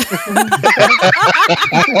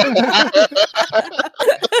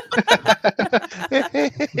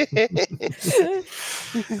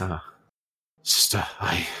 Sister,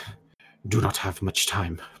 I do not have much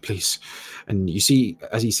time, please. And you see,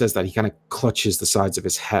 as he says that, he kind of clutches the sides of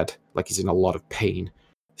his head like he's in a lot of pain.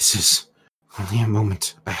 This is only a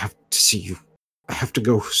moment. I have to see you. I have to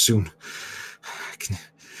go soon.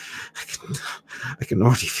 I can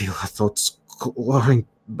already feel her thoughts clawing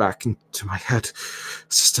back into my head.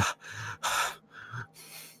 Sister,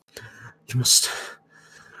 you must...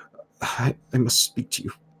 I must speak to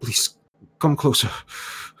you. Please, come closer.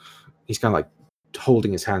 He's kind of like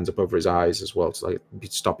holding his hands up over his eyes as well to like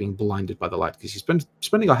stop being blinded by the light, because he's been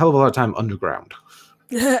spending a hell of a lot of time underground.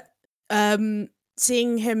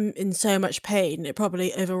 Seeing him in so much pain, it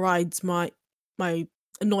probably overrides my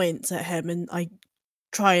annoyance at him, and I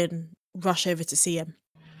try and rush over to see him.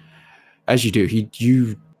 As you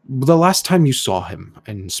do, the last time you saw him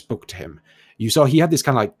and spoke to him, you saw he had this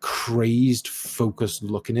kind of like crazed, focused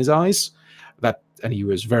look in his eyes, and he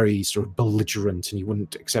was very sort of belligerent, and he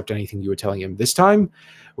wouldn't accept anything you were telling him. This time,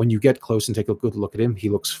 when you get close and take a good look at him, he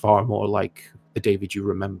looks far more like the David you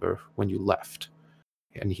remember when you left.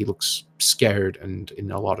 And he looks scared and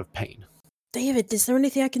in a lot of pain. David, is there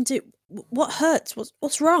anything I can do? What hurts?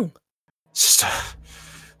 What's wrong? Sister,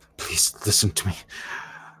 please listen to me.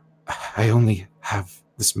 I only have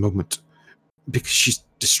this moment because she's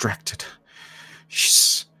distracted.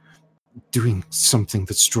 She's doing something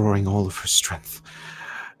that's drawing all of her strength.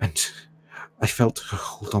 And I felt her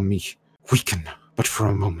hold on me weaken, but for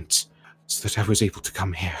a moment, so that I was able to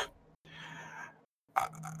come here.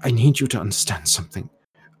 I need you to understand something,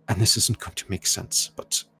 and this isn't going to make sense,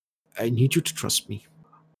 but I need you to trust me.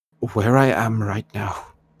 Where I am right now,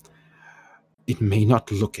 it may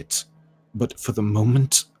not look it, but for the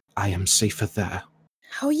moment, I am safer there.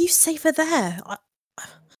 How are you safer there?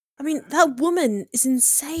 I mean, that woman is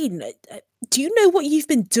insane. Do you know what you've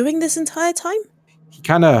been doing this entire time? He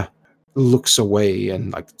kind of looks away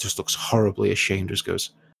and like just looks horribly ashamed. Just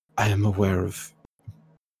goes, I am aware of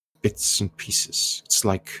bits and pieces. It's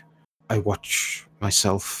like I watch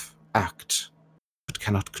myself act, but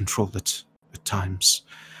cannot control it at times.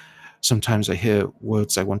 Sometimes I hear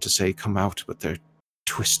words I want to say come out, but they're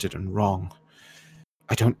twisted and wrong.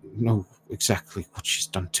 I don't know exactly what she's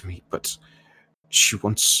done to me, but she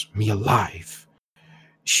wants me alive.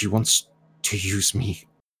 She wants to use me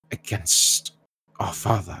against our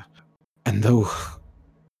father. And though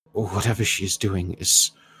whatever she is doing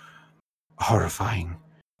is horrifying,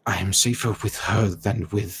 I am safer with her than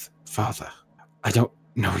with father. I don't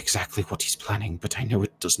know exactly what he's planning, but I know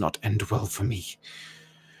it does not end well for me.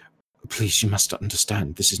 Please, you must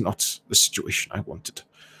understand, this is not the situation I wanted.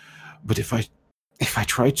 But if I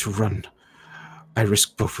try to run, I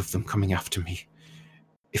risk both of them coming after me.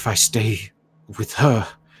 If I stay with her,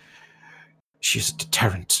 she is a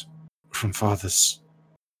deterrent from father's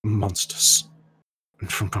monsters and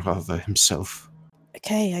from father himself.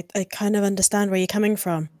 Okay, I kind of understand where you're coming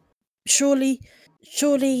from. Surely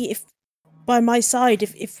surely, if by my side,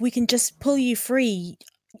 if we can just pull you free,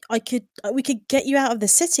 we could get you out of the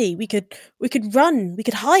city. We could run. We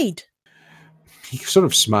could hide. He sort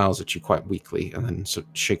of smiles at you quite weakly and then sort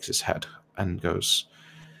of shakes his head and goes,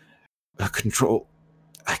 Control,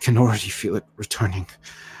 I can already feel it returning.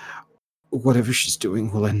 Whatever she's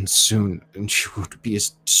doing will end soon, and she won't be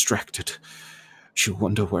as distracted. She'll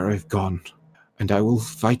wonder where I've gone, and I will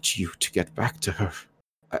fight you to get back to her.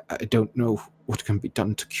 I don't know what can be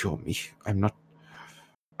done to cure me.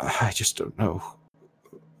 I just don't know.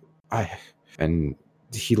 And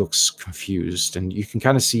he looks confused, and you can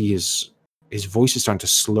kind of see his voice is starting to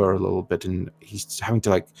slur a little bit, and he's having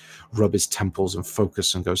to like rub his temples and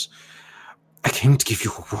focus, and goes, I came to give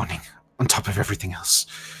you a warning on top of everything else.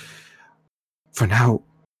 For now,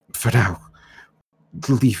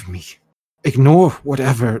 leave me. Ignore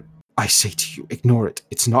whatever I say to you. Ignore it.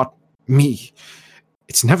 It's not me.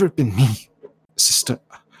 It's never been me, sister.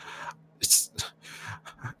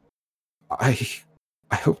 I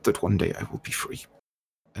hope that one day I will be free.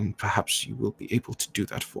 And perhaps you will be able to do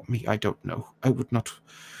that for me. I don't know. I would not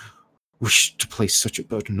wish to place such a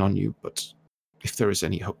burden on you, but if there is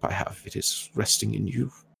any hope I have, it is resting in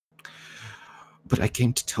you. But I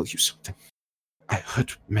came to tell you something. I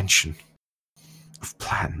heard mention of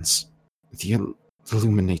plans. The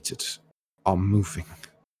Illuminated are moving.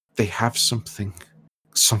 They have something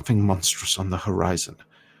monstrous on the horizon.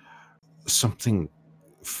 Something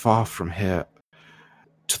far from here,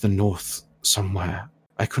 to the north somewhere.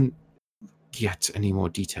 I couldn't get any more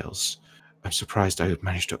details. I'm surprised I had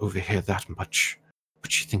managed to overhear that much.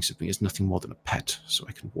 But she thinks of me as nothing more than a pet, so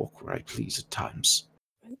I can walk where I please at times.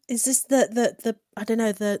 Is this the I don't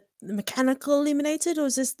know, the mechanical illuminated, or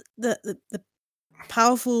is this the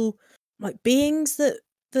powerful like beings that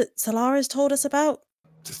Solaris told us about?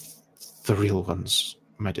 The real ones,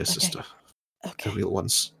 my dear sister. Okay. The real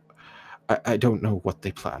ones. I don't know what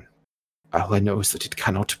they plan. All I know is that it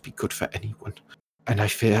cannot be good for anyone. And I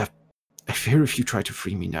fear if you try to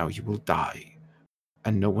free me now, you will die.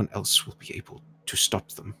 And no one else will be able to stop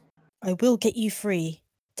them. I will get you free,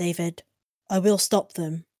 David. I will stop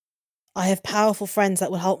them. I have powerful friends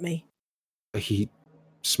that will help me. He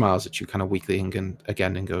smiles at you kind of weakly again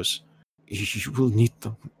and goes, You will need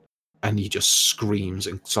them. And he just screams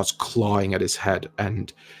and starts clawing at his head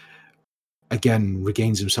and again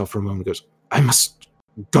regains himself for a moment and goes, I must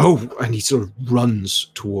go. And he sort of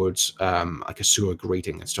runs towards like a sewer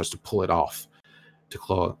grating and starts to pull it off to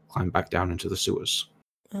climb back down into the sewers.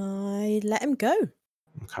 I let him go.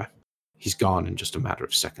 Okay. He's gone in just a matter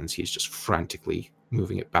of seconds. He's just frantically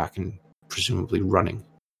moving it back and presumably running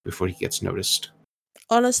before he gets noticed.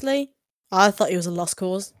 Honestly, I thought he was a lost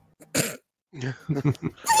cause.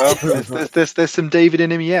 Well, there's some David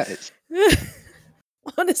in him yet.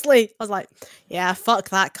 Honestly, I was like, yeah, fuck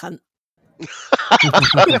that cunt.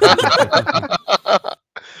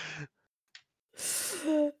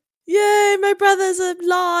 Yay, my brother's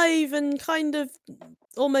alive and kind of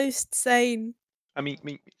almost sane. I mean,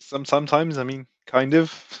 sometimes, kind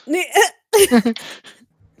of.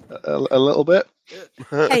 a little bit.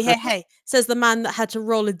 Hey, says the man that had to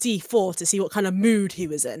roll a d4 to see what kind of mood he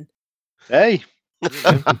was in. Hey.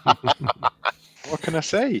 What can I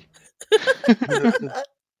say?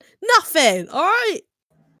 Nothing, alright?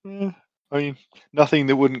 I mean, nothing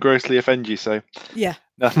that wouldn't grossly offend you, so Yeah.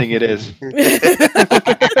 nothing it is.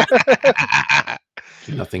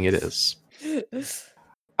 Nothing it is.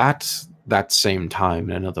 At that same time,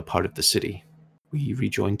 in another part of the city, we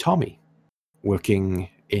rejoin Tommy, working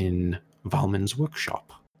in Valman's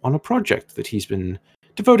workshop on a project that he's been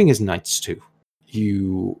devoting his nights to.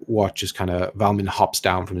 You watch as kind of Valman hops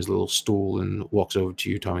down from his little stool and walks over to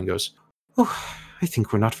you, Tommy, and goes, Oh, I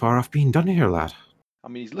think we're not far off being done here, lad. I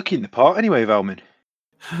mean, he's looking the part anyway, Valman.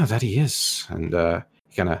 That he is. And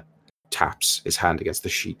he kind of taps his hand against the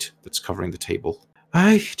sheet that's covering the table.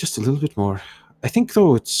 Aye, just a little bit more. I think,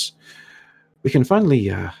 though, we can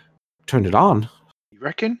finally turn it on. You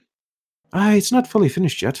reckon? Aye, it's not fully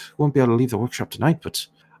finished yet. Won't be able to leave the workshop tonight, but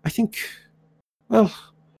I think, well,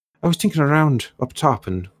 I was thinking around up top,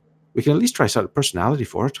 and we can at least try out a personality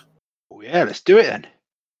for it. Oh yeah, let's do it then.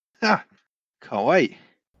 Ah, can't wait.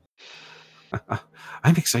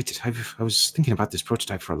 I'm excited. I was thinking about this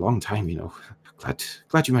prototype for a long time, you know.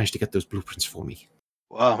 Glad you managed to get those blueprints for me.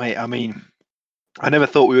 Well, mate, I mean, I never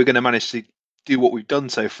thought we were going to manage to do what we've done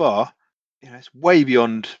so far. You know, it's way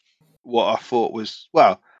beyond what I thought was.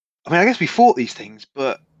 Well, I mean, I guess we thought these things,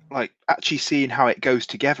 but like actually seeing how it goes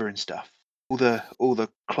together and stuff, all the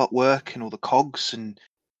clockwork and all the cogs and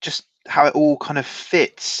just how it all kind of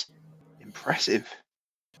fits. Impressive.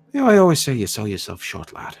 You know, I always say you sell yourself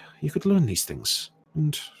short, lad. you could learn these things.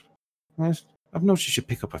 And I've noticed you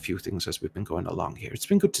pick up a few things as we've been going along here. It's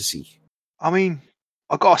been good to see. I mean,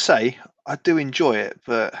 I gotta say, I do enjoy it,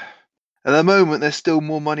 but at the moment, there's still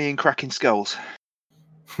more money in cracking skulls.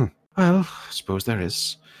 Well, I suppose there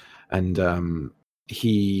is. And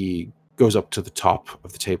he goes up to the top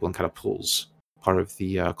of the table and kind of pulls part of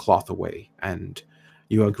the cloth away, and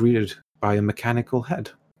you are greeted by a mechanical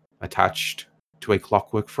head attached to a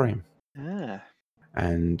clockwork frame. Ah.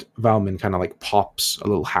 And Valman kind of like pops a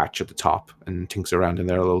little hatch at the top and tinks around in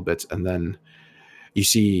there a little bit, and then you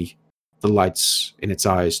see the lights in its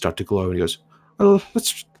eyes start to glow, and he goes, "Well,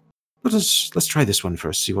 let's try this one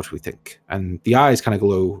first, see what we think." And the eyes kind of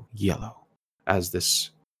glow yellow as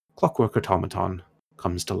this clockwork automaton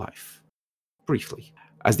comes to life. Briefly.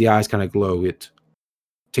 As the eyes kind of glow, it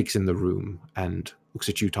takes in the room and looks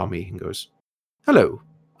at you, Tommy, and goes, "Hello,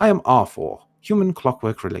 I am R4, Human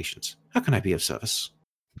Clockwork Relations. How can I be of service?"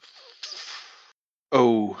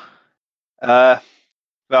 Oh.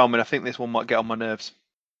 Valman, I think this one might get on my nerves.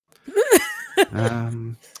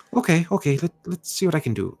 Okay, let's see what I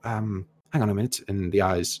can do. Hang on a minute. And the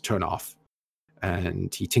eyes turn off.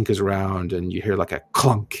 And he tinkers around, and you hear like a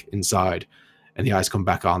clunk inside. And the eyes come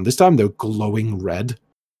back on. This time they're glowing red.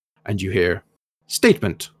 And you hear,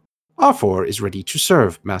 "Statement. R4 is ready to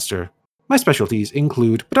serve, Master. My specialties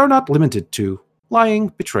include, but are not limited to, lying,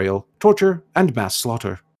 betrayal, torture, and mass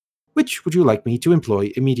slaughter. Which would you like me to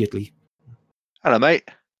employ immediately?" Hello, mate.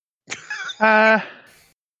 Do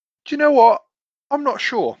you know what? I'm not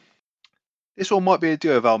sure. This one might be a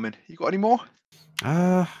duo, Valman. You got any more?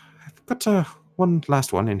 I've got one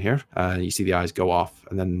last one in here. You see the eyes go off,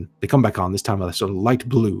 and then they come back on, this time a sort of light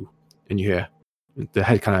blue. And you hear the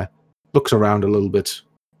head kind of looks around a little bit,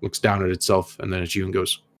 looks down at itself, and then at you and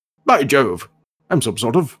goes, "By Jove, I'm some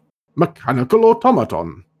sort of mechanical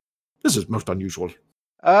automaton. This is most unusual."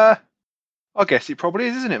 I guess it probably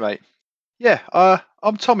is, isn't it, mate? Yeah,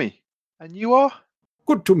 I'm Tommy. And you are?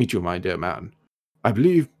 "Good to meet you, my dear man. I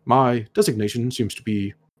believe my designation seems to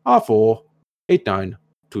be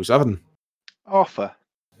R48927. Arthur.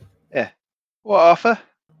 Yeah. What, Arthur?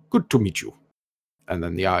 Good to meet you." And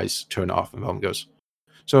then the eyes turn off, and Velm goes,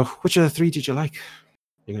 "So, which of the three did you like?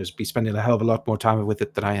 You're going to be spending a hell of a lot more time with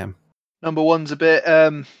it than I am." Number one's a bit, I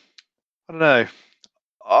don't know.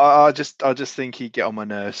 I just think he'd get on my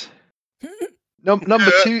nerves.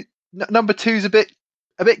 Number two's a bit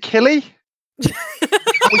killy.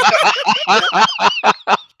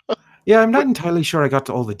 Yeah, I'm not entirely sure I got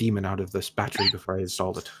all the demon out of this battery before I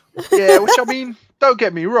installed it. Yeah, which I mean, don't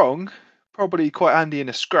get me wrong, probably quite handy in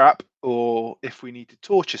a scrap or if we need to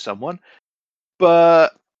torture someone,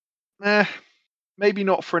 but maybe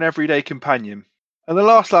not for an everyday companion. And the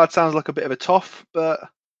last lad sounds like a bit of a toff, but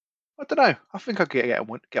I don't know. I think I could get on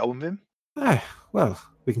with him. Well,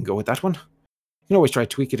 we can go with that one. You can always try to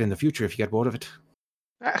tweak it in the future if you get bored of it.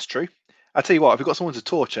 That's true. I tell you what, if we've got someone to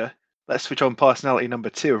torture, let's switch on personality number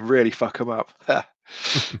 2 and really fuck them up. Well,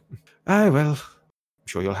 I'm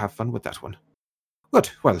sure you'll have fun with that one. Good.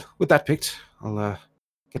 Well, with that picked, I'll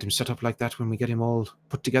get him set up like that when we get him all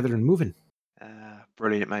put together and moving.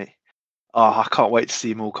 Brilliant, mate. Oh, I can't wait to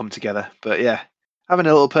see them all come together. But yeah, having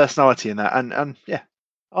a little personality in that, and yeah,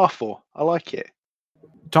 R4, I like it.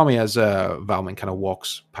 Tommy, as Valman kind of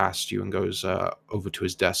walks past you and goes over to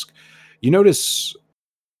his desk, you notice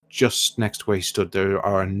just next to where he stood, there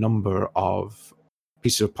are a number of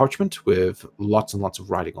pieces of parchment with lots and lots of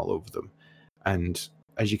writing all over them. And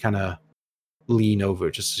as you kind of lean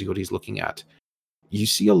over just to see what he's looking at, you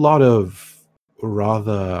see a lot of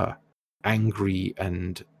rather angry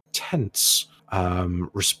and tense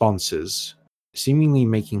responses, seemingly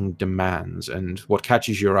making demands. And what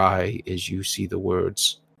catches your eye is you see the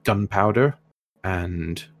words gunpowder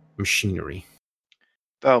and machinery.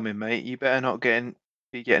 Valman, mate, you better not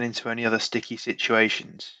be getting into any other sticky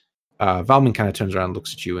situations. Valman kind of turns around,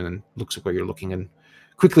 looks at you, and then looks at where you're looking, and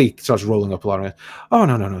quickly starts rolling up a lot of it. "Oh,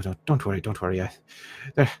 no, don't worry.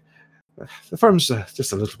 The firm's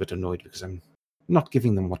just a little bit annoyed because I'm not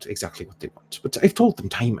giving them exactly what they want. But I've told them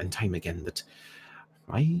time and time again that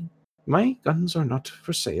my guns are not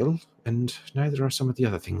for sale, and neither are some of the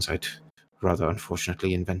other things I'd rather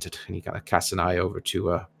unfortunately invented." And he kind of casts an eye over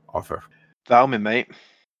to Arthur. Valman, mate,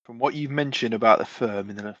 from what you've mentioned about the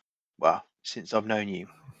firm since I've known you,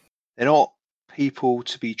 they're not people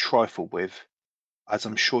to be trifled with, as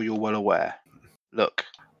I'm sure you're well aware. Look,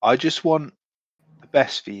 I just want the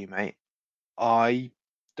best for you, mate. I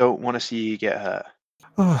don't want to see you get hurt.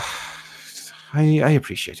 Oh, I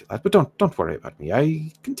appreciate that, but don't worry about me.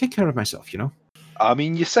 I can take care of myself, you know. I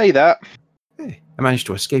mean, you say that. Hey, I managed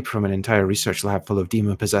to escape from an entire research lab full of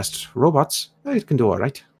demon-possessed robots. I can do all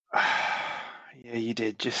right. Yeah, you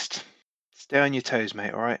did. Just stay on your toes,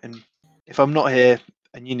 mate, all right? And if I'm not here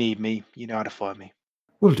and you need me, you know how to find me.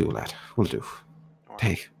 We'll do, lad. We'll do. All right,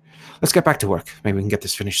 Hey, let's get back to work. Maybe we can get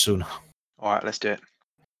this finished soon. all right, let's do it.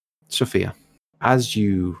 Sophia, as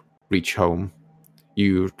you reach home,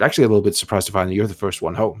 you're actually a little bit surprised to find that you're the first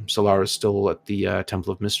one home. Solara's still at the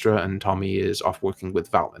Temple of Mystra, and Tommy is off working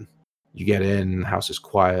with Valen. You get in, the house is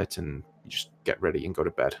quiet, and you just get ready and go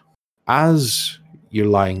to bed. As you're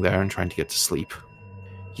lying there and trying to get to sleep,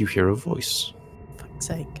 you hear a voice. Fuck's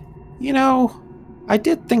sake. You know, I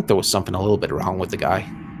did think there was something a little bit wrong with the guy.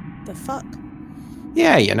 The fuck?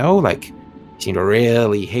 Yeah, you know, like, he seemed to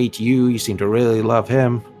really hate you, you seem to really love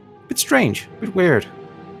him. Bit strange, bit weird.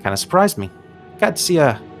 Kind of surprised me. Got to see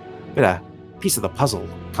a piece of the puzzle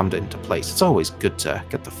come into place. It's always good to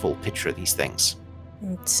get the full picture of these things.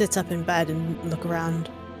 Sit up in bed and look around.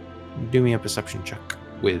 Do me a perception check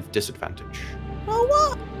with disadvantage. Oh,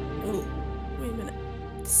 what? Oh, wait a minute.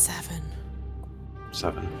 7.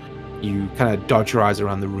 7. You kind of dodge your eyes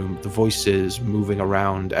around the room. The voice is moving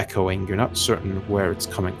around, echoing. You're not certain where it's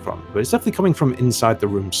coming from, but it's definitely coming from inside the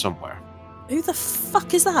room somewhere. Who the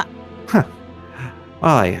fuck is that? Well,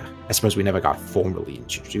 I suppose we never got formally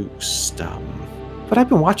introduced. But I've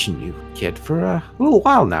been watching you, kid, for a little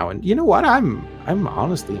while now, and you know what? I'm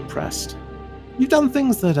honestly impressed. You've done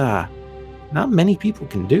things that not many people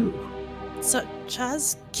can do. Such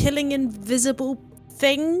as killing invisible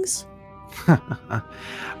things?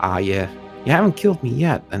 Yeah, you haven't killed me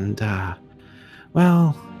yet, and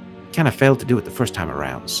well, kind of failed to do it the first time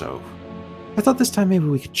around. So I thought this time maybe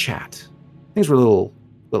we could chat. Things were a little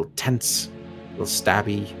tense, a little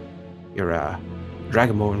stabby. Your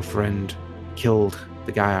Dragomoran friend killed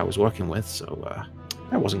the guy I was working with, so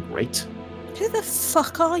that wasn't great. Who the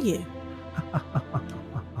fuck are you?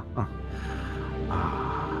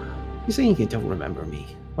 You saying you don't remember me?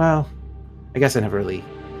 Well, I guess I never really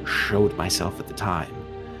showed myself at the time,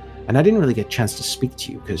 and I didn't really get a chance to speak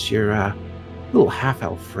to you because your little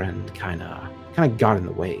half-elf friend kind of got in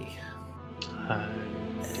the way.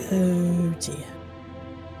 Oh dear.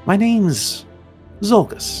 My name's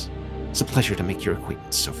Zolgus. It's a pleasure to make your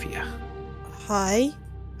acquaintance, Sophia. Hi.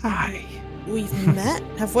 Hi. We've met,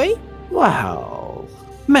 have we? Well,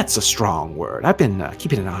 met's a strong word. I've been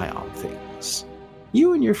keeping an eye on things.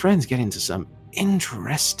 You and your friends get into some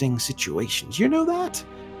interesting situations. You know that?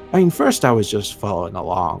 I mean, first I was just following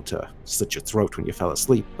along to slit your throat when you fell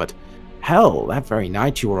asleep, but hell, that very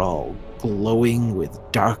night you were all glowing with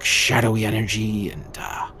dark, shadowy energy, and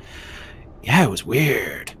yeah, it was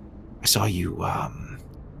weird. I saw you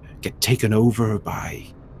get taken over by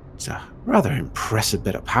a rather impressive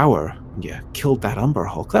bit of power when you killed that Umber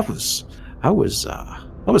Hulk. That was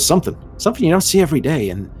something you don't see every day,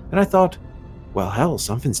 and then I thought, well, hell,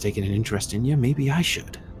 something's taking an interest in you. Maybe I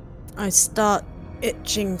should. I start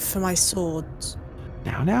itching for my swords.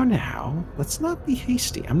 Now, let's not be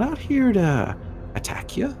hasty. I'm not here to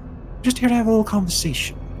attack you. I'm just here to have a little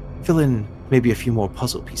conversation. Fill in maybe a few more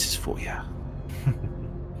puzzle pieces for you.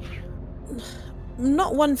 I'm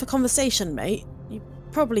not one for conversation, mate. You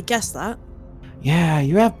probably guessed that. Yeah,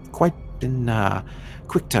 you have quite been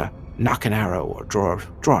quick to knock an arrow or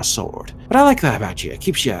draw a sword. But I like that about you. It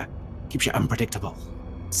keeps you unpredictable.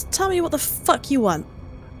 Just tell me what the fuck you want.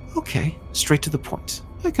 Okay, straight to the point.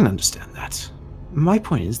 I can understand that. My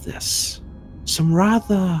point is this. Some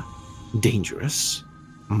rather dangerous,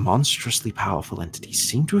 monstrously powerful entities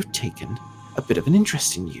seem to have taken a bit of an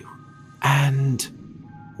interest in you. And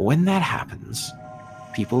when that happens,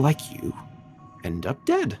 people like you end up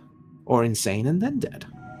dead. Or insane and then dead.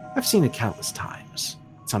 I've seen it countless times.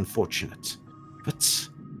 It's unfortunate. But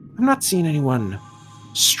I'm not seeing anyone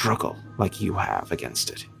struggle like you have against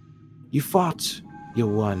it. You fought, you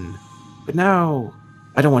won, but now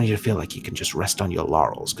I don't want you to feel like you can just rest on your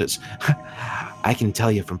laurels, because I can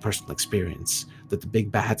tell you from personal experience that the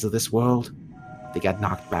big bads of this world, they get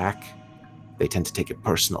knocked back, they tend to take it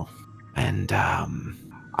personal. And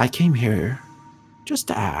I came here just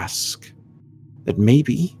to ask that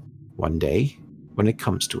maybe one day, when it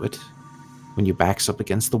comes to it, when your back's up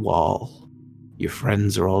against the wall, your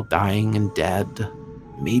friends are all dying and dead,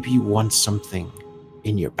 maybe you want something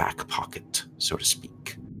in your back pocket, so to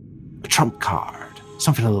speak. A trump card,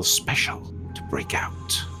 something a little special to break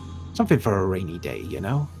out. Something for a rainy day, you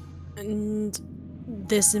know? And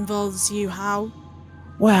this involves you how?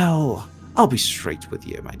 Well, I'll be straight with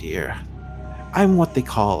you, my dear. I'm what they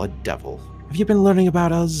call a devil. Have you been learning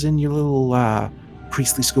about us in your little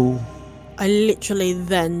priestly school? I literally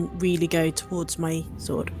then really go towards my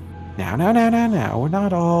sword. Now. We're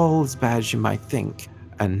not all as bad as you might think.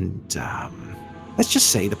 And, let's just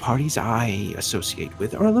say the parties I associate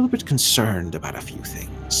with are a little bit concerned about a few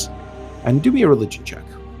things. And do me a religion check.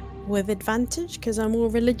 With advantage, because I'm all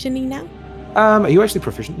religion-y now? Are you actually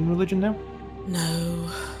proficient in religion now?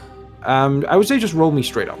 No. I would say just roll me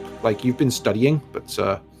straight up. Like, you've been studying, but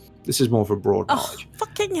this is more for broad Oh, knowledge.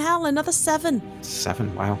 fucking hell, another 7.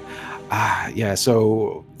 7, wow. Yeah,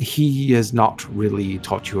 so he has not really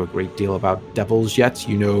taught you a great deal about devils yet.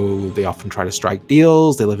 You know they often try to strike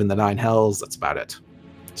deals, they live in the 9 hells, that's about it.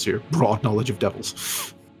 So your broad knowledge of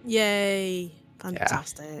devils. Yay.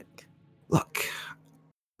 Fantastic. Look,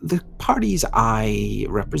 the parties I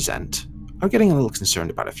represent are getting a little concerned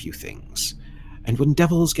about a few things. And when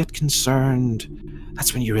devils get concerned,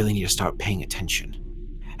 that's when you really need to start paying attention.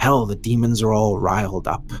 Hell, the demons are all riled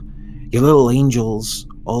up. Your little angels,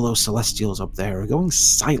 all those celestials up there, are going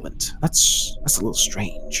silent. That's a little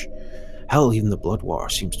strange. Hell, even the blood war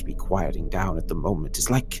seems to be quieting down at the moment. It's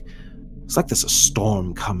like there's a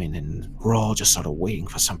storm coming and we're all just sort of waiting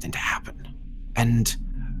for something to happen. And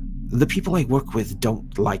the people I work with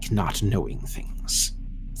don't like not knowing things.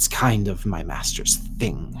 It's kind of my master's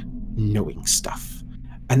thing, knowing stuff.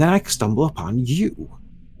 And then I stumble upon you.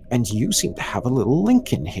 And you seem to have a little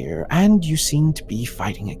link in here, and you seem to be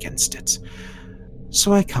fighting against it.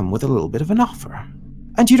 So I come with a little bit of an offer.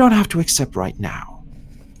 And you don't have to accept right now.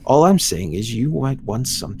 All I'm saying is you might want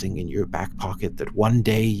something in your back pocket that one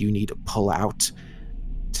day you need to pull out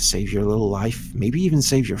to save your little life, maybe even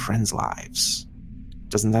save your friends' lives.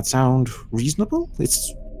 Doesn't that sound reasonable?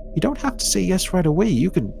 You don't have to say yes right away.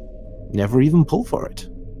 You could never even pull for it.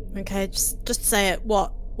 Okay, just say it.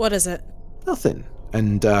 What is it? Nothing.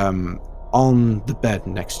 And on the bed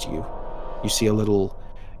next to you, you see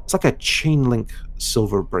it's like a chain link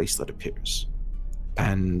silver bracelet appears.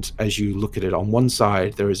 And as you look at it, on one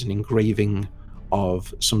side, there is an engraving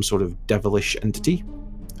of some sort of devilish entity.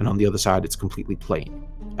 And on the other side, it's completely plain.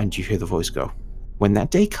 And you hear the voice go, "When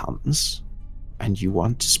that day comes, and you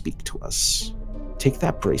want to speak to us, take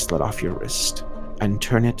that bracelet off your wrist and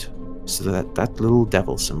turn it so that that little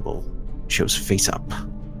devil symbol shows face up.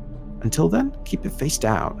 Until then, keep it face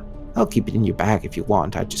down. I'll keep it in your bag if you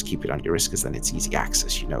want. I'd just keep it on your wrist because then it's easy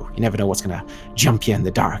access, you know. You never know what's gonna jump you in the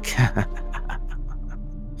dark."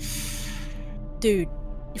 Dude,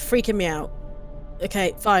 you're freaking me out.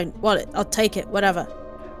 Okay, fine. I'll take it, whatever.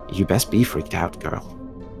 You best be freaked out, girl.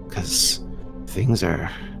 Because things are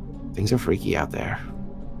freaky out there.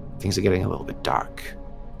 Things are getting a little bit dark.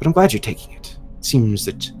 But I'm glad you're taking it. It seems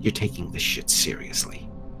that you're taking this shit seriously.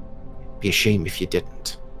 Be a shame if you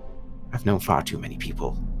didn't. I've known far too many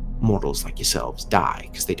people, mortals like yourselves, die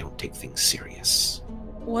because they don't take things serious.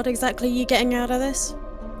 What exactly are you getting out of this?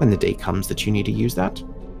 When the day comes that you need to use that,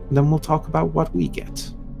 then we'll talk about what we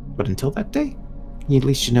get. But until that day, at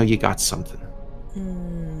least you know you got something.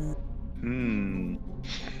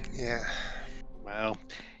 Yeah. Well,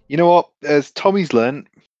 you know what? As Tommy's learned,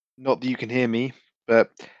 not that you can hear me,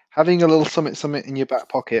 but having a little summit in your back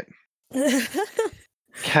pocket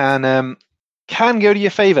can go to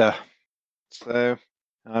your favor. So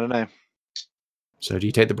I don't know. So do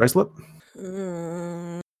you take the bracelet?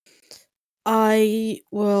 I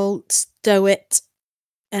will stow it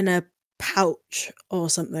in a pouch or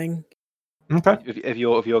something. Okay. Of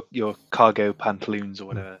your cargo pantaloons or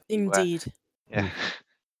whatever. you wear. Indeed. Yeah.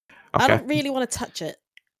 I Okay. don't really want to touch it.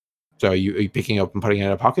 So are you picking it up and putting it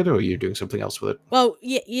in a pocket, or are you doing something else with it? Well,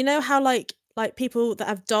 yeah, you know how like people that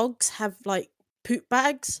have dogs have like poop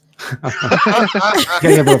bags?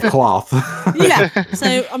 Getting a bit of cloth. Yeah.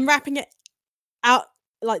 So I'm wrapping it out,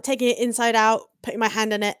 like taking it inside out, putting my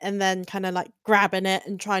hand in it, and then kind of like grabbing it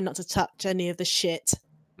and trying not to touch any of the shit.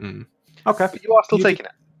 Mm. Okay. But you are still taking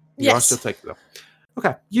it. You are Yes. still taking it.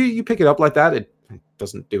 Okay. You pick it up like that. It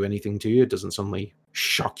doesn't do anything to you. It doesn't suddenly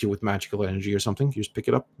shock you with magical energy or something. You just pick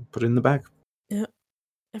it up, put it in the bag. Yeah.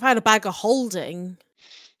 If I had a bag of holding,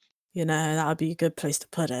 that would be a good place to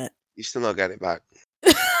put it. You still not get it back.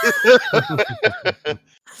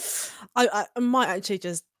 I might actually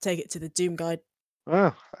just take it to the Doom Guide.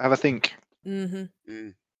 Oh, have a think. Mm-hmm.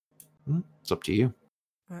 It's up to you.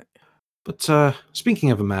 Right. But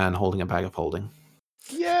speaking of a man holding a bag of holding,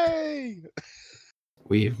 Yay!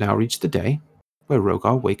 we've now reached the day where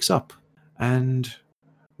Rogar wakes up. And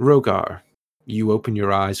Rogar, you open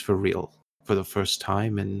your eyes for real for the first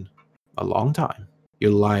time in a long time.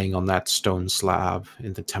 You're lying on that stone slab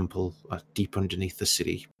in the temple deep underneath the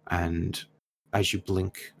city. And as you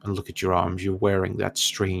blink and look at your arms, you're wearing that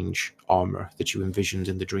strange armor that you envisioned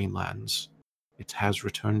in the Dreamlands. It has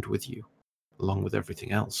returned with you, along with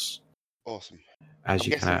everything else. Awesome. As I'm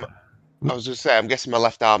you guessing kind of... I was just saying, I'm guessing my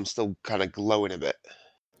left arm's still kind of glowing a bit.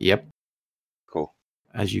 Yep. Cool.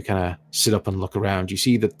 as you kind of sit up and look around, you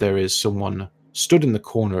see that there is someone stood in the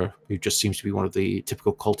corner who just seems to be one of the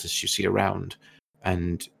typical cultists you see around.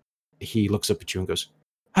 And he looks up at you and goes,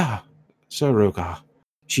 "Ah, Sir Rogar,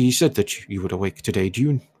 she said that you would awake today. Do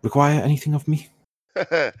you require anything of me?"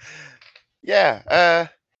 Yeah,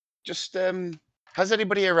 just, has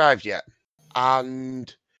anybody arrived yet?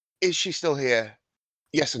 And is she still here?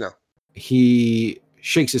 Yes or no? He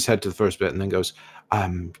shakes his head to the first bit and then goes,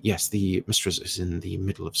 "Yes, the mistress is in the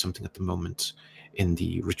middle of something at the moment in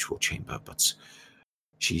the ritual chamber, but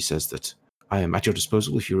she says that I am at your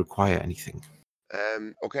disposal if you require anything."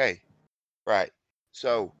 Okay. Right.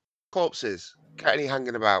 So, corpses. Got any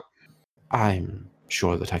hanging about? "I'm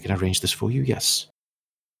sure that I can arrange this for you, yes."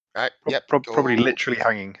 Right. Yep. Probably go- literally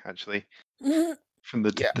hanging, actually, from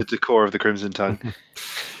the Yeah. the decor of the Crimson Tongue.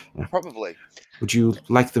 Probably. Would you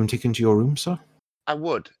like them taken to your room, sir? I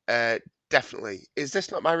would. Definitely. Is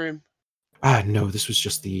this not my room? No, this was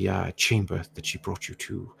just the chamber that she brought you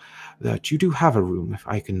to. That you do have a room.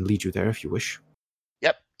 I can lead you there if you wish.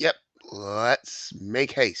 Yep. Let's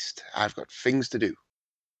make haste. I've got things to do.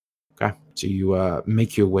 Okay. So you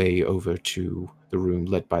make your way over to the room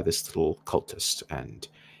led by this little cultist, and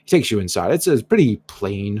he takes you inside. It's a pretty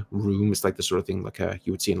plain room. It's like the sort of thing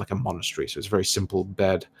you would see in like a monastery. So it's a very simple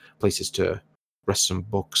bed, places to rest some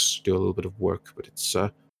books, do a little bit of work, but it's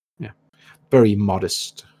very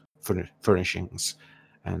modest furnishings.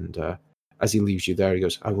 And as he leaves you there, he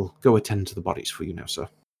goes, "I will go attend to the bodies for you now, sir."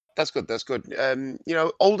 That's good.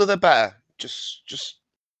 Older the better. Just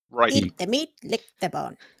Right. Eat the meat, lick the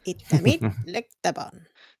bone. Eat the meat, lick the bone.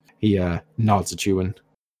 He nods at you and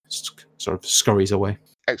sort of scurries away.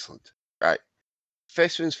 excellent. Right.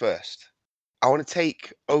 First things first. I want to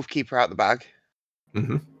take Oathkeeper out the bag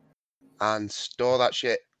Mm-hmm. and store that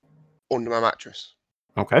shit under my mattress.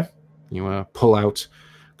 Okay. You pull out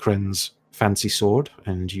Kren's fancy sword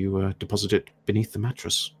and you deposit it beneath the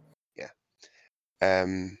mattress.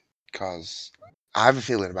 Because I have a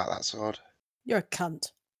feeling about that sword. You're a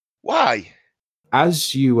cunt. Why?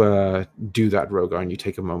 As you do that, Rogar, and you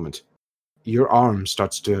take a moment, your arm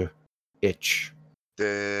starts to itch.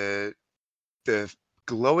 The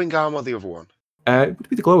glowing arm or the other one? It would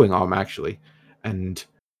be the glowing arm, actually. And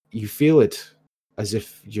you feel it as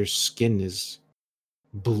if your skin is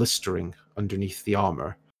blistering underneath the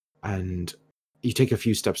armor. And you take a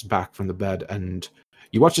few steps back from the bed and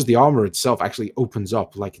you watch as the armor itself actually opens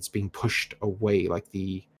up like it's being pushed away, like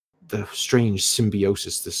the strange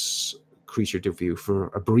symbiosis this creature did you for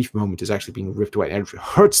a brief moment is actually being ripped away. And it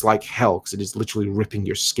hurts like hell because it is literally ripping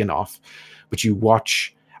your skin off. But you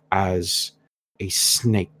watch as a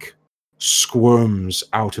snake squirms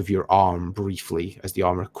out of your arm briefly as the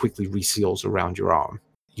armor quickly reseals around your arm.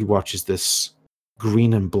 You watch as this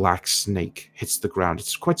green and black snake hits the ground.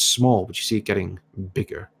 It's quite small, but you see it getting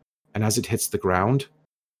bigger. And as it hits the ground,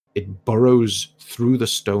 it burrows through the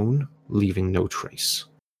stone, leaving no trace.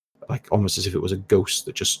 Like almost as if it was a ghost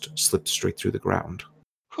that just slipped straight through the ground.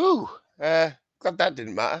 Whew. Glad that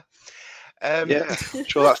didn't matter. Yeah, I'm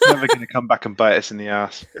sure that's never going to come back and bite us in the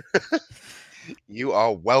ass. You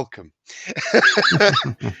are welcome.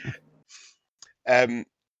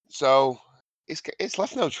 So it's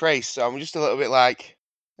left no trace. So I'm just a little bit like,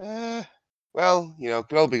 well,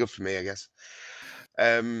 could all be good for me, I guess.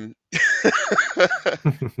 And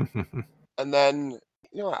then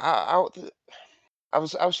I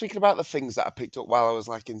was thinking about the things that I picked up while I was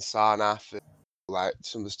like in Sarnath, and, like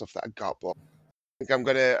some of the stuff that I got. But I think I'm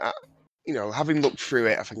gonna, having looked through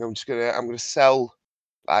it, I think I'm gonna sell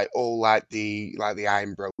like all like the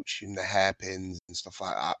iron brooch and the hairpins and stuff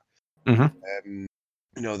like that. Mm-hmm.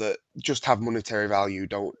 That just have monetary value,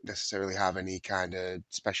 don't necessarily have any kind of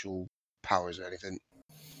special powers or anything.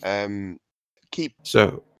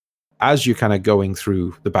 So, as you're kind of going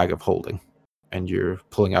through the bag of holding, and you're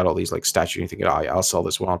pulling out all these like statues, and you think, I'll sell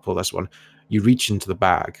this one, I'll pull this one. You reach into the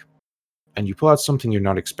bag, and you pull out something you're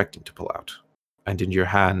not expecting to pull out. And in your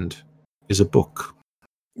hand is a book.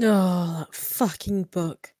 Oh, that fucking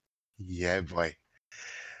book. Yeah, boy.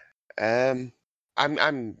 I'm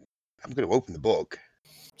going to open the book.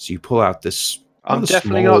 So you pull out this. I'm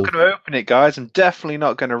definitely not going to open it, guys. I'm definitely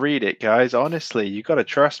not going to read it, guys. Honestly, you got to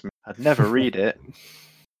trust me. I'd never read it.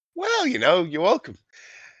 Well, you're welcome.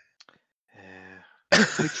 Yeah.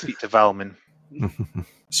 Speak to Valmin.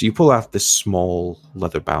 So you pull out this small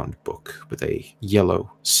leather-bound book with a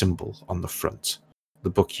yellow symbol on the front. The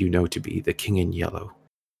book you know to be The King in Yellow,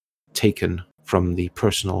 taken from the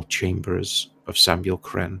personal chambers of Samuel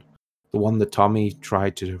Kren, the one that Tommy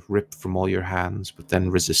tried to rip from all your hands, but then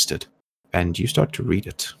resisted. And you start to read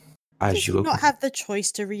it. Does he not have the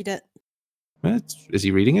choice to read it? Is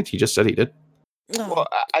he reading it? He just said he did. Oh,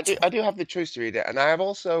 I do have the choice to read it, and I have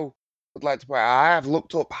also would like to point out, I have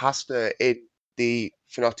looked up Hasta in the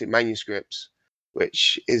Phonetic manuscripts,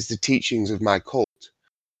 which is the teachings of my cult,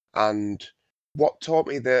 and what taught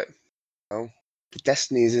me that the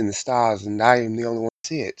destiny is in the stars, and I am the only one to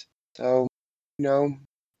see it. So, you know,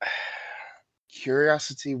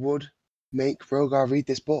 curiosity would make Rogar read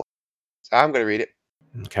this book. So I'm going to read it.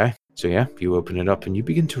 Okay. So yeah, you open it up and you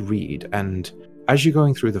begin to read, and as you're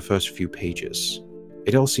going through the first few pages,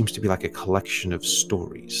 it all seems to be like a collection of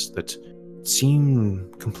stories that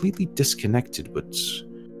seem completely disconnected, but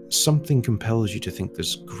something compels you to think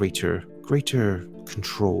there's greater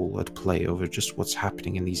control at play over just what's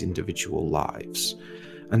happening in these individual lives.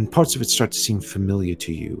 And parts of it start to seem familiar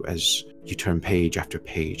to you as you turn page after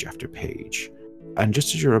page after page. And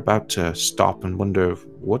just as you're about to stop and wonder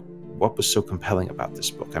what was so compelling about this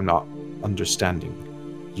book, I'm not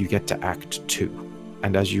understanding, you get to Act 2.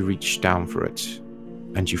 And as you reach down for it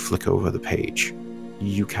and you flick over the page,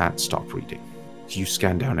 you can't stop reading. You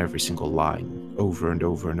scan down every single line over and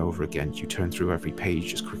over and over again. You turn through every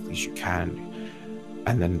page as quickly as you can.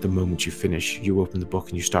 And then the moment you finish, you open the book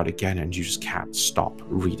and you start again, and you just can't stop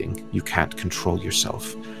reading. You can't control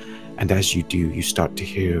yourself. And as you do, you start to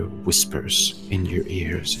hear whispers in your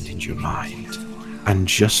ears and in your mind. And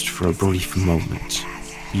just for a brief moment,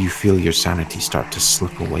 you feel your sanity start to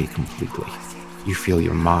slip away completely. You feel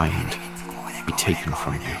your mind be taken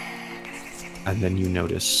from you. And then you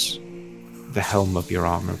notice the helm of your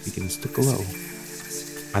armor begins to glow.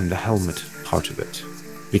 And the helmet part of it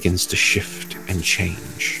begins to shift and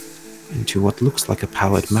change into what looks like a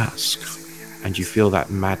pallid mask. And you feel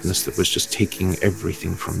that madness that was just taking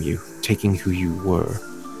everything from you, taking who you were,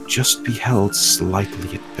 just be held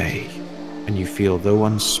slightly at bay. And you feel, though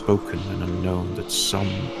unspoken and unknown, that some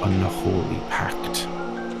unholy pact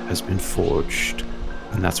has been forged.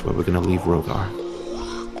 And that's where we're going to leave Rogar.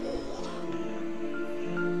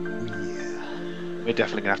 We're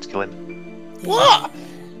definitely going to have to kill him. what?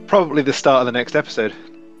 Probably the start of the next episode.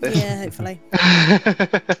 Yeah, hopefully.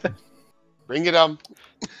 Bring it on.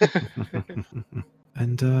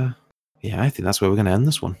 And, yeah, I think that's where we're going to end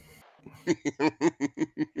this one.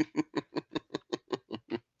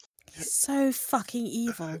 So fucking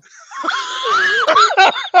evil.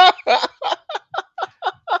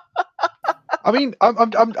 I mean,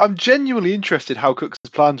 I'm genuinely interested how Cook's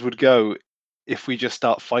plans would go if we just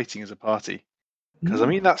start fighting as a party. Because I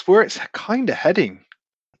mean, that's where it's kind of heading.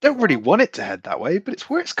 I don't really want it to head that way, but it's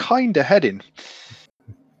where it's kind of heading.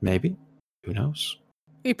 Maybe. Who knows?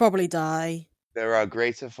 We probably die. There are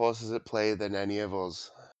greater forces at play than any of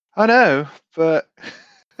us. I know, but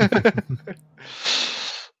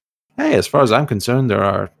Hey, as far as I'm concerned, there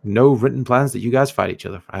are no written plans that you guys fight each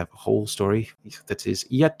other. I have a whole story that is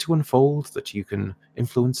yet to unfold that you can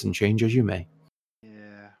influence and change as you may.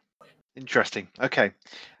 yeah, interesting. Okay,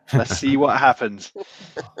 let's see what happens.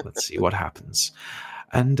 Let's see what happens.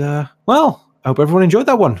 And, well, I hope everyone enjoyed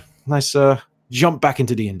that one. Nice jump back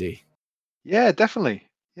into D&D. Yeah, definitely.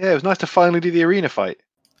 Yeah, it was nice to finally do the arena fight.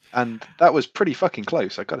 And that was pretty fucking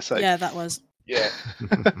close, I gotta say. Yeah, that was. Yeah.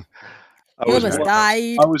 You almost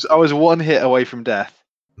died. I was one hit away from death,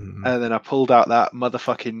 Mhm. and then I pulled out that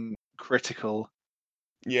motherfucking critical.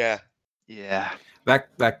 Yeah. Yeah.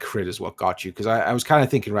 That crit is what got you, because I was kind of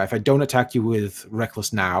thinking, right, if I don't attack you with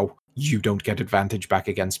Reckless now, you don't get advantage back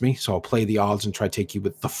against me, so I'll play the odds and try to take you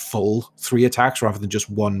with the full 3 attacks rather than just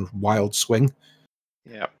one wild swing.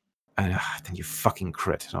 Yeah. And then you fucking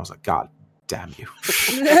crit. And I was like, God damn you.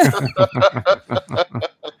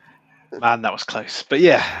 Man, that was close. But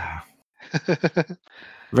yeah.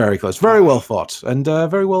 Very close. Very well fought. And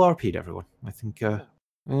very well RP'd, everyone. I think it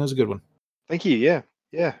was a good one. Thank you. Yeah.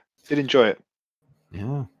 Yeah. Did enjoy it.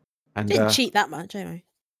 Yeah. And Didn't cheat that much, anyway.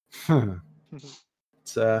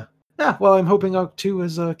 it's yeah, well, I'm hoping Arc 2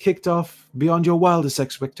 has kicked off beyond your wildest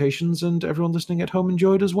expectations, and everyone listening at home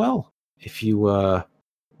enjoyed as well. If you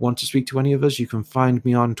want to speak to any of us, you can find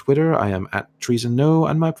me on Twitter. I am at TreasonNo,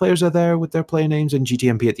 and my players are there with their player names and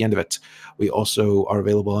GTMP at the end of it. We also are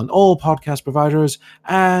available on all podcast providers,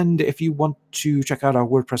 and if you want to check out our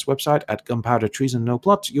WordPress website at Gunpowder Treason No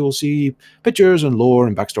Plot, you'll see pictures and lore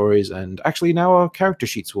and backstories, and actually now our character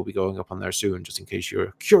sheets will be going up on there soon, just in case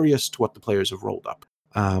you're curious to what the players have rolled up.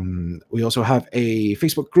 We also have a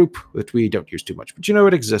Facebook group that we don't use too much, but you know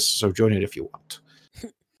it exists, so join it if you want.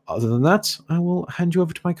 Other than that, I will hand you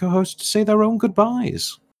over to my co-host to say their own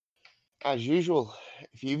goodbyes. As usual,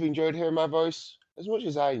 if you've enjoyed hearing my voice as much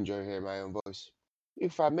as I enjoy hearing my own voice, you can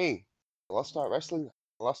find me. Lost Art Wrestling,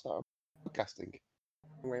 Lost Art Podcasting.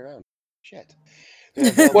 Way around. Shit.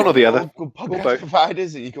 One or the other. Good Or podcast both.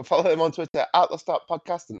 providers, and you can follow them on Twitter at The Start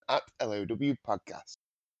Podcast and at LOW Podcast.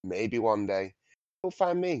 Maybe one day you'll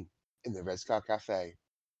find me in the Red Scar Cafe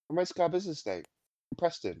on Red Scar Business Estate in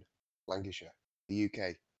Preston, Lancashire, the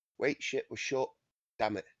UK. Wait, shit, we're short.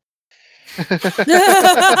 Damn it.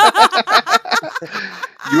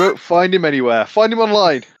 You won't find him anywhere. Find him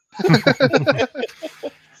online.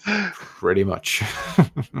 Pretty much.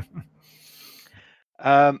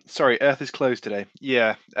 Sorry, Earth is closed today.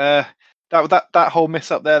 Yeah. That whole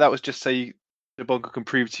miss up there, that was just so the Bunker can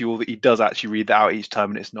prove to you all that he does actually read that out each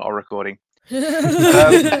time and it's not a recording.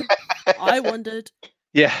 I wondered.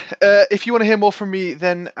 Yeah. If you want to hear more from me,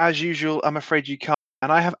 then as usual, I'm afraid you can't.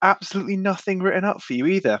 And I have absolutely nothing written up for you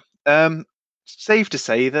either. Safe to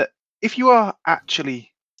say that if you are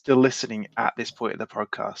actually still listening at this point of the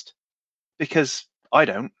podcast, because I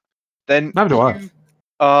don't, then Neither do I. you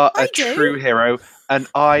are I a do. true hero, and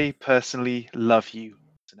I personally love you,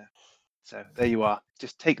 listener. So there you are.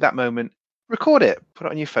 Just take that moment, record it, put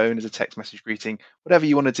it on your phone as a text message greeting, whatever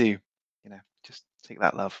you want to do. Just take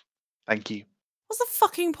that love. Thank you. What's the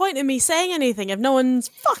fucking point of me saying anything if no one's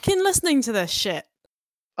fucking listening to this shit?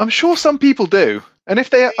 I'm sure some people do, and if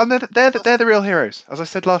they are, and they're the real heroes. As I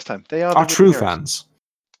said last time, they are the Our real true heroes. fans.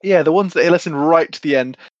 Yeah, the ones that listen right to the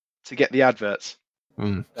end to get the adverts.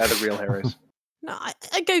 Mm. They're the real heroes. No,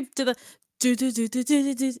 I go to the do,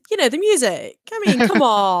 the music. I mean, come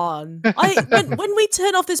on. When we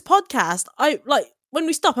turn off this podcast, when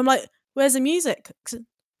we stop, I'm like, where's the music?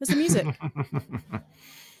 Where's the music?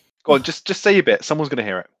 Go on, just say a bit. Someone's gonna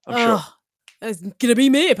hear it. I'm sure. Oh, it's gonna be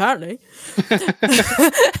me, apparently.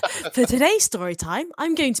 For today's story time,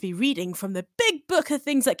 I'm going to be reading from the Big Book of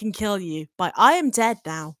Things That Can Kill You by I Am Dead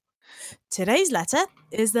Now. Today's letter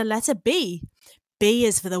is the letter B. B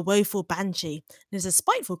is for the woeful banshee. It is a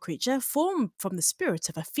spiteful creature formed from the spirit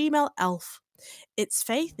of a female elf. Its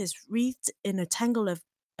face is wreathed in a tangle of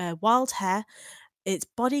wild hair, its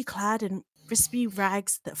body clad in wispy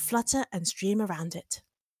rags that flutter and stream around it.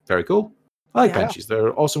 Very cool. I like Yeah. banshees.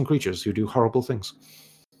 They're awesome creatures who do horrible things.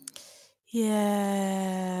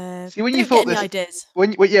 Yeah. See, when you don't thought get any this-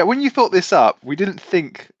 ideas. When you thought this up, we didn't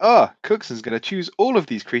think, Cookson's gonna choose all of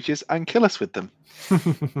these creatures and kill us with them.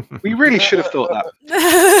 We really should have thought that.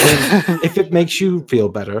 If it makes you feel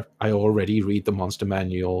better, I already read the Monster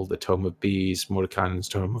Manual, the Tome of Beasts, Mordekainen's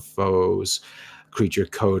Tome of Foes, Creature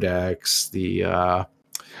Codex, the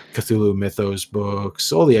Cthulhu Mythos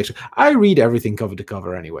books, all the extra. I read everything cover to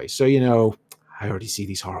cover anyway, so I already see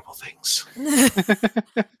these horrible things.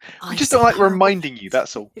 We just don't like reminding you,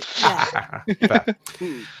 that's all. Yeah. Fair.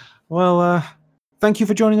 Well, thank you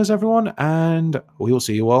for joining us, everyone, and we will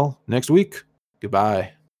see you all next week.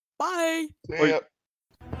 Goodbye. Bye. See ya.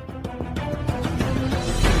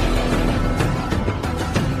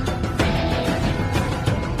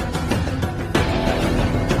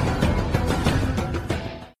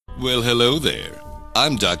 Well, hello there.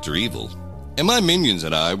 I'm Dr. Evil, and my minions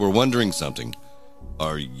and I were wondering something.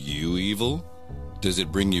 Are you evil? Does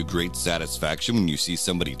it bring you great satisfaction when you see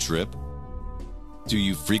somebody trip? Do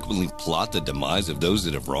you frequently plot the demise of those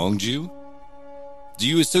that have wronged you? Do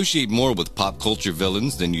you associate more with pop culture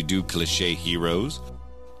villains than you do cliché heroes?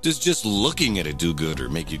 Does just looking at a do-gooder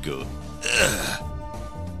make you go, ugh?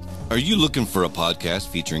 Are you looking for a podcast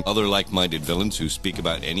featuring other like-minded villains who speak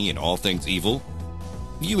about any and all things evil?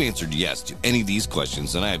 If you answered yes to any of these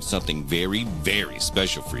questions, then I have something very, very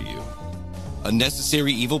special for you. A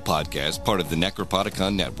Necessary Evil podcast, part of the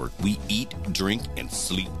Necropodicon Network. We eat, drink, and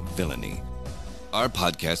sleep villainy. Our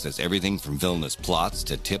podcast has everything from villainous plots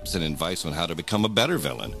to tips and advice on how to become a better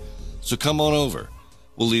villain. So come on over.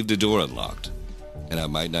 We'll leave the door unlocked. And I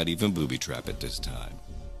might not even booby trap it this time.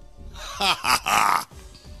 Ha ha ha!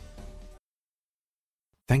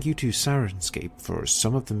 Thank you to Sirenscape for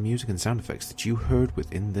some of the music and sound effects that you heard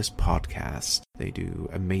within this podcast. They do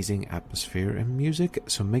amazing atmosphere and music,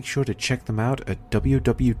 so make sure to check them out at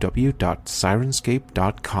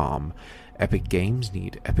www.sirenscape.com. Epic games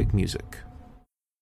need epic music.